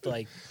left?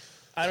 Like,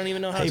 I don't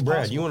even know how. Hey, it's Brad,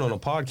 possible. you went on a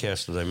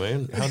podcast today,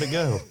 man. How'd it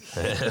go?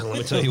 Let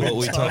me tell you what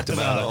we talked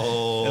about.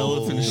 Oh,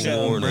 Elephant shit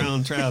and morning.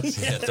 brown trouts.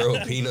 Yeah,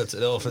 throwing peanuts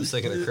at elephants,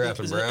 thinking of crap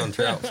and brown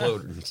trout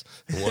floaters,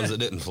 the ones that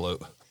didn't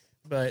float.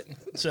 But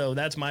so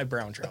that's my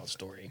brown trout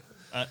story.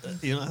 I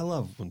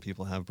love when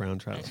people have brown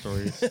trout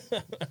stories.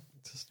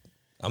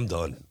 I'm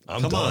done.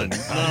 I'm Come done. on.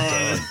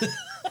 I'm done.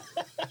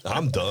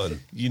 I'm done.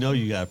 You know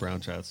you got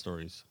brown trout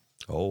stories.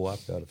 Oh,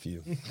 I've got a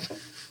few.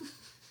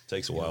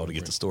 Takes a while to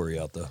get the story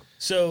out, though.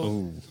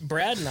 So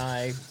Brad and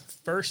I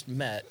first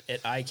met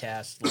at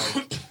ICAST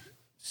like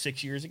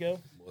 6 years ago.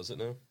 Was it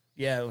now?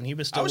 Yeah, when he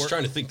was still I was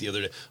trying to think the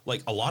other day.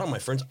 Like, a lot of my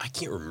friends, I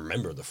can't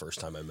remember the first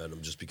time I met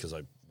them just because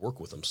I work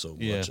with them so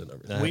much and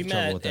everything. I we have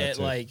trouble met with that, at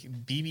too. like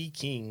BB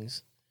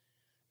King's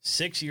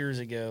 6 years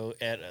ago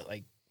at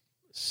like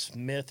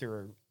Smith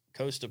or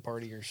Costa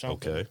party or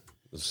something. Okay.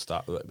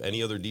 Stop.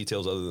 Any other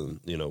details other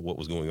than, what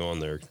was going on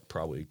there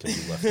probably can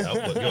be left out.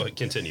 But go ahead,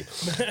 continue.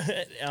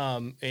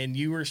 And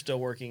you were still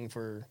working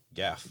for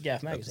Gaff. Gaff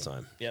At magazine. the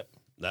time. Yep.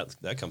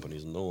 That company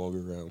is no longer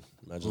around.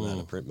 Imagine that,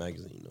 a print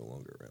magazine no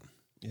longer around.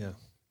 Yeah.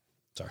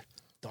 Sorry.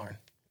 Darn.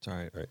 It's all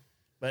right. Right.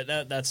 But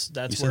that's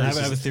You where I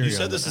have a theory You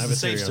said on this that. I is have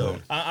the a theory safe on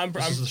zone. I'm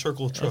This is the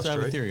circle of trust, I have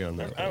a right? theory on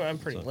that. I'm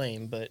pretty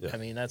lame, but Yeah. I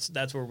mean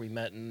that's where we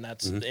met, and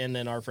that's and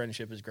then our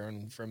friendship has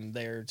grown from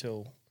there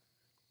to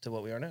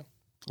what we are now.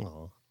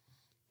 Aw.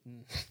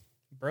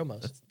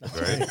 Bromos.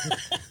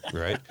 Right.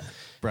 Right.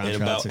 Brown And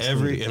trout's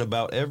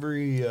about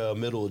every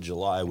middle of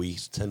July, we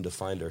tend to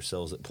find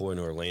ourselves at Point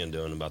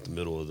Orlando in about the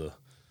middle of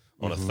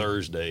on a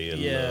Thursday in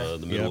Yeah.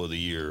 the middle Yep. of the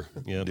year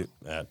Yep.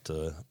 at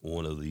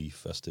one of the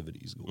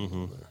festivities going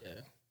on there.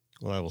 Yeah.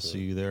 Well, I will see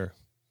you there.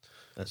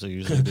 That's what I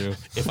usually do.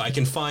 If I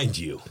can find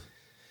you.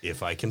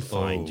 If I can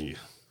find you.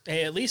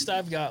 Hey, at least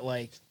I've got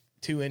like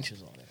 2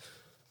 inches on it.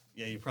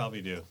 Yeah, you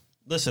probably do.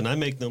 Listen, I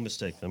make no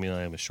mistake. I mean,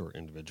 I am a short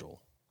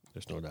individual.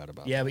 There's no doubt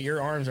about it. Yeah, but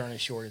your arms aren't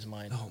as short as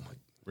mine. Oh, my.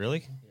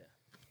 Really?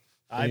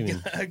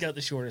 I've got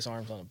the shortest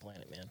arms on the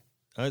planet,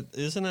 man.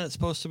 Isn't that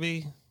supposed to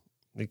be,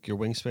 like, your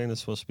wingspan is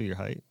supposed to be your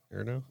height,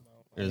 or no?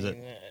 Or is it?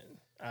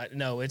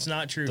 No, it's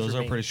not true. Those for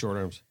are me. pretty short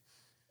arms.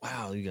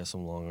 Wow, you got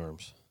some long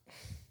arms.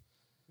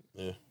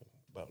 Yeah,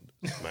 about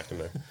smacking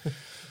there.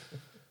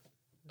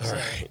 All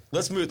right,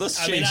 let's move.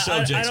 Let's change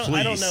subjects,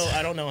 please.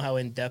 I don't know how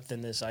in depth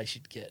in this I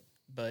should get,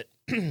 but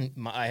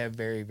I have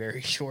very,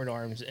 very short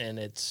arms, and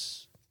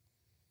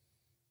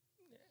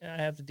I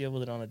have to deal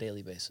with it on a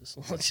daily basis.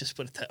 Let's just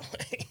put it that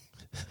way.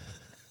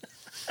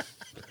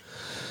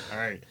 All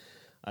right,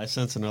 I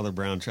sense another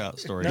brown trout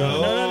story.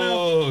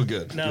 No,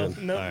 good. No,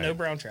 good. no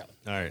brown trout.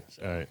 All right.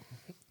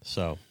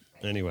 So,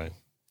 anyway,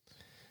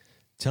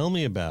 tell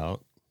me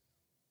about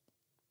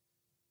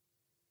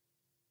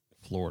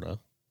Florida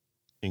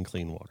in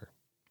clean water.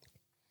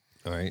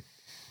 All right.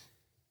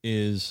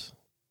 This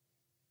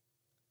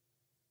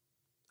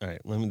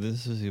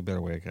is a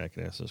better way I can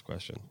ask this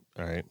question.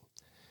 All right.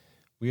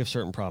 We have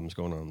certain problems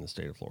going on in the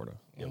state of Florida.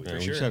 Yeah, we for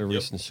just sure. had a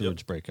recent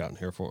sewage breakout in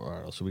here for a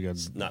while. So we got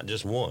Not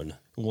just one.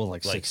 well,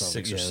 like Like six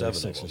six of or them.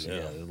 seven Six of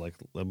them, yeah. Like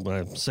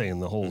I'm saying,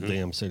 the whole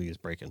damn city is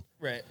breaking.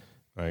 Right.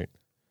 Right.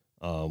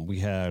 We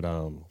have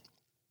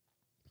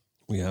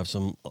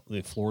some.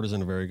 Florida's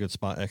in a very good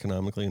spot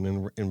economically and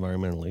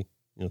environmentally.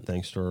 You know,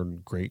 thanks to our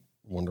great,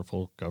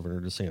 wonderful Governor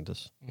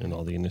DeSantis and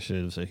all the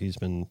initiatives that he's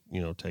been,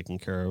 taking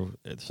care of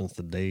since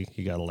the day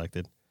he got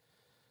elected.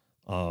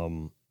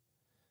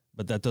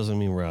 But that doesn't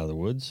mean we're out of the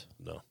woods.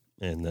 No.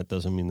 And that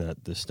doesn't mean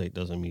that the state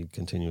doesn't need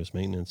continuous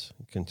maintenance,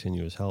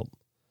 continuous help.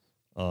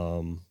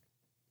 Talk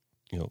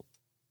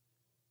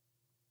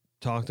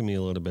to me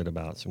a little bit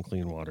about some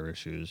clean water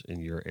issues in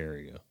your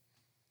area.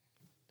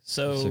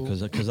 So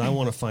Because I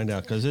want to find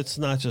out, because it's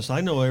not just,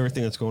 I know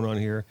everything that's going on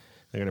here.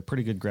 I got a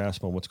pretty good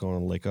grasp on what's going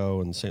on in Lake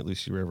O and St.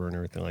 Lucie River and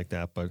everything like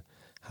that. But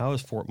how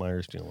is Fort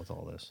Myers dealing with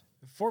all this?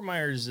 Fort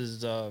Myers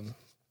is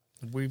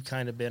we've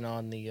kind of been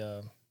on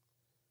the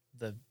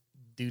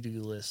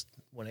doo-doo list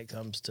when it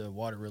comes to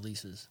water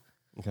releases.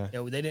 Okay.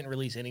 They didn't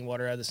release any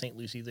water out of the St.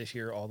 Lucie this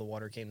year. All the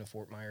water came to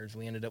Fort Myers.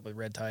 We ended up with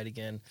red tide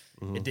again.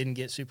 It didn't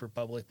get super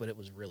public, but it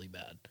was really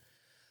bad.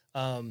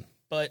 And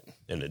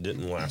it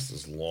didn't last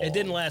as long. It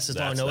didn't last as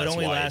long. No, it That's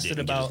only why lasted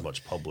didn't get about as much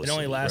it publicity.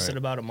 only lasted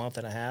about a month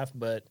and a half,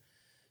 but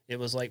it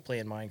was like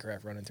playing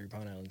Minecraft running through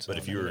Pine Island. But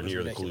if you were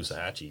near the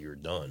Caloosahatchee, you're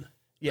done.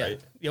 Yeah. Right?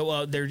 Yeah,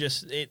 well, they're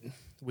just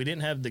we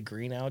didn't have the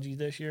green algae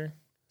this year,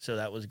 so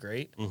that was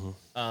great.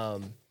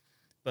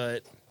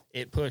 But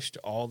it pushed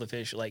all the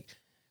fish. Like,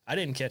 I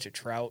didn't catch a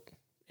trout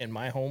in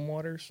my home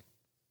waters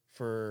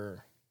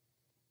for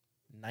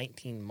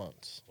 19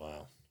 months.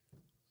 Wow.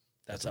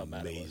 That's how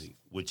bad it was. amazing.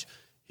 Which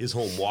his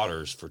home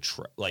waters for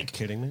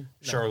Kidding me?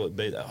 Charlotte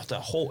Bay,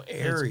 that whole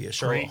area,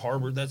 Charlotte great.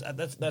 Harbor. That's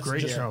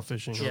Great just trout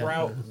fishing.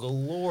 trout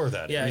galore.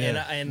 That Yeah,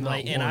 area.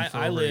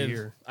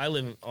 I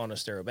live on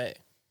Estero Bay.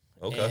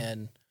 Okay.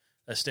 And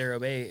Estero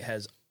Bay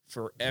has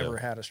forever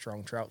had a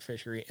strong trout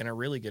fishery and a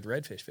really good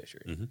redfish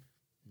fishery.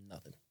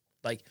 Nothing.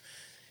 Like,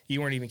 you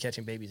weren't even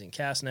catching babies in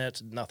cast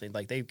nets, nothing.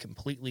 Like, they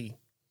completely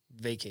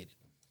vacated.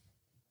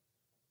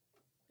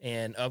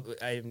 And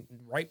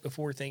right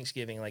before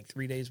Thanksgiving, like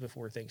 3 days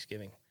before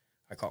Thanksgiving,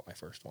 I caught my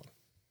first one.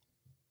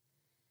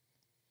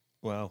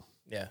 Wow.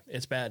 Yeah,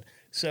 it's bad.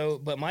 So,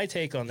 but my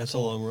take on this That's a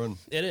long run.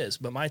 It is,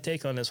 but my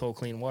take on this whole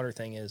clean water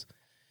thing is,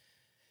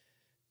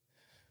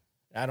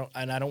 I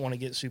don't want to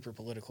get super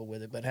political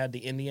with it, but had the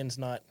Indians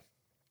not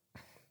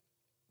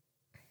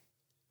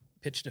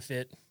pitched a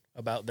fit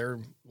about their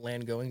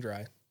land going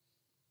dry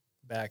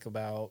back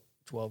about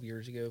 12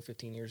 years ago,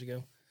 15 years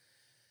ago,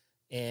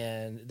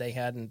 and they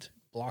hadn't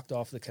blocked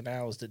off the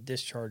canals that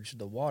discharged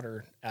the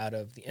water out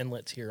of the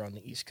inlets here on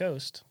the East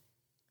Coast,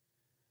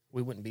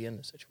 we wouldn't be in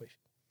this situation.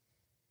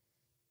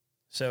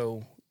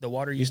 So the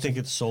water You think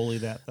it's solely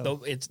that,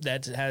 though?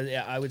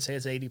 I would say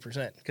it's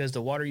 80%, because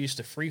the water used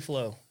to free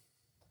flow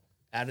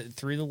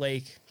through the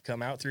lake,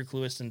 come out through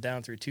Clewiston,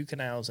 down through 2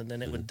 canals, and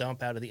then it would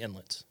dump out of the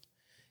inlets,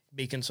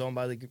 be consumed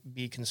by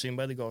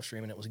the Gulf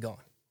Stream, and it was gone.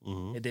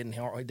 It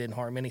didn't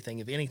harm anything.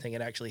 If anything,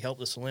 it actually helped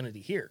the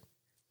salinity here.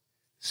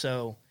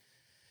 So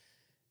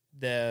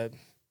the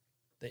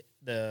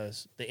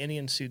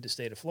Indians sued the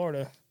state of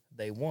Florida.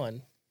 They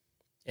won,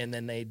 and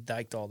then they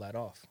diked all that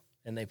off,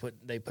 and they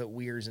put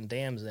weirs and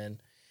dams in,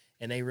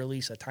 and they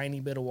release a tiny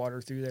bit of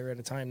water through there at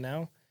a time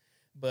now,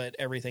 but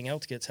everything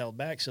else gets held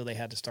back, so they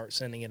had to start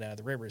sending it out of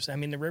the rivers. I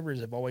mean, the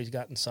rivers have always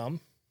gotten some,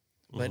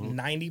 but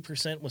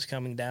 90% was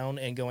coming down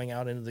and going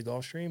out into the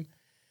Gulf Stream,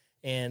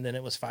 and then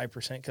it was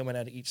 5% coming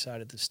out of each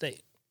side of the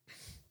state.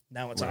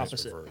 Now it's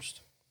opposite.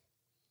 Reversed.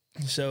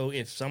 So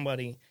if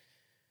somebody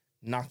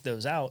knocked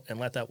those out and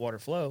let that water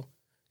flow,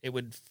 it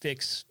would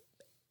fix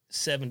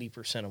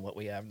 70% of what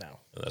we have now.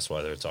 And that's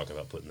why they're talking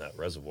about putting that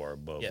reservoir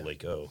above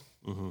Lake O.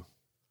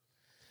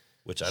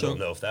 which I don't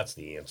know if that's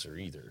the answer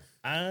either.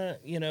 I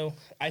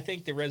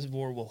think the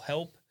reservoir will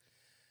help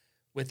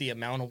with the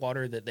amount of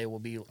water that they will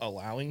be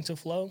allowing to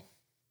flow.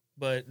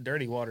 But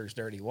dirty water is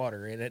dirty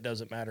water, and it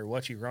doesn't matter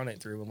what you run it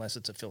through unless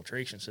it's a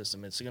filtration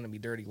system. It's going to be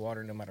dirty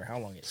water no matter how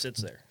long it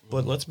sits there.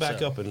 But let's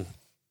back up and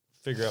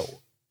figure out,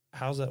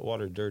 how's that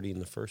water dirty in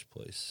the first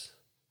place?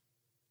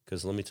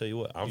 Because let me tell you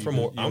what, I'm from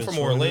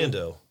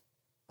Orlando.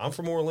 I'm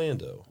from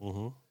Orlando.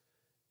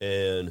 Mm-hmm.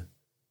 And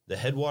the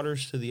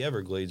headwaters to the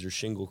Everglades are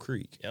Shingle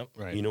Creek. Yep.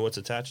 Right. You know what's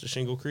attached to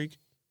Shingle Creek?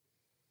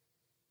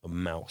 A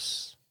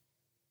mouse.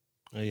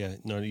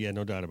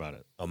 No doubt about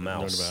it. A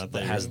mouse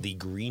that has the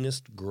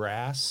greenest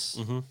grass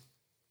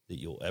that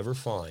you'll ever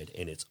find,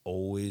 and it's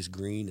always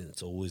green and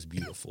it's always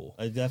beautiful.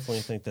 I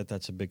definitely think that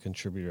that's a big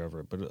contributor of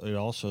it, but it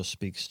also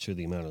speaks to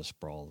the amount of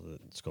sprawl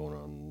that's going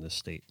on in this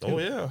state. Too. Oh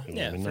yeah, You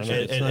know what I mean? for Not- sure.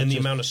 it's not And the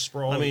just- amount of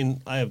sprawl. I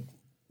mean, I have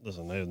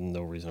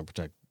no reason to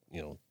protect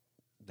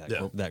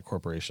that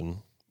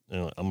corporation.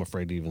 I'm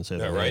afraid to even say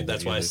yeah, that. right.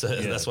 That's why I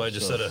said. That's why I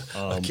just said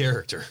a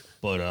character.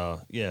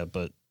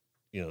 But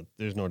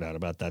there's no doubt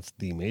about that's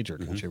the major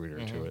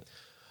contributor to it.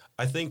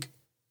 I think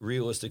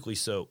realistically,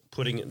 so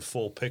putting it in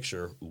full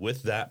picture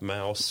with that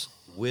mouse,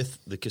 with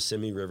the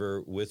Kissimmee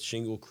River, with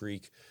Shingle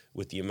Creek,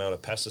 with the amount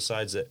of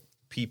pesticides that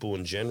people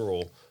in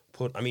general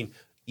put. I mean,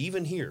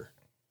 even here,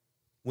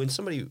 when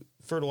somebody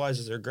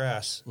fertilizes their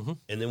grass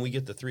and then we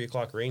get the 3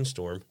 o'clock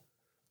rainstorm,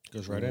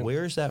 Goes right in.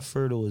 where's that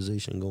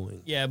fertilization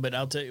going? Yeah, but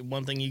I'll tell you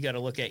one thing you got to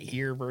look at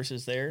here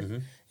versus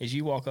there is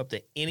you walk up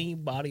to any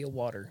body of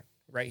water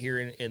right here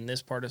in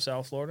this part of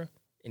South Florida,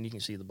 and you can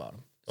see the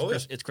bottom.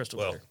 It's crystal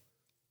clear.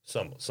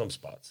 Some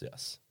spots,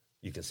 yes,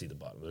 you can see the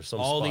bottom. There's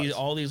some all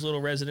spots. these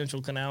little residential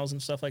canals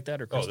and stuff like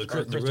that are crystal, the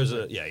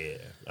crystal clear. yeah.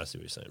 I see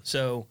what you're saying.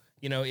 So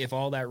if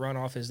all that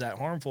runoff is that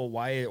harmful,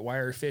 why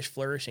are fish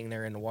flourishing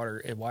there in the water?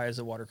 And why is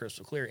the water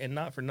crystal clear? And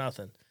not for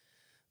nothing,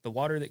 the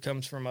water that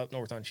comes from up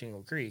north on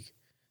Shingle Creek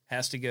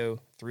has to go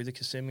through the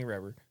Kissimmee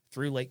River,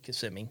 through Lake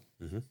Kissimmee,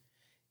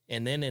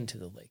 and then into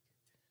the lake.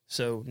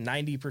 So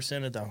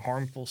 90% of the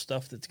harmful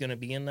stuff that's going to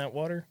be in that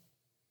water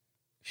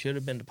should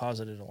have been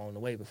deposited along the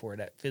way before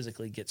that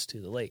physically gets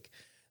to the lake.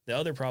 The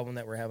other problem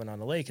that we're having on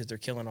the lake is they're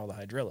killing all the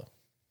hydrilla.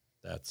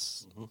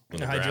 That's The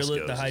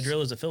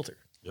hydrilla is a filter.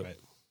 Yep. Right.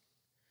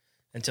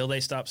 Until they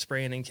stop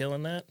spraying and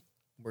killing that,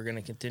 we're going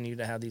to continue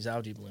to have these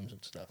algae blooms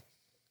and stuff.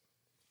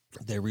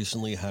 They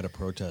recently had a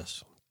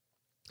protest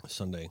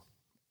Sunday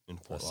in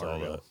I Fort saw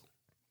Lauderdale.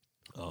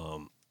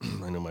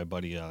 I know my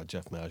buddy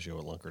Jeff Maggio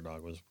at Lunker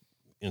Dog was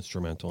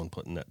instrumental in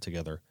putting that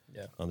together.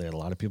 Yeah. They had a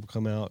lot of people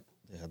come out.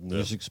 They had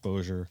news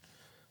exposure.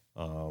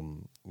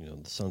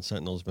 The Sun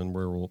Sentinel's been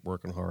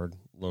working hard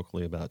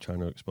locally about trying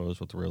to expose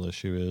what the real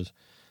issue is.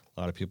 A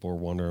lot of people were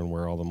wondering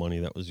where all the money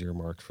that was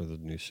earmarked for the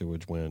new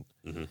sewage went.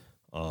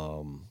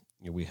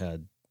 We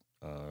had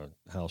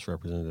House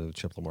Representative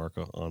Chip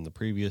LaMarca on the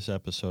previous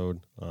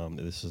episode.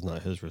 This is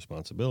not his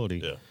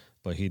responsibility,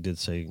 but he did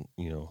say,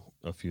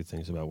 a few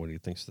things about what he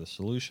thinks the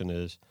solution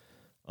is.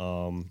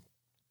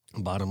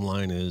 Bottom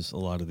line is a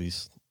lot of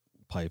these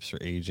pipes are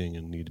aging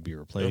and need to be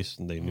replaced,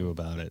 and they knew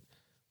about it.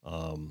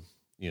 And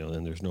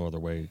there's no other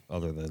way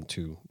other than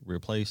to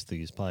replace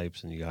these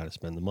pipes, and you got to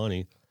spend the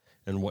money.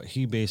 And what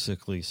he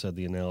basically said,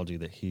 the analogy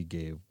that he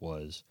gave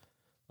was,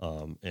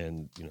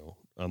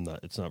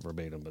 it's not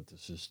verbatim, but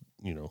this is,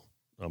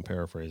 I'm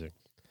paraphrasing.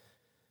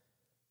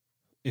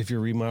 If you're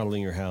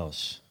remodeling your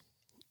house,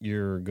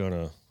 you're going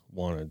to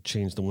want to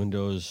change the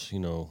windows,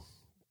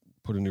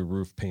 put a new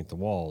roof, paint the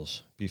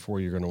walls before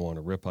you're going to want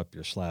to rip up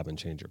your slab and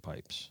change your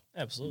pipes.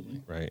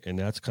 Absolutely. Right. And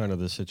that's kind of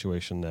the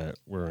situation that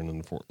we're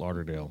in Fort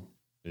Lauderdale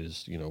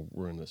is,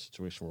 we're in a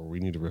situation where we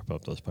need to rip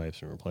up those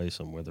pipes and replace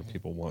them, whether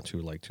people want to,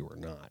 like to, or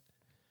not.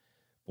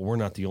 But we're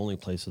not the only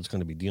place that's going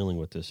to be dealing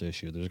with this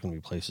issue. There's going to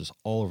be places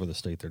all over the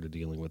state that are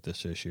dealing with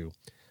this issue.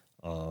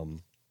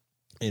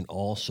 And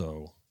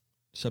also,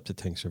 septic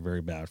tanks are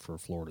very bad for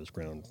Florida's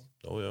ground.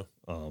 Oh, yeah.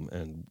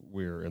 And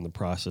we're in the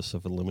process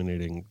of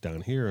eliminating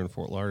down here in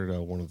Fort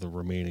Lauderdale one of the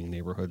remaining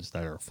neighborhoods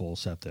that are full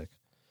septic.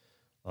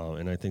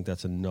 And I think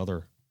that's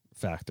another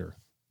factor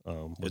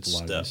with It's a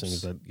lot of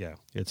these things.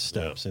 It's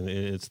steps. And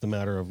it's the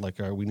matter of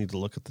we need to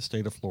look at the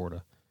state of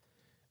Florida,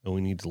 and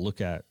we need to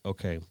look at,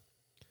 okay,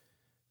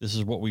 this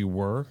is what we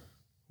were,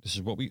 this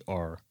is what we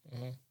are,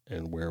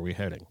 and where are we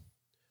heading,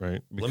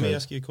 right? Let me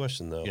ask you a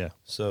question, though. Yeah.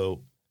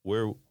 So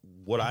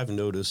what I've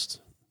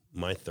noticed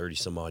my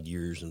 30-some-odd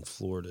years in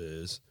Florida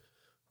is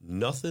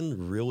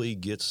nothing really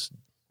gets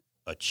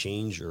a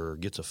change or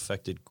gets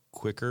affected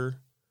quicker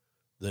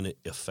than it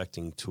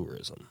affecting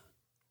tourism.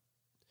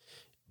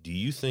 Do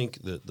you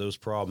think that those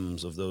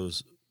problems of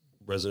those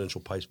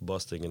residential pipes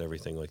busting and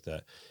everything like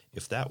that,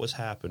 if that was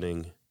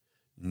happening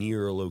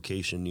near a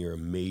location, near a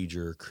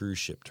major cruise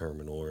ship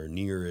terminal or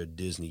near a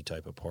Disney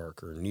type of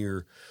park or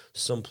near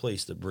some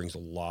place that brings a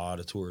lot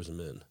of tourism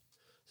in,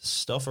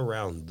 stuff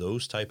around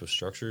those type of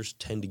structures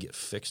tend to get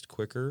fixed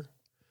quicker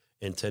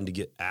and tend to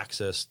get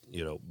access,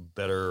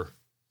 better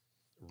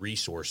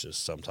resources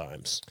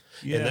sometimes.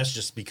 Yeah. And that's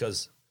just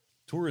because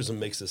tourism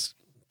makes this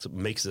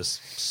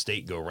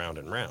state go round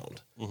and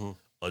round.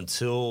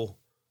 until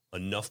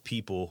enough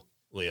people,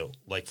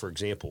 like for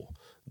example,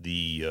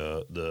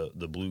 the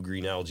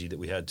blue-green algae that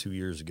we had 2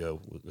 years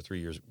ago, 3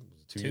 years,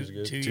 2 years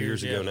ago, 2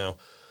 years ago now,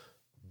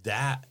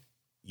 that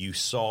you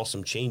saw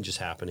some changes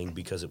happening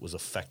because it was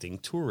affecting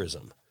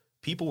tourism.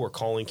 People were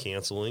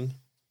canceling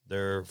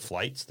their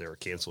flights. They were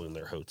canceling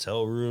their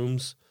hotel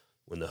rooms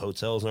when the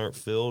hotels aren't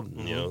filled.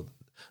 Mm-hmm.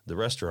 The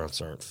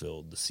restaurants aren't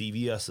filled. The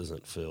CVS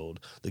isn't filled.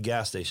 The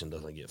gas station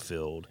doesn't get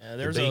filled.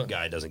 The bait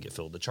guy doesn't get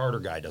filled. The charter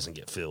guy doesn't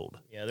get filled.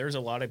 Yeah, there's a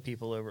lot of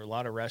people a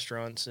lot of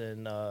restaurants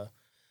and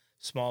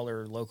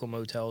smaller local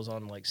motels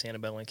on like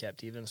Sanibel and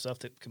Captiva and stuff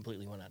that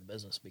completely went out of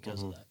business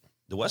because of that.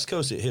 The West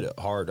Coast, it hit it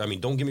hard. I mean,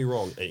 don't get me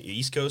wrong.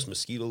 East Coast,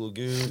 Mosquito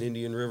Lagoon,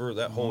 Indian River,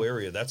 that whole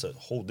area, that's a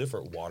whole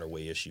different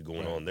waterway issue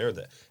going on there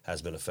that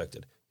has been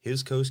affected.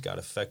 His coast got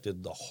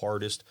affected the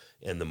hardest,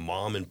 and the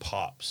mom and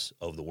pops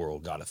of the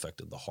world got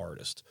affected the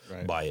hardest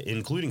by it,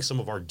 including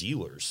some of our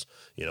dealers.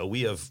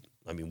 We have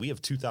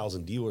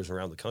 2,000 dealers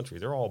around the country.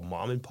 They're all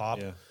mom and pop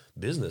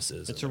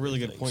businesses. It's a really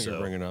good point you're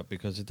bringing up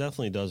because it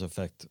definitely does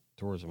affect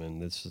tourism,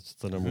 and it's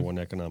the number one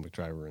economic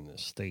driver in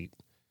this state.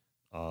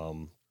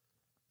 And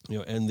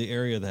the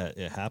area that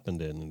it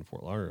happened in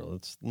Fort Lauderdale,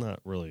 it's not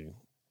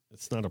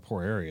a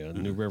poor area.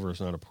 New River is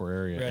not a poor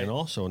area. Right. And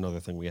also another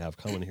thing we have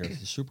coming here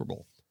is the Super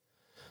Bowl.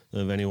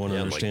 If anyone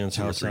understands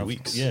like 2 or 3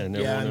 weeks.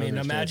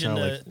 Imagine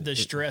the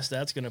stress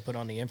that's going to put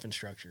on the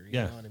infrastructure. You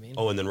know what I mean?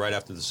 Oh, and then right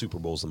after the Super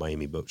Bowl is the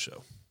Miami Boat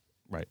Show.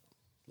 Right.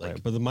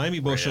 But the Miami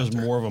Boat Show is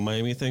more of a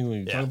Miami thing. When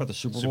you talk about the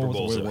Super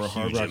Bowl, where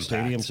Hard Rock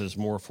Stadiums is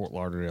more Fort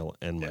Lauderdale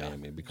and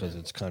Miami because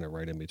it's kind of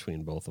right in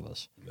between both of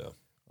us.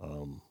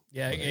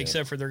 Yeah.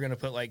 Except for they're going to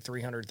put like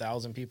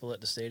 300,000 people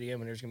at the stadium,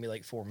 and there's going to be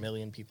like 4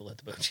 million people at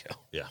the boat show.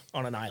 Yeah.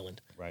 On an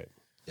island. Right.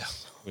 Yeah.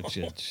 Which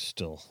is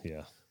still,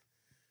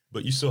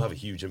 But you still have a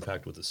huge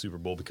impact with the Super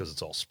Bowl because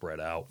it's all spread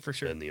out for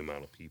sure, and the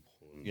amount of people.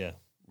 Yeah,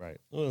 right.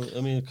 Well,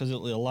 I mean, because a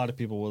lot of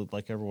people will,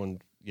 like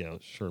everyone,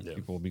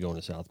 people will be going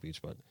to South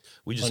Beach, but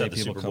we just had the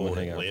Super Bowl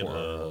in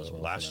Atlanta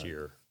last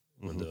year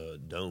when the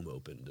dome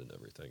opened and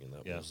everything, and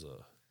that was.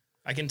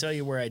 I can tell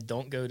you where I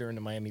don't go during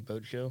the Miami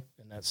Boat Show,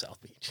 and that's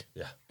South Beach.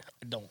 Yeah,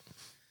 I don't.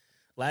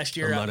 Last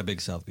year, I'm not a big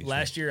South Beach.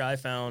 Last year, I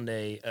found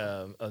a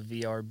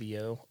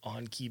VRBO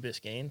on Key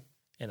Biscayne,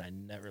 and I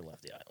never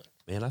left the island.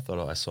 Man, I thought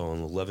I saw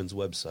on Levin's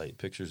website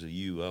pictures of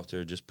you out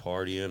there just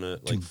partying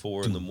at like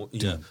 4 in the morning.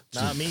 Yeah,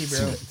 not me,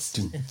 bro.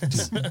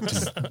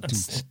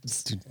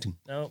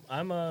 No,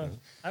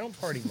 I don't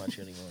party much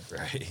anymore.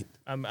 Right.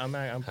 I'm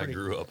pretty. I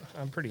grew up.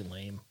 I'm pretty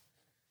lame.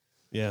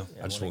 Yeah,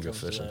 I just want to go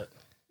fishing.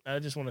 I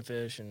just want to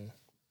fish and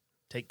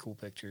take cool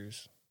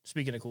pictures.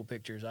 Speaking of cool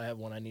pictures, I have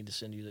one I need to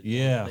send you that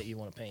you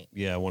want to paint.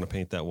 Yeah, I want to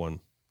paint that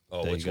one.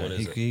 Oh, which one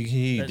is it?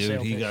 He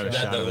got a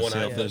shot of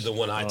the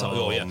one I talked.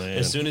 Oh yeah. Man.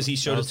 As soon as he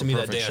showed it to me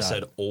that day, I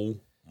said, "Oh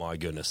my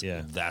goodness,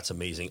 that's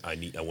amazing. I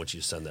want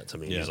you to send that to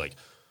me." And he's like,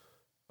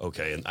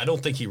 "Okay." And I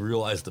don't think he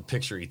realized the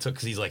picture he took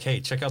because he's like,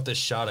 "Hey, check out this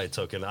shot I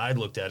took." And I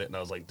looked at it and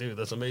I was like, "Dude,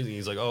 that's amazing."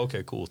 He's like, "Oh,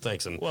 okay, cool,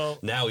 thanks." And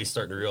now he's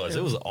starting to realize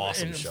it was an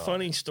awesome shot.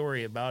 Funny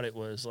story about it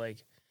was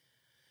like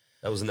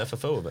that was an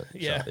FFO event.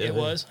 Yeah, it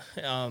was.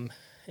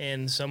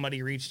 And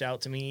somebody reached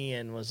out to me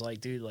and was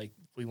like, "Dude, like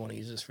we want to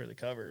use this for the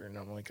cover." And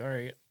I'm like, "All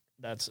right."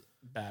 That's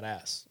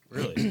badass.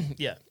 Really?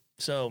 Yeah.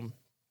 So,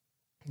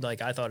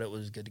 like, I thought it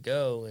was good to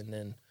go, and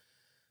then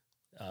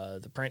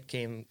the print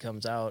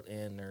comes out,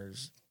 and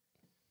there's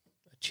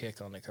a chick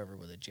on the cover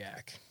with a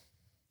jack.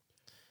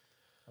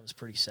 I was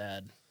pretty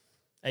sad.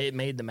 It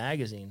made the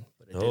magazine,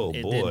 but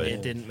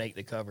it didn't make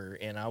the cover,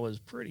 and I was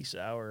pretty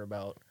sour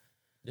about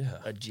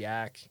a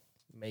jack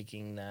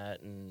making that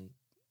and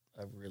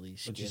a really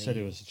skinny. But you said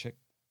it was a chick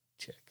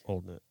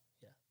holding it.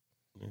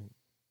 Yeah.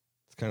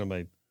 It's kind of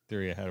my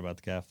theory I had about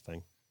the Gaff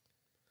thing.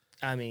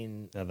 I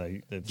mean,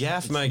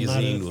 Gaff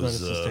magazine was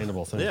not a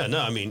sustainable thing. Yeah, no,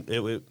 I mean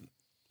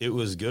it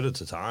was good at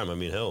the time. I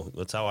mean, hell,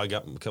 that's how I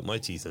cut my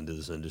teeth into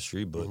this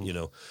industry. But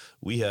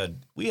we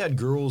had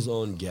girls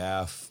on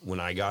Gaff when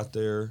I got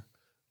there.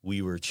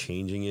 We were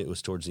changing it. It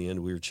was towards the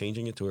end. We were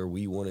changing it to where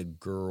we wanted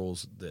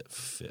girls that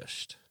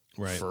fished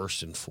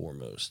first and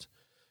foremost.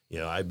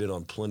 I've been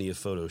on plenty of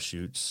photo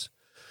shoots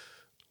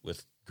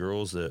with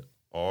girls that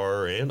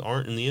are and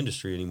aren't in the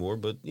industry anymore,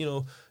 but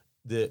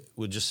that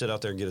would just sit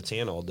out there and get a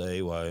tan all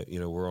day while,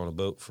 we're on a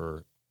boat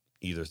for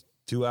either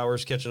 2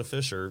 hours catching a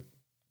fish or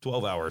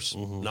 12 hours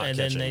not catching. And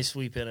then they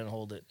sweep in and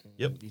hold it. And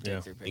yep. You take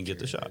their picture and get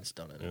the shot. It's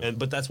done.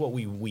 But that's what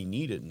we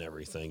needed and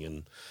everything.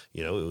 And,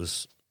 it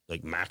was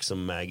like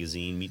Maxim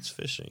magazine meets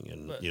fishing.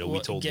 And, we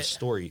told the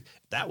story.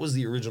 That was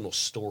the original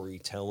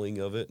storytelling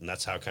of it. And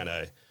that's how kind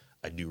of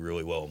I do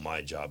really well in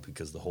my job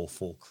because the whole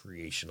full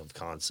creation of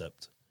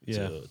concept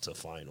to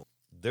final.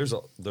 There's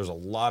a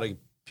lot of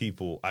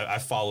people. I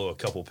follow a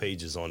couple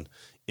pages on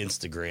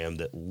Instagram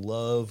that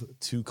love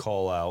to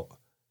call out,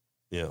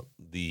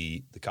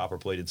 the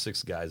copper-plated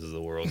six guys of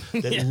the world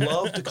that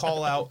love to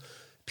call out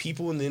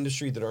people in the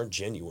industry that aren't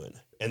genuine,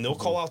 and they'll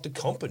call out the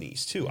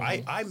companies too.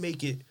 I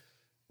make it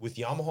with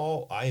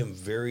Yamaha.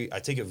 I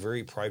take it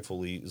very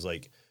pridefully. It's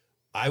like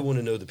I want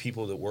to know the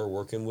people that we're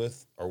working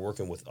with are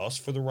working with us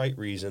for the right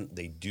reason.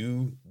 They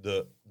do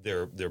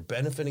they're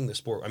benefiting the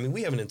sport. I mean,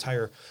 we have a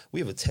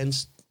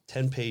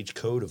 10-page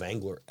code of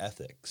angler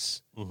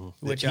ethics,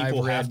 which I've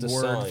read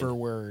word for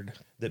word,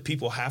 that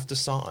people have to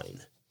sign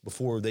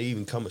before they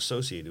even come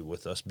associated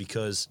with us,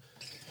 because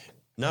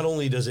not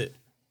only does it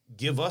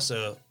give us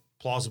a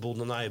plausible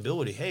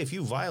deniability, hey, if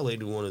you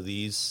violated one of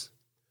these,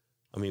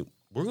 I mean,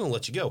 we're going to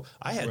let you go.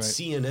 I had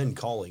CNN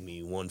calling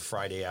me one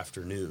Friday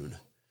afternoon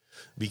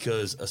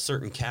because a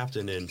certain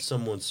captain in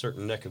someone's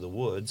certain neck of the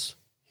woods,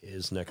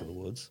 his neck of the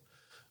woods,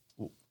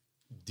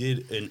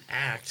 did an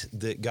act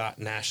that got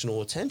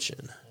national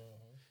attention.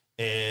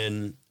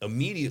 And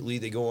immediately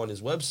they go on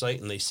his website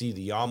and they see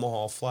the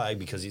Yamaha flag,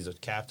 because he's a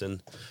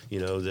captain,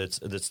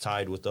 that's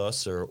tied with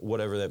us or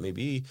whatever that may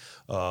be,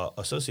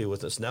 associated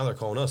with us. Now they're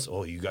calling us,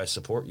 oh, you guys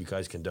support, you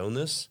guys condone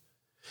this.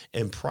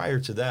 And prior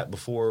to that,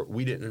 before,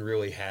 we didn't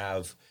really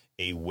have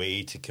a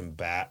way to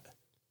combat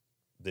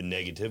the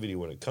negativity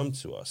when it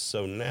comes to us.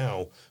 So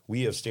now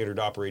we have standard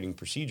operating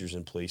procedures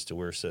in place to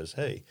where it says,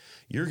 hey,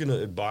 you're going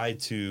to abide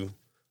to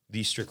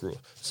these strict rules.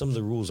 Some of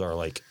the rules are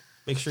like,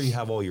 make sure you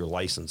have all your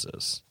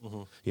licenses.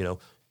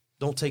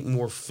 Don't take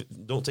more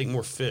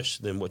fish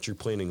than what you're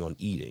planning on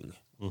eating.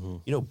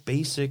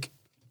 Basic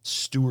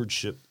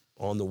stewardship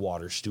on the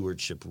water,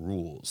 stewardship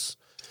rules.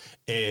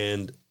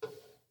 And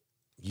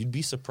you'd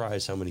be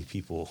surprised how many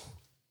people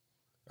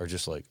are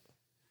just like,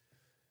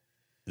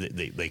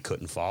 they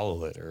couldn't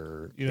follow it,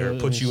 or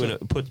puts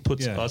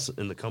us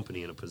in the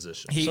company in a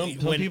position.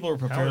 Some people are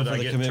prepared for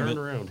the commitment. Turned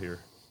around here.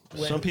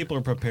 Some people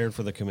are prepared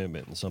for the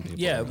commitment, and some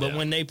people aren't. But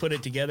when they put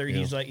it together,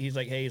 he's like,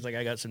 hey,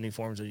 I got some new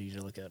forms that you need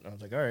to look at. And I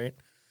was like, all right.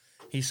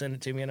 He sent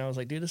it to me, and I was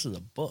like, dude, this is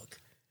a book,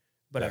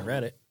 but I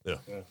read it. Yeah.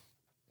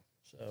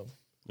 So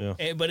yeah.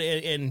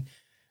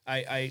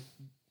 I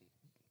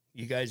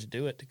you guys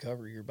do it to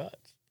cover your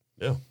butts.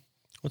 Yeah.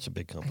 What's a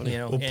big company?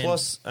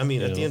 Plus, I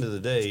mean, at the end of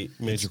the day,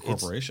 major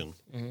corporation.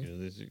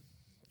 And it's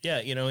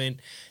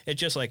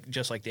just like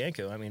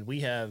Danco. I mean,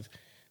 we have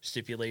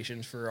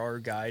stipulations for our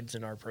guides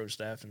and our pro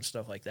staff and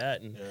stuff like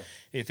that. And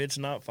if it's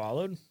not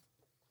followed,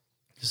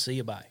 see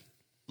you bye.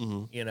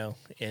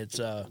 It's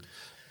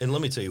and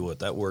let me tell you what,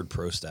 that word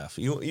pro staff,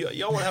 y'all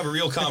want to have a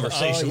real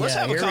conversation. Let's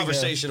have a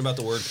conversation about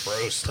the word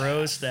pro staff.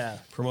 Pro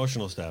staff.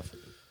 Promotional staff.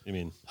 You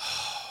mean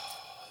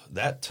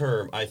that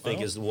term, I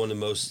think, is one of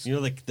the most,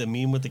 like the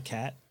meme with the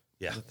cat?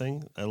 Yeah. The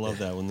thing? I love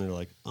that when they're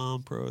like,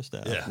 I'm pro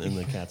staff. Yeah. And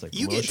the cat's like,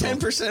 you get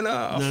 10%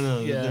 off.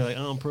 No. They're like,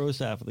 I'm pro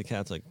staff. And the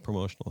cat's like,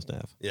 promotional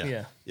staff.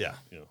 Yeah.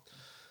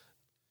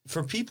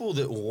 For people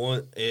that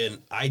want, and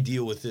I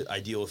deal with it, I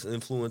deal with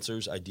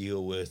influencers, I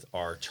deal with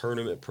our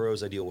tournament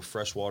pros, I deal with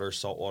freshwater,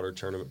 saltwater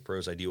tournament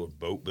pros, I deal with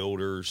boat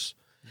builders.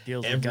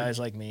 Deals with guys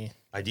like me.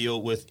 I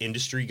deal with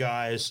industry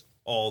guys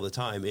all the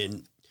time.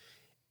 And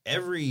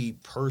every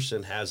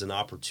person has an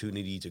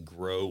opportunity to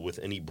grow with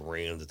any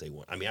brand that they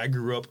want. I mean, I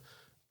grew up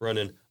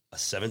running a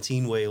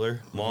 17-whaler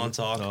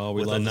Montauk. Oh,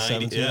 we love the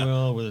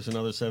 17-whaler. Well, there's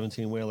another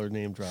 17-whaler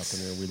name dropping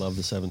there. We love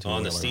the 17-whaler.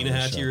 On the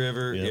Steenahatchee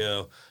River,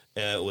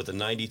 with a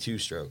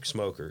 92-stroke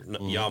smoker,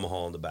 Yamaha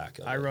on the back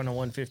of it. I run a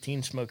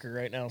 115 smoker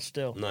right now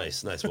still.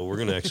 Nice. Well, we're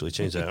going to actually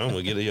change that. I'm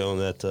going to get you on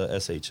that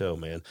SHO,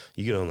 man.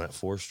 You get on that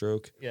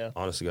 4-stroke. Yeah.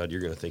 Honest to God,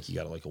 you're going to think you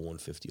got like a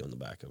 150 on the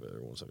back of it,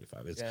 or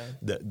 175. It's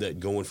that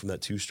going from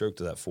that 2-stroke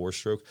to that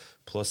 4-stroke,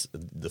 plus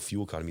the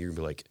fuel economy, you're going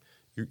to be like,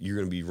 you're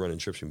going to be running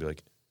trips and be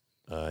like,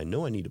 I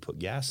know I need to put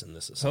gas in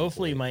this.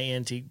 Hopefully my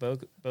antique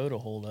boat will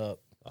hold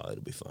up. Oh,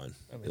 it'll be fine.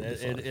 I mean,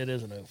 it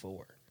is an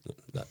 04.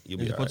 You'll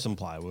be put some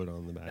plywood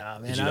on the back. Nah,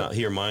 man, Did you not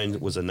hear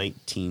mine was a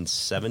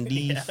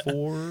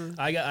 1974?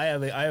 I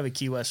have a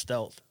Key West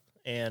Stealth,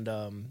 and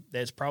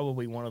that's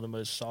probably one of the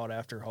most sought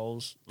after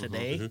hulls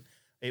today.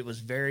 It was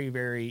very,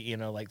 very,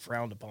 like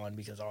frowned upon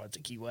because, it's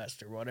a Key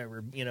West or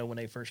whatever. When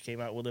they first came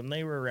out with them,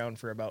 they were around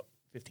for about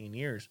 15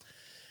 years.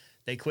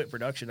 They quit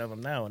production of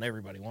them now, and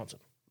everybody wants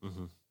them.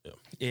 Yeah.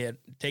 It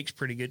takes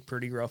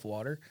pretty rough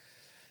water.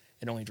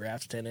 It only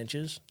drafts 10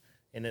 inches,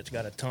 and it's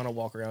got a ton of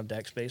walk around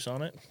deck space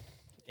on it.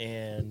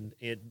 And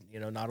it,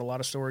 not a lot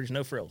of storage,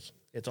 no frills.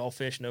 It's all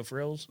fish, no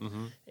frills.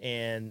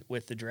 And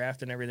with the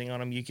draft and everything on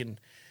them, you can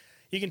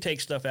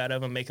take stuff out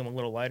of them, make them a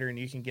little lighter, and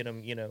you can get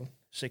them,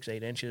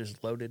 6-8 inches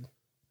loaded.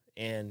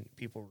 And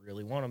people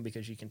really want them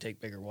because you can take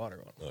bigger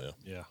water on them. Oh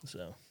yeah, yeah.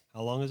 So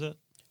how long is it?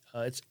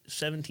 It's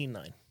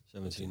 17.9.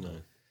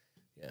 17.9.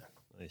 Yeah,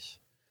 nice.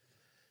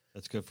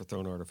 That's good for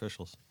throwing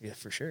artificials. Yeah,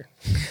 for sure.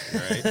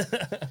 Right.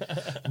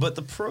 But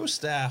the pro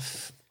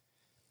staff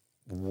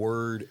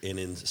word, and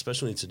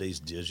especially in today's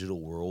digital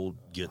world,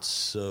 gets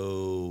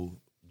so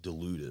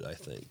diluted, I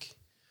think.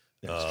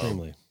 Yeah,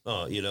 extremely.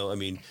 I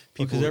mean,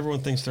 people, because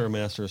everyone thinks they're a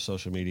master of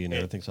social media and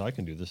everything, so I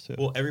can do this too.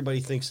 Well, everybody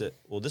thinks that,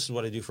 this is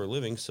what I do for a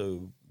living,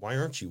 so why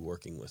aren't you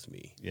working with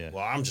me? Yeah.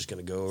 Well, I'm just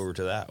going to go over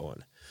to that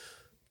one.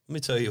 Let me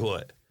tell you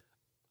what,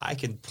 I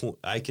can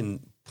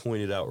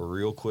point it out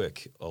real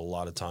quick a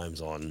lot of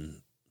times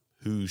on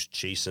who's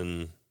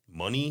chasing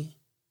money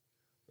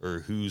or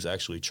who's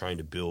actually trying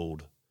to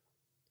build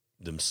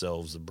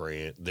themselves the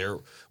brand. They're,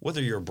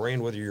 whether you're a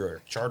brand, whether you're a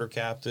charter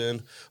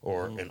captain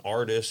or an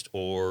artist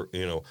or,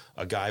 you know,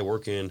 a guy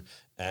working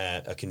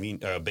at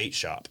a bait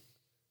shop,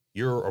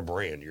 you're a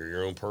brand. You're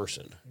your own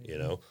person. You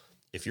know,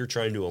 if you're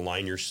trying to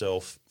align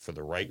yourself for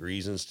the right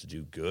reasons to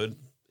do good,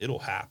 it'll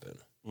happen.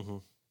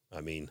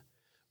 I mean,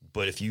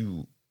 but if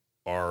you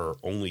are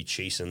only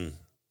chasing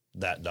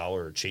that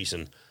dollar or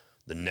chasing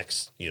the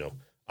next, you know,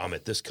 I'm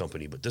at this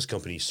company, but this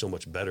company is so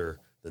much better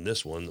than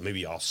this one,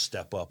 maybe I'll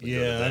step up. And go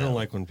to Yeah, I them. don't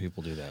like when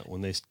people do that.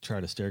 When they try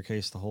to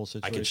staircase the whole I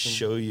situation. could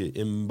show you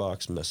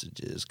inbox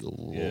messages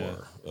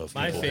galore. Of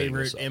My people hitting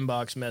favorite us up.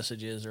 inbox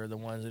messages are the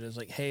ones that is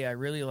like, hey, I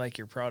really like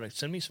your product.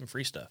 Send me some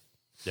free stuff.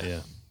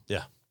 Yeah.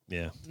 Yeah.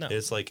 Yeah. No.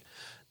 It's like,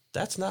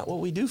 that's not what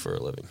we do for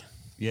a living.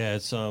 Yeah,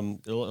 it's a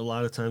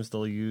lot of times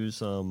they'll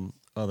use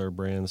other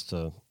brands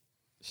to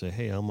say,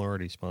 "Hey, I'm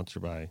already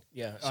sponsored by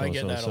Yeah, I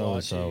get that a so lot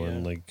and so, too,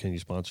 and yeah. like, can you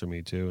sponsor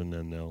me too?" And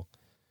then they'll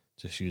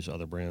just use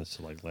other brands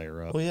to like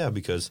layer up. Well, yeah,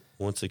 because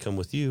once they come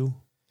with you,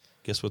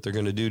 guess what they're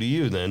going to do to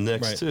you then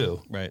next Right.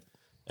 too? Right.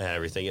 And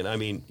everything. And I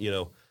mean, you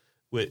know,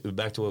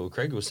 back to what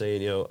Craig was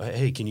saying, you know,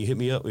 hey, can you hit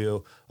me up? You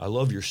know, I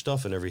love your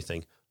stuff and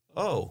everything.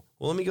 Oh,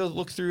 well, let me go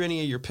look through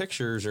any of your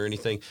pictures or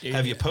anything. Yeah,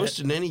 Have you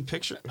posted any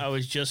picture I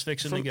was just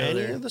fixing to from go any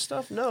there. of the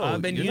stuff? No, I've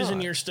been you're using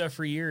not. your stuff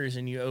for years,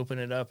 and you open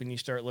it up and you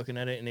start looking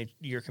at it, and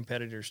your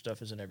competitor's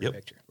stuff is in every Yep.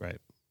 picture. Right.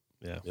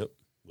 Yeah. Yep.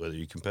 Whether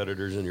your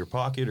competitors in your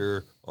pocket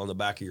or on the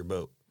back of your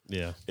boat.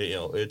 Yeah. You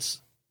know,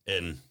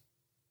 and,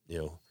 you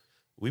know,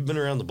 we've been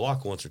around the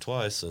block once or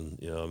twice, and,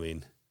 you know, I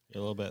mean, A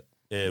little bit.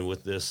 and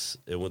with this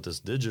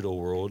digital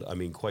world, I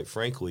mean, quite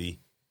frankly,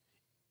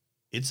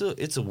 it's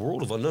a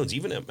world of unknowns.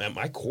 Even at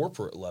my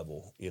corporate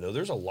level, you know,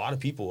 there's a lot of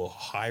people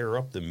higher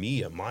up than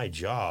me at my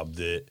job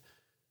that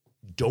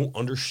don't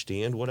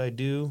understand what I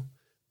do,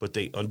 but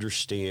they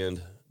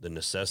understand the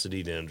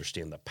necessity, they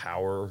understand the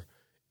power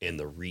and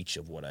the reach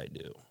of what I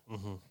do.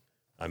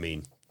 I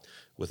mean,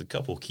 with a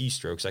couple of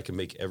keystrokes, I can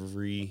make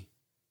every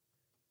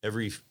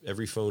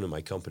phone in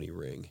my company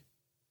ring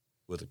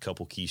with a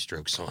couple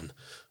keystrokes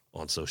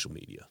on social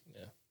media.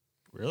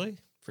 Really?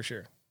 For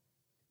sure.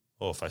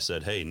 Oh, if I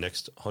said, hey,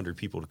 next 100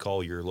 people to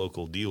call your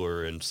local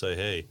dealer and say,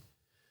 hey,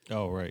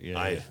 Oh, right.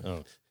 Yeah.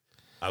 Oh,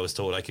 I was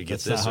told I could get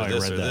that's not this how or I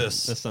this read or that.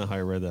 this. That's not how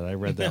I read that. I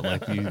read that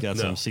like you got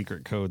No. some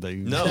secret code that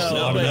you No, just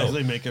no,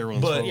 automatically no. make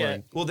everyone's But phone yeah.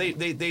 ring. well, they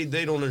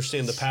don't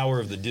understand the power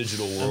of the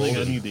digital I world. think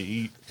I and- need to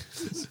eat.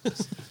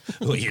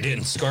 well, you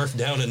didn't scarf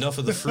down enough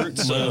of the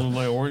fruits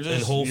my oranges.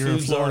 in Whole You're in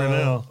Foods Florida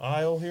now.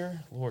 aisle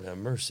here. Lord have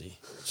mercy.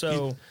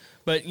 So,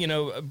 but you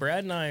know,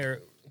 Brad and I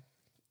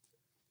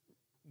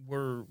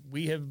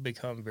we have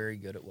become very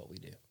good at what we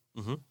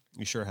do,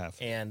 You sure have.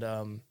 and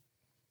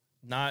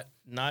not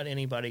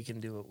anybody can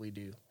do what we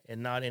do,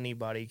 and not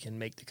anybody can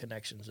make the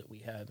connections that we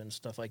have and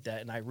stuff like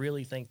that. And I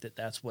really think that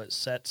that's what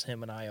sets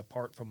him and I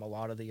apart from a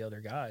lot of the other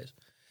guys.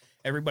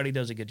 Everybody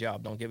does a good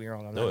job. Don't get me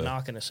wrong. I'm not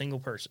knocking a single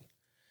person,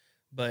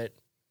 but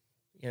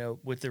you know,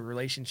 with the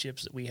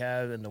relationships that we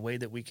have and the way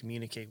that we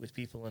communicate with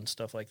people and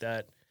stuff like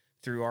that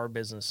through our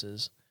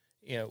businesses,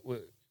 you know,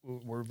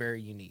 we're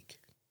very unique.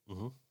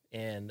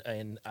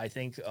 And I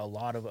think a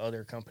lot of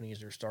other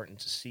companies are starting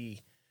to see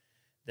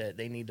that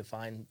they need to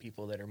find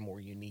people that are more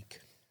unique.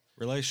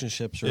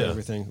 Relationships are Yeah.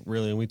 everything,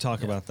 really, and we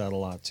talk about that a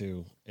lot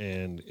too.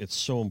 And it's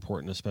so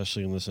important,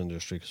 especially in this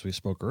industry, because we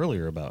spoke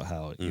earlier about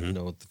how even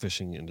though the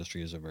fishing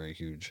industry is a very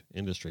huge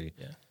industry,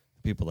 Yeah.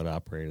 the people that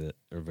operate it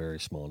are a very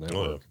small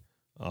network.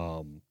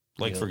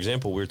 Like, You for know,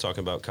 example, we were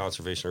talking about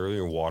conservation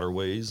earlier,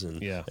 waterways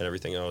and, Yeah. and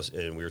everything else.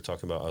 And we were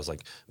talking about, I was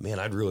like, man,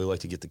 I'd really like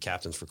to get the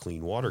captains for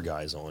clean water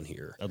guys on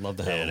here. I'd love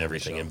to have them on and the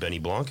everything, show. and Benny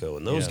Blanco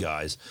and those Yeah.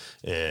 guys.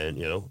 And,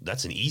 you know,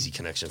 that's an easy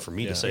connection for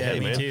me Yeah. to say, Yeah, hey,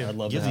 me man, too. I'd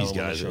love give to have these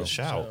them on the guys a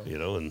show. shout, you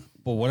know, and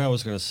But what I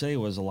was going to say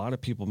was a lot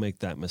of people make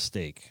that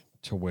mistake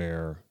to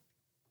where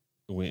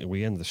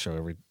we end the show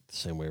the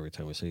same way every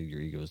time we say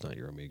your ego is not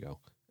your amigo.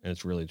 And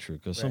it's really true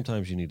because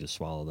sometimes you need to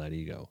swallow that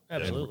ego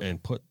Absolutely.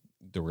 and put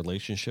the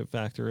relationship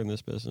factor in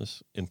this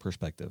business in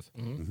perspective,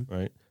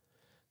 right?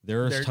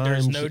 There's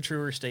There's no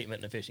truer statement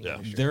in the fishing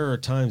industry. there are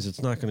times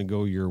it's not going to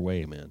go your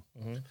way, man.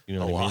 You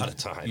know a what I lot mean? of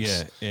times.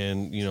 Yeah,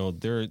 and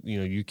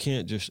you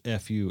can't just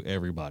F you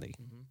everybody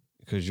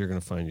because you're going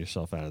to find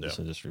yourself out of this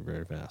industry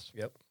very fast.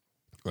 Yep.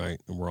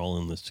 Right. And we're all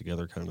in this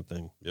together kind of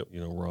thing. Yep.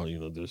 You know, we're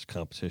all, there's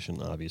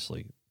competition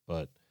obviously,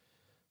 but,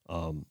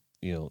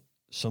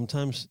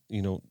 sometimes,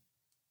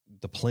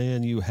 the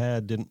plan you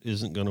had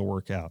isn't going to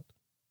work out.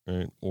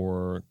 Right.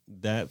 Or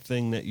that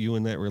thing that you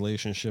and that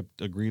relationship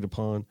agreed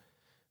upon,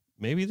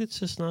 maybe that's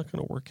just not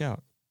going to work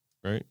out.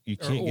 Right. You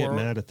can't get or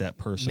mad at that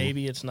person.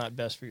 Maybe it's not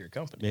best for your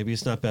company. Maybe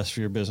it's not best for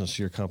your business,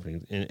 your company.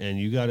 And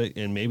you got to,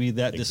 and maybe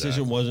that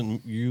decision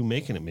wasn't you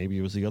making it. Maybe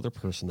it was the other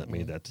person that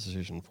made that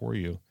decision for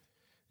you.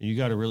 And you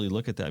got to really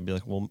look at that and be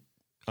like, well,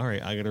 all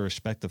right, I got to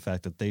respect the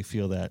fact that they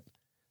feel that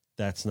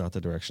that's not the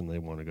direction they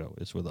want to go.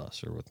 It's with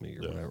us or with me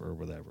or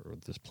whatever, or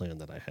this plan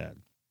that I had.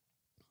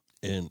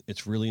 And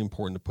it's really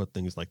important to put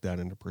things like that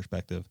into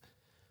perspective,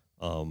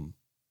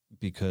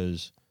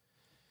 because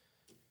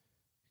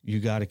you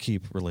got to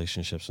keep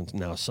relationships. And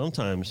now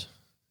sometimes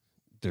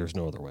there's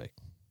no other way.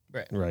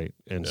 Right. Right.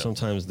 And Yeah.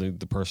 sometimes the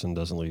person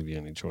doesn't leave you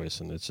any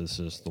choice, and it's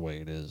just the way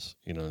it is.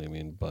 You know what I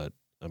mean? But,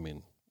 I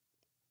mean.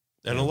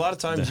 And a lot of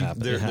times It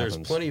there's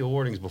happens. plenty of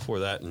warnings before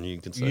that, and you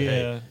can say,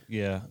 hey,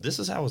 yeah. this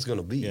is how it's going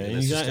to be. Yeah, and and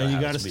this you is got how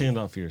to it's stand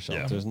be. up for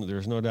yourself. Yeah.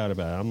 There's no doubt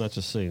about it. I'm not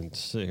just saying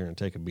sit here and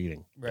take a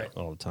beating Right.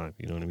 all the time.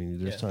 You know what I mean?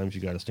 There's Yeah. times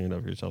you got to stand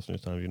up for yourself, and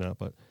there's times you're not.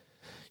 But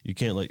you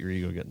can't let your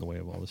ego get in the way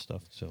of all this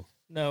stuff. So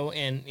No,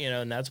 and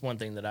and that's one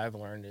thing that I've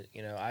learned.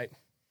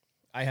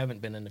 I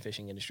haven't been in the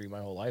fishing industry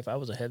my whole life. I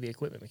was a heavy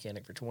equipment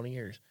mechanic for 20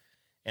 years,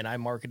 and I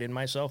marketed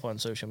myself on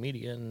social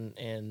media,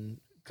 and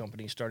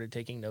companies started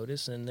taking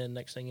notice. And then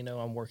next thing you know,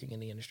 I'm working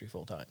in the industry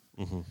full time.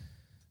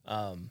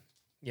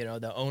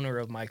 The owner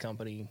of my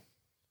company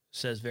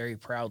says very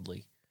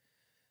proudly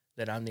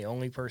that I'm the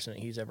only person that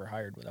he's ever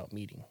hired without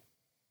meeting,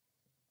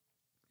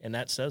 and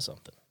that says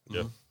something.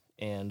 Yeah.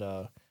 And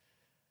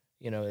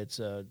it's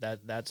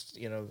that's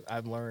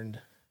I've learned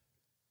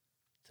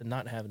to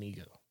not have an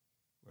ego.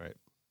 right.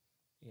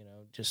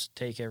 Just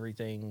take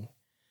everything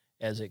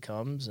as it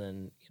comes,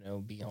 and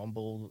be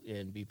humble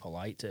and be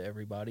polite to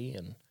everybody,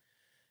 and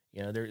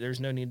there's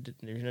no need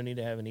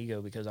to have an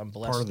ego, because I'm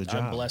blessed. Part of the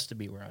job. I'm blessed to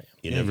be where I am.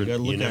 You Yeah, never, you got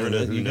to you look never at know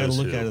it. who You got to knows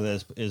look who. at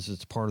it as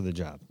it's part of the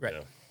job. Right.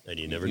 Yeah. And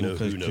you never You know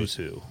who 'cause knows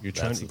who. You're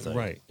trying That's the to thing.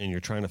 right, and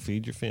you're trying to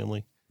feed your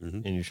family,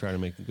 Mhm. and you're trying to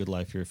make a good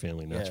life for your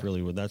family. And that's Yeah.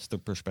 really that's the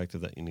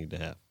perspective that you need to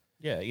have.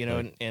 Yeah.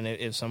 Right. And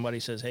if somebody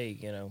says, "Hey,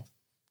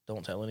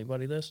 don't tell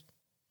anybody this,"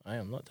 I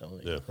am not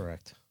telling you. Yeah.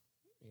 Correct.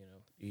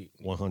 You,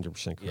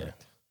 100% yeah.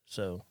 correct.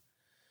 So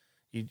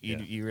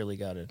you really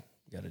gotta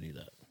do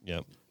that.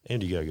 Yep.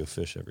 And you got to go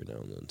fish every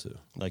now and then, too.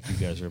 Like you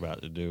guys are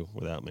about to do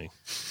without me.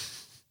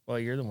 Well,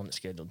 you're the one that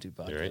scheduled 2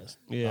 podcasts. Right.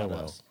 Yeah. not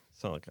Well, us.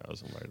 it's not like I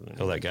was invited.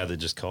 Oh, that guy that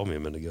just called me a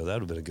minute ago, that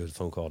would have been a good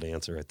phone call to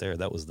answer right there.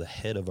 That was the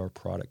head of our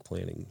product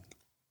planning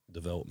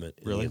development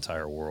in Really? the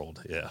entire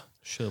world. Yeah.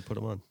 Should have put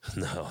him on.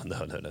 No.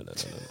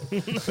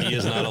 He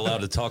is not allowed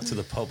to talk to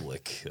the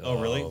public.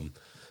 Oh, really?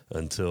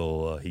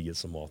 Until he gets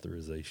some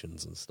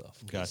authorizations and stuff.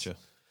 Gotcha.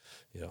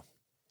 Yeah.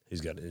 He's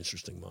got an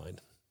interesting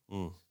mind.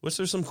 Mm. Which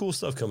there's some cool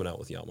stuff coming out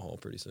with Yamaha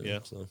pretty soon.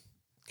 Yeah. So,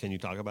 Can you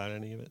talk about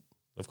any of it?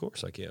 of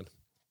course I can.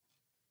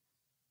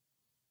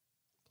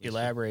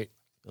 Elaborate.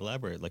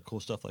 Elaborate. Like cool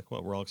stuff like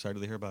what? We're all excited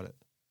to hear about it.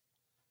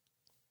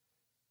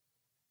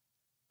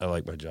 I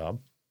like my job.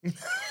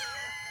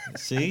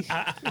 See?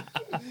 I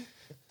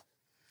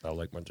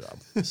like my job.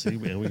 See,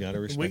 man, we got to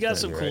respect We got that.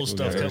 some You're cool right.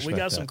 stuff. gotta We respect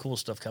got some that. cool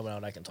stuff coming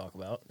out I can talk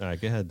about. All right,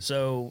 go ahead.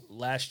 So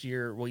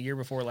year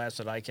before last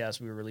at ICAST,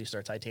 we released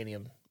our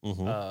titanium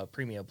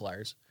premium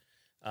pliers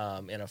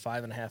in a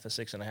 5.5, a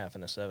 6.5,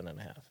 and a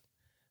 7.5.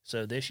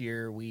 So this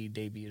year we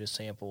debuted a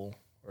sample,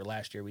 or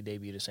last year we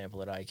debuted a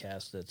sample at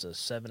ICAST that's a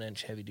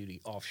 7-inch heavy duty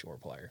offshore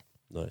plier.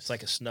 Nice. It's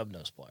like a snub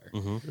nose plier.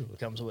 Mm-hmm. It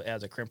comes with,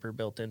 as a crimper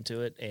built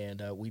into it,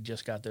 and we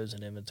just got those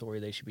in inventory.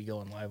 They should be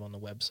going live on the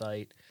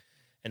website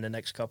in the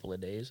next couple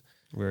of days.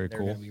 Very They're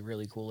cool. going to be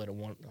really cool at a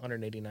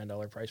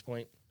 $189 price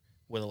point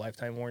with a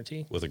lifetime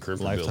warranty. With a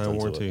crimper Lifetime built into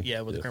warranty. it. Yeah,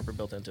 with a crimper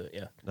built into it.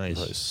 Yeah. Nice.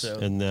 Nice. So-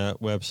 And that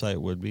website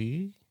would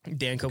be?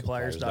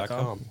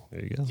 DancoPliers.com.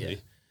 There you go. Yeah.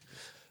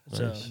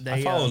 So Nice. they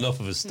I follow enough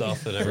of his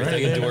stuff and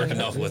everything and work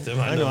enough with him.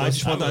 I know. I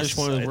just wanted.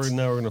 sites.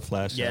 Now we're going to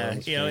flash. Yeah,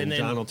 that. and then-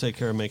 John will take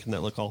care of making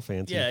that look all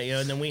fancy. Yeah,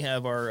 and then we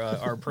have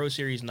our Pro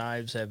Series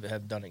knives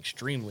have done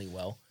extremely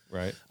well.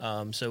 Right.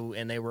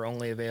 And they were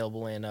only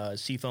available in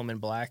seafoam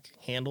and black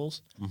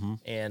handles,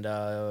 and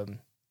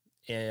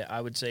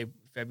I would say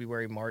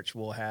February, March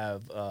we'll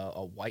have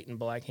a white and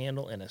black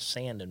handle and a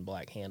sand and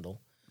black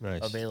handle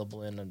Nice.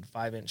 available in a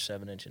 5-inch,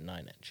 7-inch, and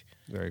 9-inch.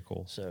 Very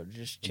cool. So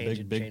just A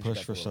change big it push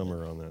up for a little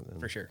summer bit. on that. then.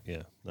 For sure.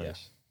 Yeah.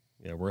 Nice.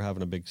 Yeah, we're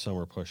having a big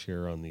summer push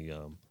here on the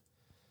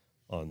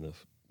in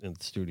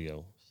the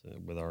studio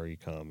with our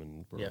ecom,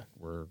 and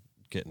we're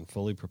getting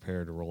fully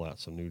prepared to roll out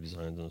some new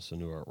designs and some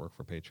new artwork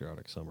for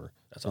Patriotic Summer.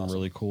 That's some awesome.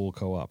 really cool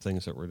co-op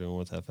things that we're doing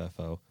with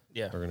FFO.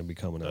 Yeah. are going to be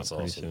coming out That's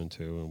pretty awesome. soon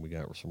too, and we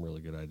got some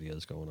really good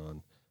ideas going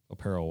on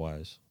apparel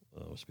wise.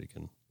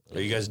 Speaking.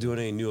 Are you guys doing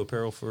any new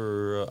apparel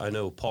for? I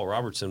know Paul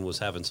Robertson was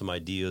having some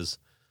ideas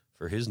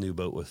for his new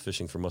boat with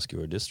fishing for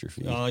muscular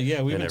dystrophy.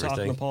 Yeah, we've and been talking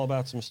everything. to Paul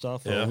about some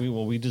stuff. Yeah.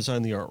 We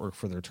design the artwork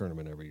for their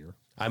tournament every year.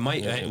 I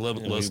might And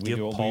let's we give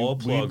do- Paul a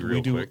plug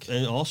real do, quick.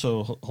 and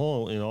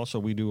also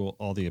we do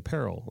all the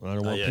apparel. I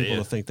don't want yeah, people yeah.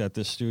 to think that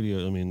this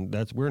studio. I mean,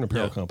 we're an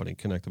apparel Yeah. company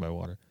connected by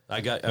water.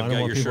 I've got I don't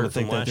your want people to shirt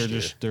from think that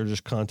last they're year.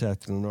 just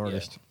contacting an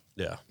artist.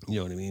 Yeah, You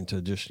know what I mean?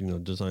 To just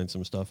design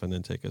some stuff and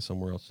then take it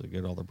somewhere else to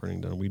get all the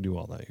printing done. We do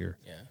all that here.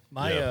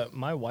 Yeah,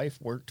 my wife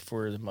worked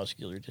for the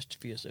Muscular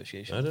Dystrophy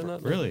Association. I did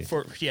not know. Really?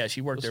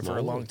 She worked there for a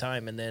small long world.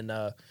 time, and then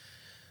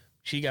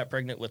she got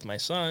pregnant with my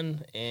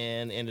son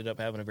and ended up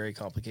having a very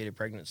complicated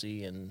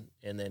pregnancy, and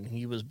then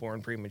he was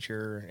born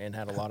premature and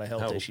had a lot of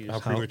health issues. how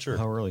premature?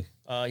 How early?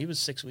 He was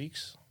 6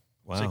 weeks.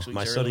 Wow. 6 weeks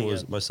my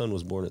early, son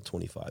was born at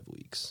 25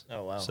 weeks.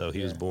 Oh, wow. So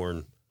he was Yeah.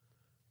 born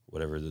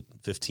the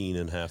 15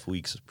 and a half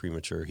weeks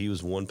premature. He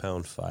was 1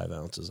 pound 5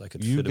 ounces. I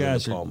could You fit him in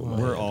guys the palm of my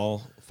we're hand.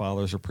 all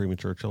fathers of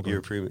premature children.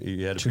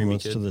 You had a 2 preemie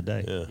months kid? to the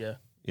day. Yeah.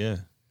 Yeah.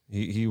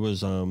 He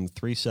was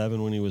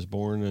 3'7" when he was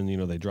born, and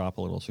they drop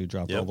a little, so he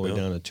dropped all the way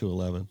down to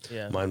 211.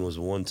 Yeah. Mine was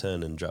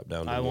 110 and dropped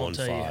down to 1.5. I won't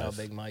tell you how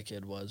big my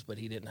kid was, but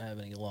he didn't have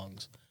any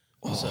lungs.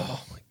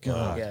 Oh my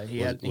God!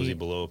 Yeah, was he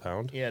below a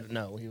pound? He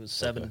was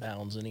 7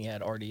 pounds, and he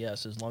had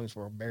RDS. His lungs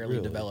were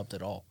barely developed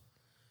at all.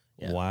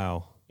 Yeah.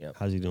 Wow. Yep.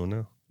 How's he doing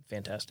now?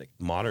 Fantastic.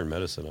 Modern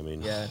medicine. I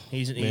mean, Yeah,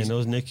 he's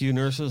those NICU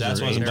nurses.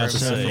 That's are what I was about to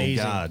say.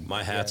 Amazing. God,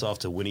 my hat's off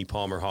to Winnie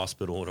Palmer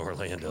Hospital in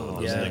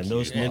Orlando.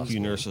 those NICU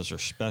nurses are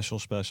special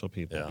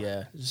people. Yeah.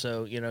 Yeah.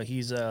 So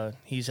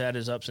he's had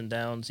his ups and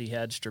downs. He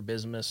had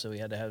strabismus, so he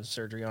had to have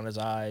surgery on his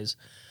eyes.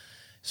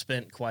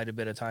 Spent quite a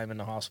bit of time in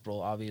the hospital,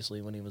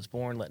 obviously, when he was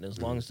born, letting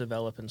his lungs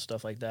develop and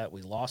stuff like that.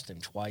 We lost him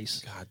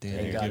twice. God damn,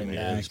 and you're got giving him me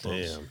back.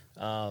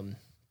 goosebumps.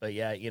 But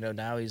yeah,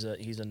 now he's a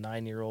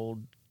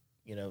 9-year-old,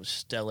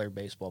 stellar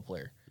baseball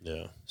player.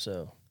 Yeah.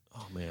 So.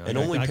 Oh man, And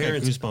I only got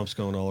parents- goosebumps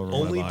going all over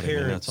only my body. Man.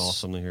 parents- That's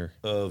awesome to hear.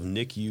 Of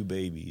NICU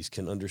babies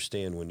can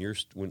understand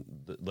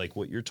like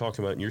what you're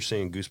talking about, and you're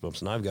saying goosebumps,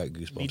 and I've got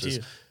goosebumps. Me too. Is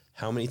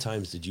how many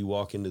times did you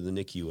walk into the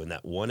NICU in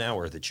that 1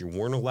 hour that you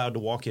weren't allowed to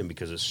walk in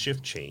because of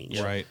shift change?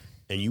 Right.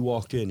 And you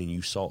walked in and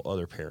you saw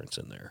other parents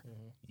in there.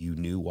 Mm-hmm. You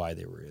knew why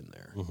they were in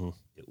there.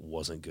 It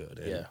wasn't good.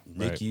 And Yeah.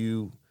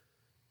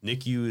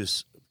 NICU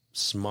is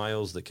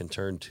smiles that can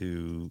turn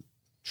to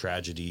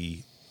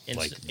tragedy.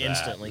 Like that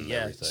Instantly, and yeah.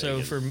 everything. So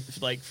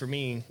And for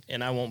me,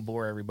 and I won't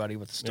bore everybody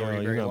with the story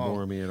You're very not long.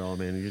 boring me at all,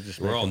 man. You just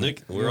we're all you're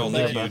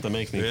NICU. about to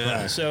make me Yeah.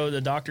 cry. So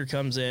the doctor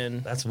comes in.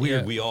 That's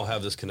weird. Yeah, We all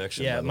have this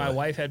connection. yeah, by the my way.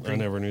 wife had. I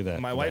never knew that.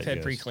 My wife had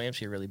Yes.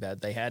 preeclampsia really bad.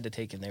 They had to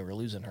take him. They were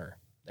losing her.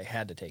 They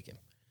had to take him.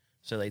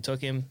 So they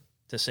took him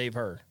to save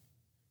her,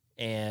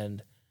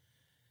 and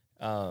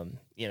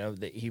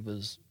he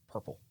was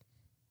purple,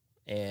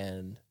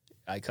 and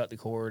I cut the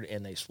cord,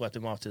 and they swept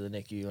him off to the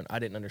NICU, and I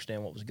didn't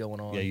understand what was going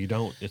on. Yeah, you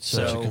don't. It's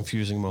such So- a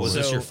confusing moment. Was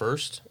this So- your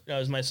first? That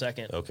was my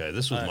second. Okay,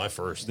 this was my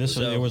first.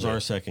 it was our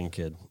second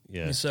kid.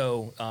 Yeah.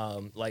 So,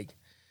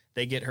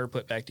 they get her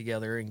put back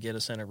together and get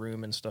us in a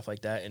room and stuff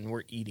like that, and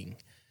we're eating.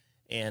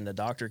 And the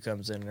doctor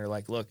comes in, and they're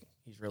like, look,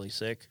 he's really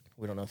sick.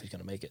 We don't know if he's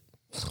going to make it.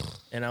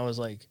 And I was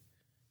like,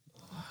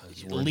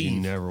 leave. You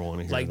never want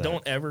to hear that.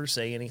 Don't ever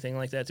say anything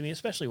like that to me,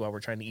 especially while we're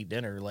trying to eat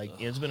dinner. Like,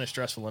 it's been a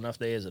stressful enough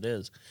day as it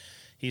is.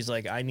 He's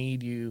like, I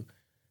need you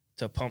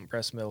to pump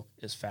breast milk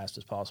as fast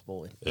as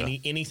possible. And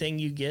anything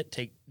you get,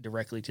 take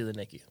directly to the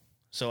NICU.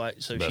 So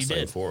she Best thing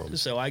did. for him.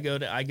 So I go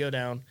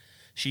down.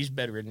 She's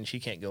bedridden. She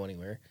can't go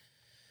anywhere.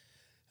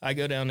 I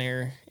go down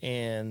there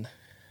and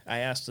I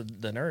asked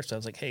the nurse. I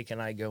was like, "Hey, can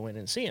I go in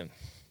and see him?"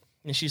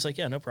 And she's like,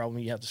 "Yeah, no problem.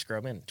 You have to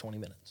scrub in 20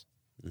 minutes."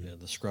 Yeah,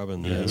 the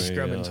scrubbing. The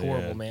scrubbing's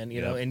horrible, yeah. man.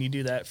 You know, and you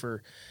do that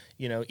for,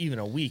 even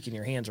a week, and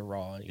your hands are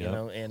raw. You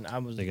know, and I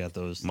was. They got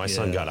those. My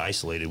son got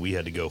isolated. We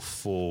had to go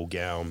full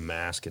gown,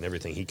 mask, and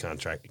everything. He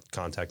contacted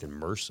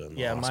MRSA. In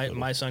the hospital.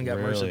 my son got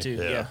Really? MRSA too.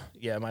 Yeah.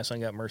 Yeah, my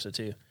son got MRSA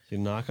too. See,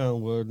 knock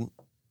on wood,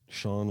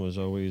 Sean was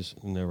always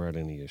never had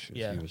any issues.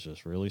 Yeah. He was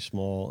just really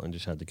small and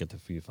just had to get the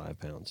few 5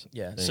 pounds.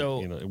 Yeah,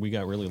 So we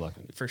got really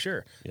lucky. For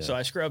sure. Yeah. So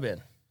I scrub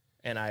in,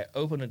 and I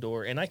open a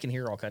door, and I can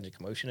hear all kinds of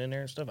commotion in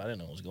there and stuff. I didn't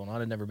know what was going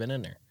on. I'd never been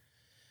in there.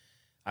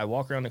 I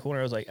walk around the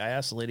corner. I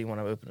asked the lady when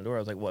I opened the door, I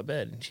was like, "What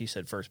bed?" And she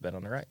said, "First bed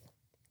on the right."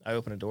 I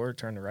opened the door,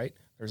 turned to right.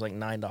 There's like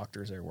 9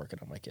 doctors there working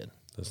on my kid.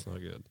 That's not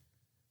good.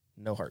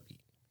 No heartbeat.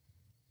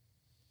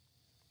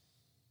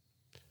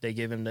 They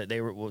give him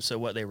so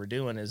what they were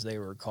doing is they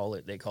called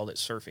it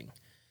surfing.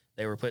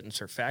 They were putting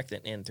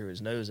surfactant in through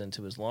his nose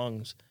into his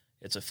lungs.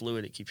 It's a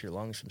fluid that keeps your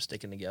lungs from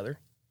sticking together,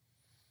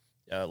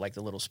 like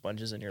the little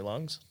sponges in your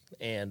lungs.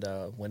 And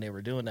when they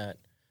were doing that,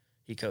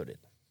 he coded.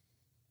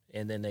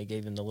 And then they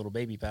gave him the little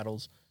baby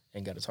paddles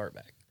and got his heart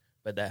back.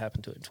 But that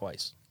happened to him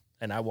twice.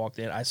 And I walked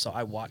in.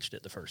 I watched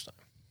it the first time.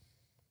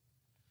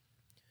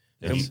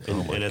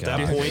 And at that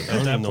God. point, I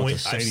don't even know what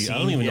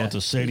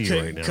to say to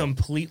you right now.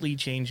 Completely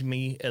changed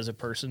me as a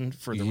person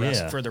for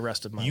the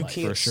rest of my you life.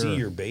 can't sure. see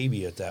your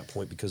baby at that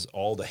point because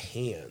all the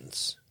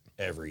hands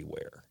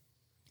everywhere.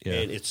 Yeah.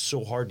 And it's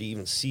so hard to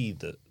even see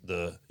the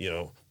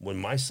when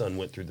my son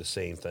went through the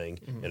same thing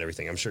and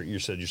everything. I'm sure you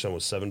said your son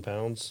was 7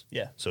 pounds.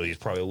 Yeah. So he's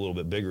probably a little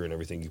bit bigger and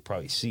everything. You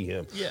probably see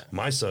him. Yeah.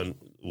 My son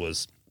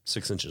was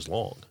 6 inches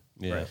long.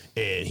 Yeah. Right.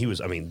 And he was,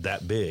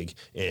 that big,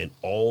 and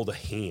all the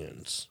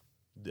hands.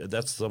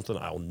 That's something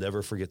I'll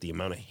never forget, the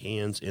amount of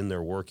hands in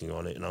there working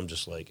on it. And I'm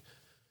just like,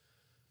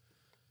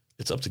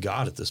 it's up to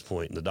God at this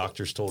point. And the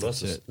doctors told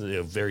us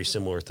a very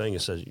similar thing.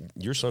 It says,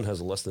 your son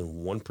has a less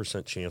than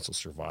 1% chance of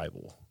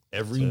survival.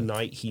 Every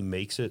night he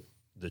makes it,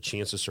 the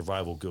chance of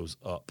survival goes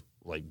up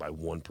like by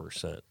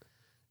 1%.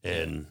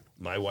 And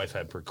my wife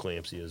had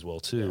preeclampsia as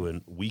well too.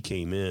 And we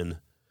came in.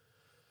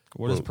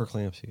 What is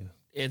preeclampsia?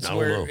 It's I don't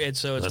where know.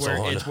 it's That's all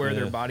I know.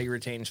 their Yeah. body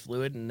retains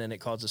fluid, and then it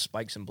causes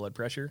spikes in blood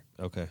pressure,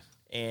 Okay.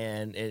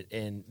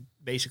 and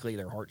basically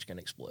their heart's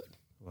gonna explode.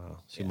 Wow.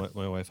 See,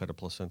 my wife had a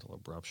placental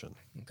abruption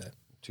Okay.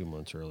 2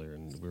 months earlier,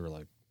 and we were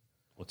like,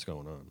 what's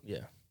going on?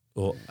 Yeah.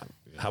 Well,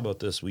 how about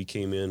this? We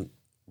came in.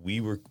 We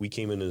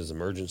came in as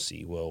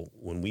emergency. Well,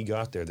 when we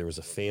got there was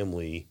a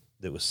family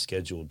that was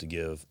scheduled to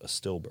give a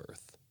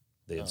stillbirth.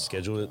 They had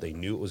scheduled it. They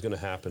knew it was going to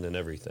happen and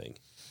everything.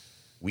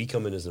 We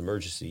come in as an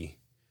emergency.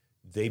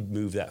 They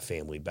move that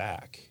family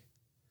back.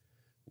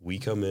 We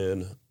come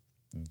in,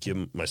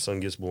 my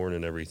son gets born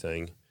and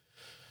everything.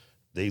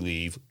 They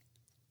leave.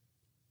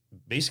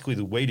 Basically,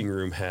 the waiting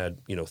room had,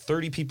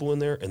 30 people in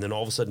there, and then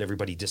all of a sudden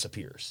everybody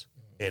disappears.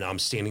 And I'm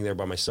standing there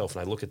by myself,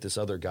 and I look at this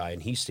other guy,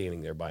 and he's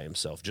standing there by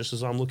himself, just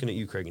as I'm looking at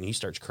you, Craig, and he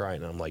starts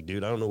crying. And I'm like,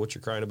 dude, I don't know what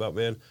you're crying about,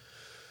 man.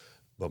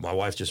 But my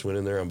wife just went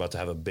in there. I'm about to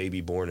have a baby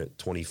born at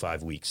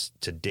 25 weeks.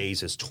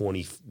 Today's is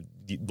 20.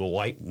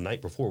 The night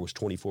before was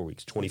 24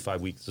 weeks, 25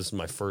 weeks. This is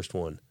my first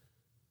one.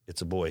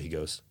 It's a boy. He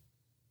goes,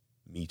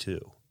 me too.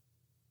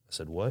 I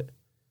said, what?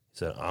 He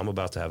said, I'm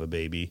about to have a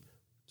baby.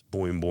 It's a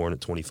boy born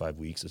at 25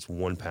 weeks. It's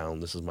 1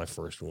 pound. This is my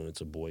first one.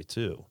 It's a boy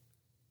too.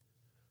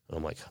 And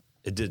I'm like,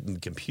 it didn't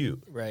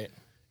compute. Right.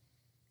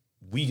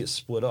 We get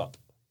split up.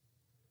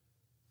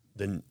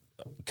 Then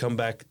come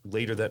back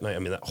later that night. I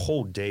mean, that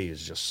whole day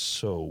is just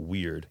so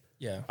weird.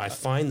 Yeah. I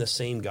find the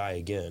same guy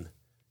again.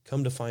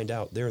 Come to find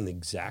out, they're in the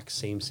exact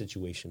same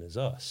situation as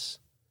us.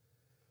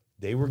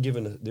 They were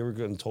getting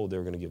told they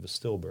were going to give a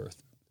stillbirth.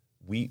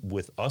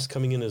 With us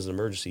coming in as an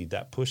emergency,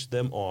 that pushed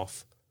them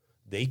off.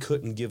 They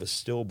couldn't give a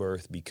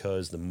stillbirth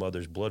because the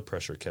mother's blood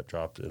pressure kept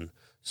dropping,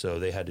 so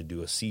they had to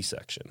do a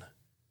C-section.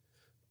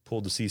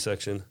 Pulled the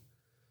C-section.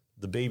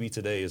 The baby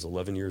today is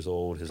 11 years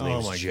old. His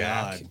name's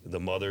Jack. God. The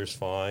mother's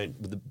fine.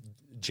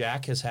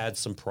 Jack has had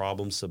some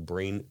problems, some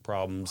brain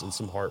problems and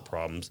some heart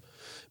problems.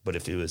 But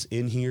if it was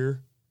in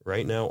here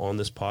right now on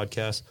this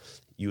podcast,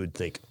 you would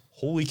think,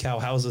 holy cow,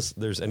 how's this?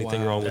 There's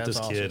anything wrong with this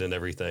kid and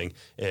everything.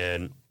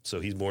 And so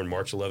he's born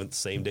March 11th,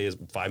 same day as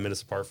 5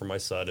 minutes apart from my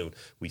son. And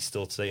we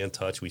still stay in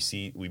touch.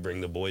 We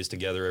bring the boys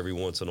together every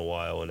once in a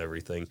while and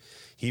everything.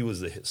 He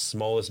was the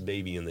smallest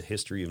baby in the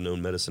history of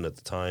known medicine at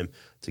the time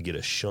to get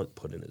a shunt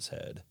put in his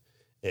head.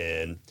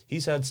 And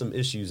he's had some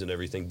issues and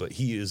everything, but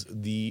he is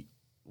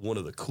one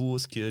of the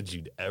coolest kids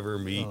you'd ever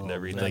meet and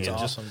everything. That's and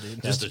awesome,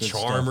 dude. Just a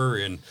charmer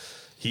stuff. And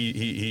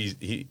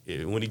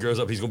he when he grows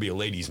up, he's going to be a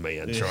ladies'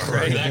 man, charmer.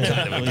 Right? That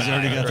kind of a he's guy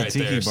already got the right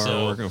tiki there.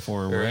 bar working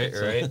for him.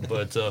 Right.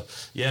 But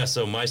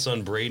so my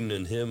son Braden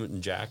and him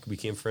and Jack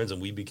became friends,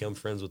 and we became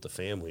friends with the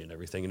family and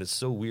everything. And it's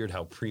so weird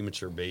how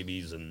premature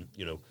babies and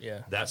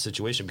that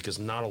situation, because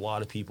not a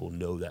lot of people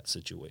know that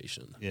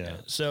situation. Yeah.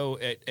 So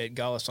at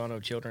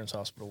Golisano Children's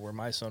Hospital, where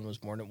my son was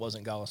born, it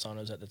wasn't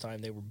Golisano's at the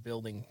time. They were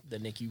building the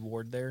NICU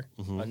ward there,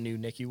 a new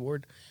NICU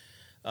ward.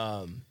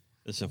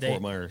 It's in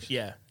Fort Myers.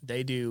 Yeah,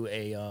 they do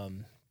a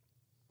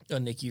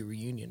NICU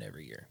reunion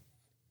every year,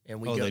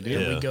 and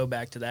we go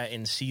back to that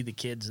and see the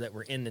kids that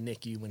were in the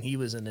NICU when he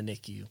was in the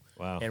NICU.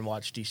 Wow. And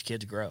watch these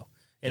kids grow,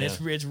 and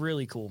it's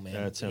really cool,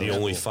 man. The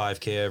only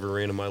 5K I ever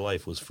ran in my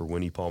life was for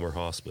Winnie Palmer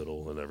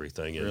Hospital and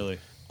everything. And really,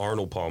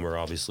 Arnold Palmer,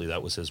 obviously,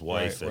 that was his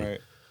wife. Right, and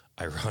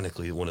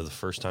ironically, one of the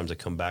first times I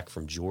come back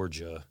from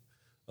Georgia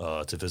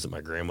to visit my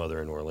grandmother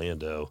in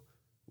Orlando,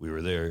 we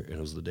were there, and it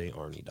was the day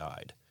Arnie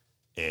died.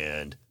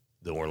 And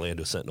the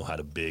Orlando Sentinel had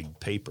a big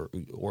paper.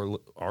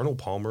 Arnold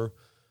Palmer,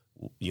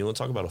 you want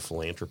to talk about a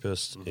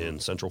philanthropist in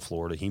Central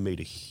Florida? He made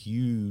a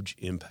huge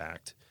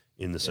impact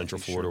in the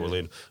Central Florida,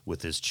 Orlando,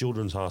 with his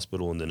children's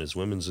hospital and then his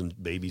women's and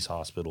babies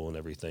hospital and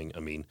everything. I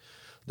mean,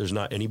 there's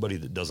not anybody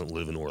that doesn't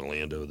live in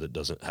Orlando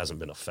that hasn't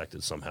been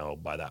affected somehow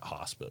by that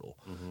hospital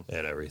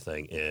and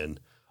everything. And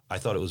I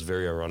thought it was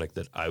very ironic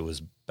that I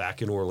was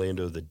back in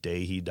Orlando the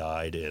day he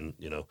died, and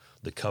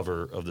the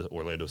cover of the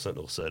Orlando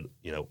Sentinel said,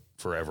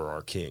 "Forever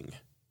our king."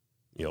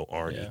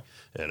 Arnie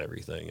and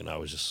everything. And I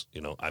was just,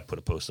 I put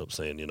a post up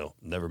saying,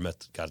 never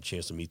got a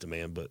chance to meet the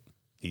man, but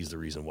he's the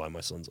reason why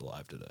my son's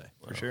alive today.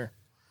 For sure.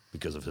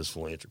 Because of his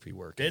philanthropy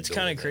work. It's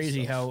kind of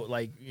crazy how,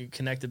 you're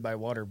connected by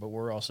water, but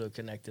we're also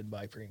connected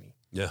by preemie.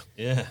 Yeah.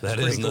 Yeah. That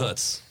is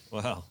nuts.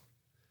 Cool. Wow.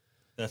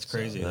 That's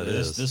crazy. So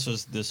This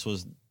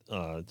was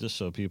just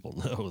so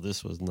people know,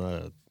 this was not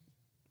a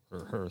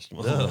rehearsed.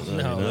 No.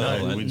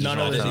 None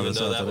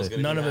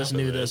of us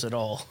knew this at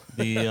all.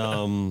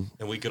 And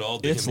we could all.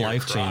 It's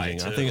life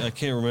changing. I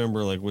can't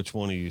remember which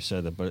one of you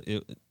said it, but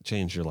it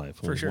changed your life.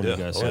 For sure. One of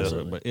you guys said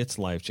it, but it's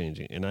life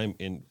changing, and I'm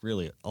in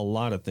really a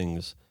lot of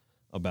things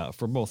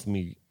for both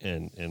me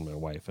and my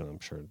wife, and I'm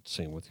sure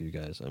same with you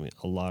guys. I mean,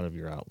 a lot of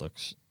your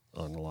outlooks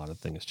on a lot of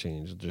things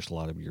changed. Just a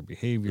lot of your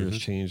behaviors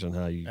changed on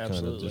how you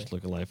kind of just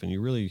look at life, and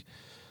you really.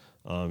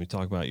 You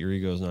talk about your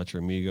ego is not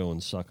your amigo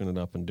and sucking it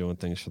up and doing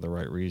things for the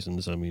right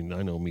reasons. I mean,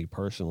 I know me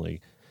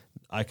personally,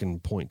 I can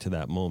point to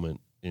that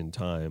moment in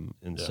time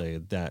and say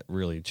that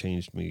really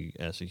changed me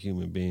as a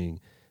human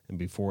being. And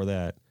before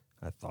that,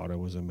 I thought I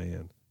was a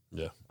man.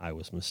 Yeah. I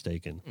was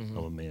mistaken. I'm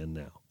a man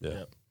now. Yeah.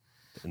 Yep.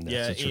 And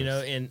that's the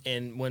truth.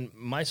 And when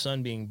my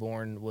son being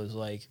born was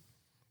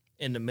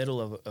in the middle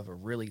of a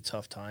really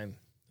tough time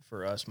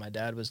for us. My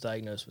dad was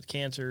diagnosed with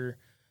cancer.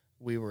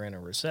 We were in a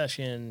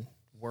recession.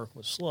 Work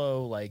was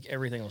slow,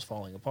 everything was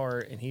falling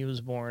apart, and he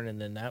was born, and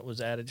then that was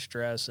added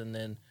stress, and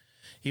then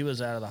he was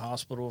out of the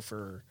hospital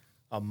for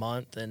a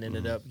month and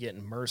ended up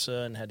getting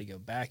MRSA and had to go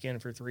back in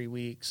for 3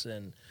 weeks,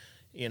 and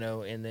you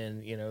know, and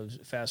then, you know,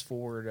 fast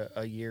forward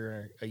a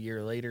year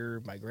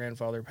later, my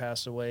grandfather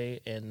passed away,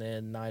 and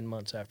then 9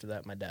 months after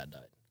that, my dad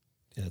died.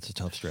 Yeah, it's a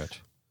tough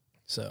stretch.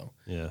 So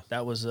Yeah.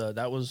 that was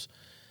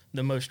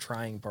the most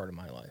trying part of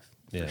my life,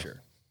 for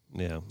sure.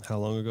 Yeah. How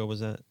long ago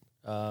was that?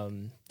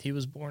 He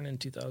was born in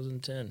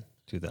 2010.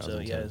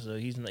 2010. So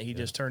he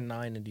just turned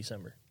 9 in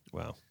December.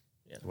 Wow.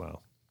 Yeah.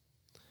 Wow.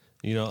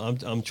 You know,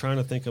 I'm trying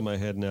to think in my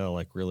head now,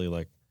 like really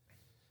like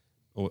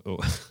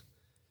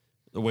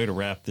the way to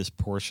wrap this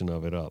portion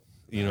of it up.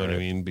 You know what I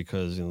mean?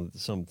 Because you know,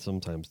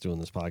 sometimes doing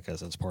this podcast,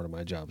 that's part of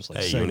my job. It's like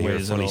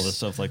segues and all this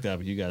stuff like that.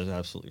 But you guys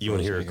absolutely. You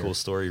want to hear a cool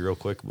story real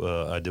quick?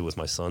 I did with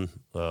my son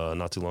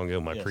not too long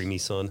ago. My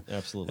preemie son.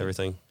 Absolutely.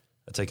 Everything.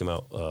 I take him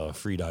out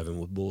free diving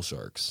with bull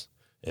sharks,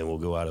 and we'll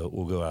go out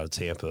of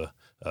Tampa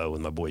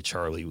with my boy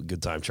Charlie,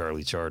 Good Time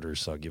Charlie Charters.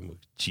 So I'll give him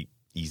a cheap,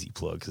 easy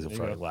plug because he'll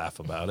probably laugh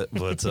about it.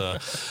 But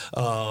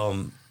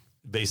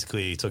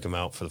basically, took him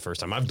out for the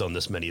first time. I've done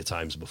this many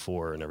times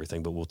before and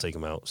everything, but we'll take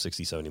him out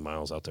 60, 70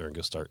 miles out there and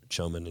go start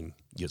chumming and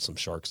get some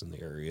sharks in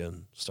the area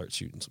and start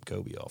shooting some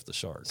cobia off the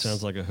sharks.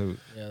 Sounds like a hoot.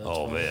 Yeah,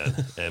 Oh, man.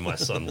 And my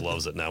son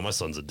loves it now. My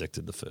son's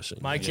addicted to fishing.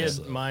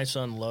 My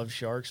son loves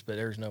sharks, but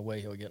there's no way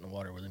he'll get in the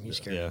water with him. He's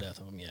scared to death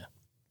of them. Yeah.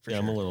 Yeah,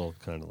 I'm a little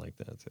kind of like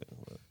that too.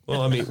 But.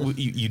 Well, I mean,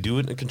 you do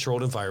it in a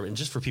controlled environment. And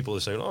just for people that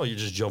are saying, oh, you're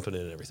just jumping in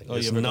and everything. Oh,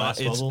 you have a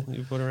glass bubble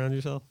you put around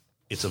yourself?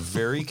 It's a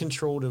very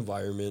controlled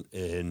environment,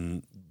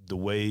 and the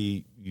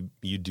way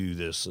you do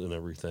this and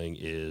everything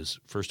is,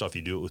 first off,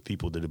 you do it with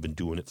people that have been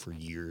doing it for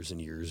years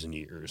and years and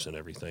years and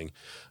everything.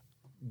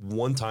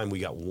 One time we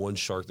got one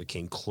shark that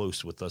came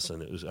close with us,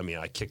 and it was, I mean,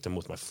 I kicked him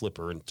with my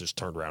flipper and just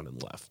turned around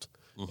and left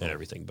and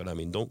everything. But, I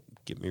mean, don't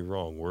get me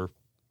wrong. We're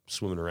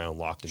swimming around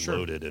locked and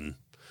loaded and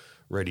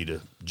ready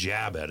to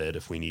jab at it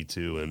if we need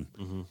to, and,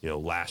 you know,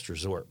 last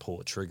resort, pull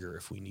a trigger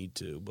if we need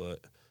to. But,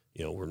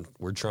 you know,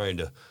 we're trying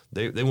to,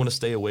 they want to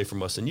stay away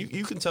from us. And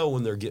you can tell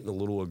when they're getting a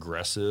little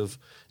aggressive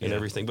and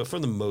everything, but for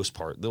the most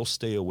part, they'll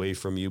stay away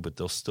from you, but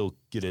they'll still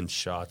get in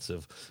shots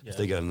of, if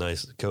they got a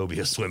nice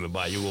cobia swimming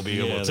by you, we'll be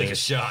able to take a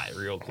shot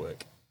real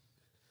quick.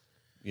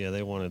 Yeah,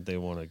 they want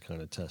to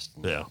kind of test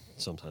and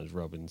sometimes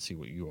rub it and see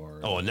what you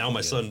are. Oh, and now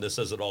my son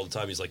says it all the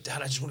time. He's like,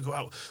 Dad, I just want to go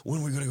out.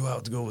 When are we going to go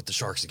out to go with the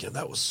sharks again?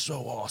 That was so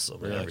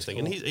awesome and everything.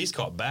 Cool. And he's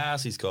caught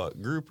bass, he's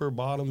caught grouper,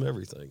 bottom,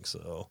 everything.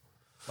 So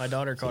my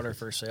daughter caught her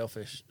first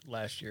sailfish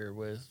last year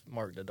with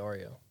Mark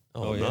Daddario.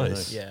 Oh,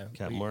 nice. Yeah.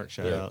 Captain Mark,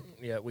 shout out.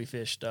 Yeah, we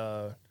fished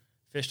a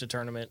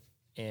tournament,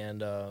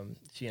 and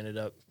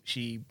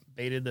she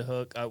baited the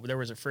hook. There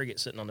was a frigate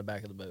sitting on the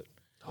back of the boat.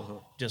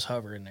 Just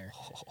hovering there,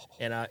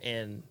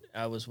 and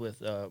I was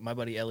with my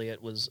buddy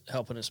Elliot was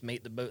helping us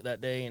mate the boat that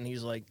day, and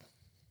he's like,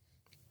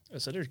 I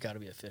said, "There's got to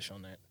be a fish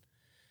on that,"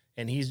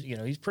 and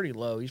he's pretty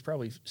low, he's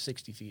probably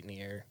 60 feet in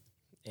the air,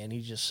 and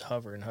he's just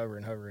hovering.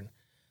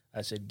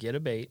 I said, "Get a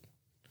bait,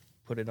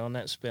 put it on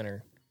that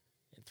spinner,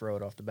 and throw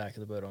it off the back of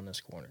the boat on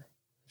this corner."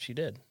 She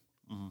did,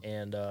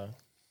 and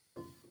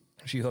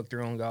she hooked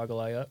her own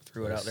goggle eye up,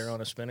 threw it out there on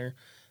a spinner.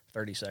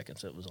 30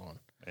 seconds, it was on.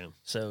 Bam.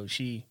 So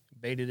she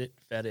baited it,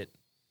 fed it.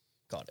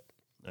 Got it.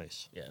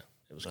 Nice. Yeah,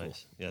 it was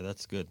nice. cool. Yeah,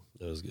 that's good.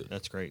 That was good.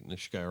 That's great. And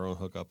she got her own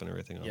hookup and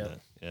everything on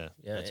that. Yeah,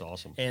 that's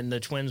awesome. And the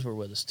twins were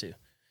with us too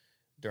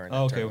during that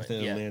okay, tournament. with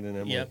Amanda and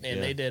Emily. Yep,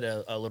 and they did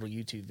a little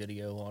YouTube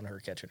video on her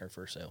catching her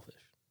first sailfish.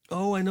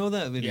 Oh, I know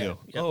that video.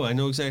 Yeah, yep. Oh, I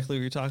know exactly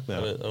what you're talking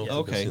about. I don't think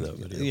okay. I've seen that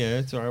video.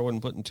 Yeah, sorry, I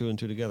wasn't putting two and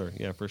two together.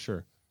 Yeah, for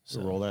sure.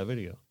 So roll that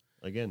video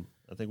again.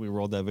 I think we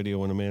rolled that video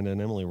when Amanda and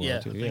Emily were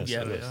on too. Yeah,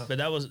 so but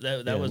that was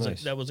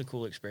nice. that was a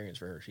cool experience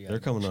for her. They're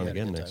coming on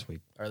again next week.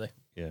 Are they?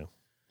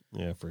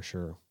 Yeah, for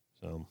sure.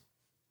 So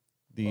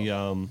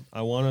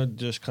I want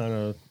to just kind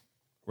of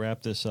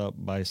wrap this up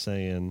by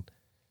saying,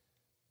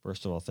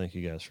 first of all, thank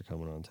you guys for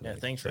coming on tonight. Yeah,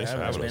 thanks for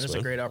having us, man. It's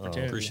a great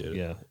opportunity. Appreciate it.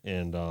 Yeah,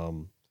 and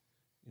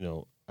you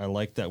know, I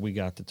like that we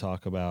got to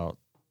talk about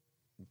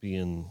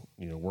being,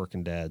 you know,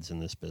 working dads in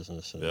this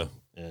business,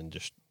 and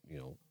just you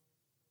know,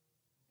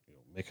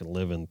 making a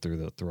living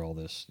through all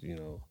this, you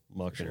know,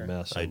 muck and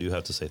mess. I do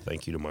have to say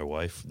thank you to my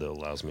wife that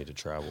allows me to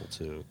travel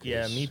too.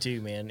 Yeah, me too,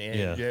 man.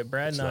 And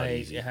Brad and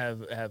I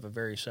have a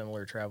very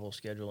similar travel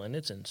schedule, and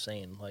it's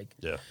insane. Like,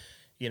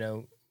 you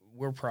know,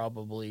 we're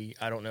probably,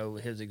 I don't know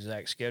his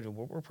exact schedule,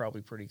 but we're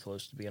probably pretty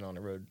close to being on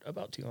the road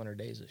about 200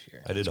 days this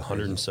year. I did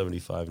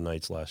 175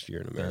 nights last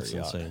year in a Marriott.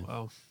 That's insane.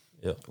 Wow.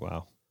 Yeah.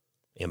 Wow.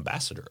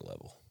 Ambassador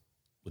level,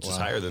 which is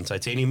higher than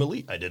Titanium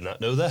Elite. I did not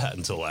know that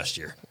until last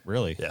year.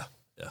 Really? Yeah.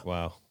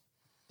 Wow.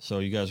 So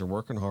you guys are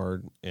working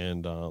hard,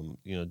 and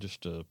you know,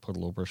 just to put a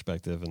little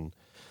perspective, and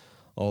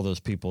all those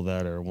people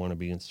that want to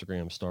be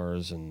Instagram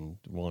stars and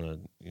want to,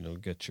 you know,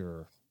 get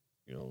your,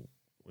 you know,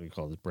 what do you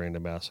call it, brand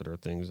ambassador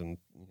things, and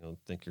you know,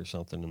 think you're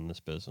something in this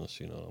business.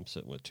 You know, I'm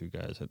sitting with two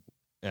guys that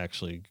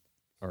actually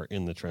are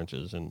in the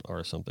trenches and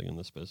are something in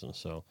this business.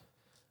 So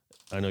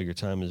I know your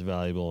time is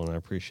valuable, and I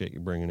appreciate you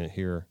bringing it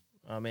here.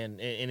 Man,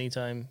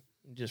 anytime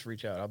just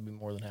reach out. I'll be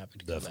more than happy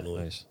to come back.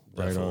 Definitely. Nice.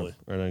 Definitely.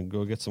 Right on.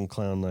 Go get some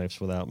clown knives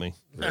without me.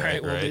 All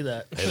right, we'll do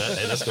that. Hey,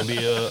 that's going to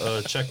be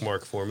a check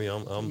mark for me.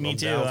 I'm Me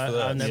too. down for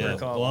that. I've never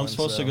caught Well, I'm one,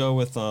 supposed to go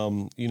with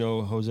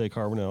Jose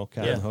Carbonell,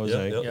 Captain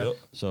Jose. Yep.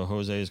 So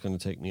Jose is going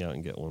to take me out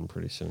and get one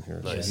pretty soon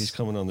here. Nice. So he's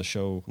coming on the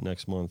show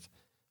next month,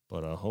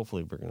 but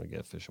hopefully we're going to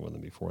get fishing with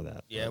him before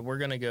that. Yeah, we're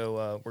gonna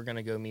go. We're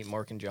gonna go meet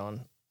Mark and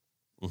John.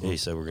 He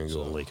said we're going to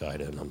go to Lake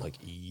Ida, and I'm like,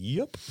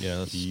 yep. Yeah,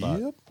 that's the spot.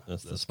 Yep.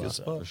 That's the That's a good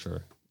spot spot. for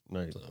sure.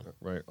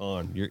 Right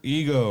on. Your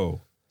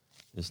ego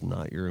is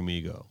not your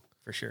amigo.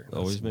 For sure.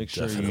 Always make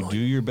sure you definitely.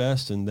 do your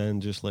best and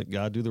then just let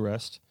God do the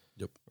rest.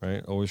 Yep.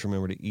 Right? Always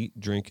remember to eat,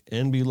 drink,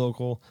 and be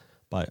local.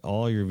 Buy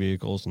all your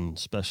vehicles and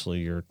especially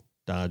your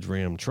Dodge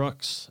Ram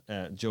trucks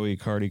at Joey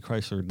Carty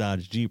Chrysler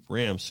Dodge Jeep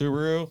Ram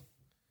Subaru.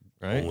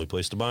 Right? Only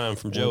place to buy them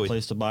from Only Joey.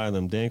 place to buy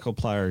them. Danco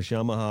Pliers,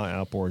 Yamaha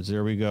outboards.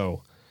 There we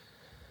go.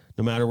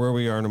 No matter where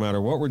we are, no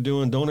matter what we're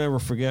doing, don't ever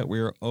forget we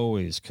are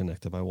always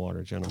connected by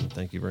water, gentlemen.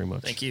 Thank you very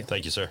much. Thank you.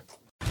 Thank you, sir.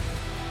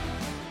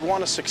 You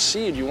want to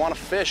succeed. You want to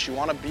fish. You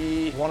want to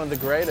be one of the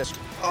greatest.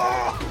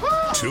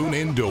 Tune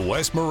in to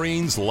West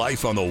Marine's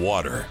Life on the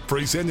Water,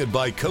 presented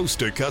by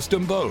Costa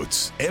Custom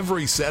Boats,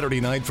 every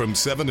Saturday night from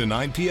 7 to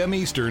 9 p.m.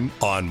 Eastern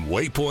on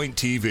Waypoint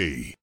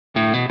TV.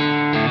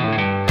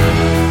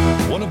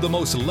 One of the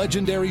most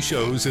legendary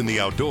shows in the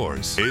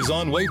outdoors is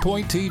on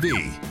Waypoint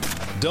TV.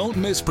 Don't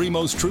miss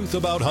Primo's Truth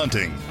About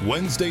Hunting,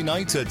 Wednesday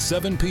nights at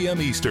 7 p.m.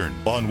 Eastern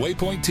on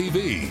Waypoint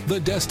TV, the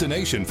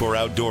destination for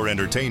outdoor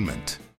entertainment.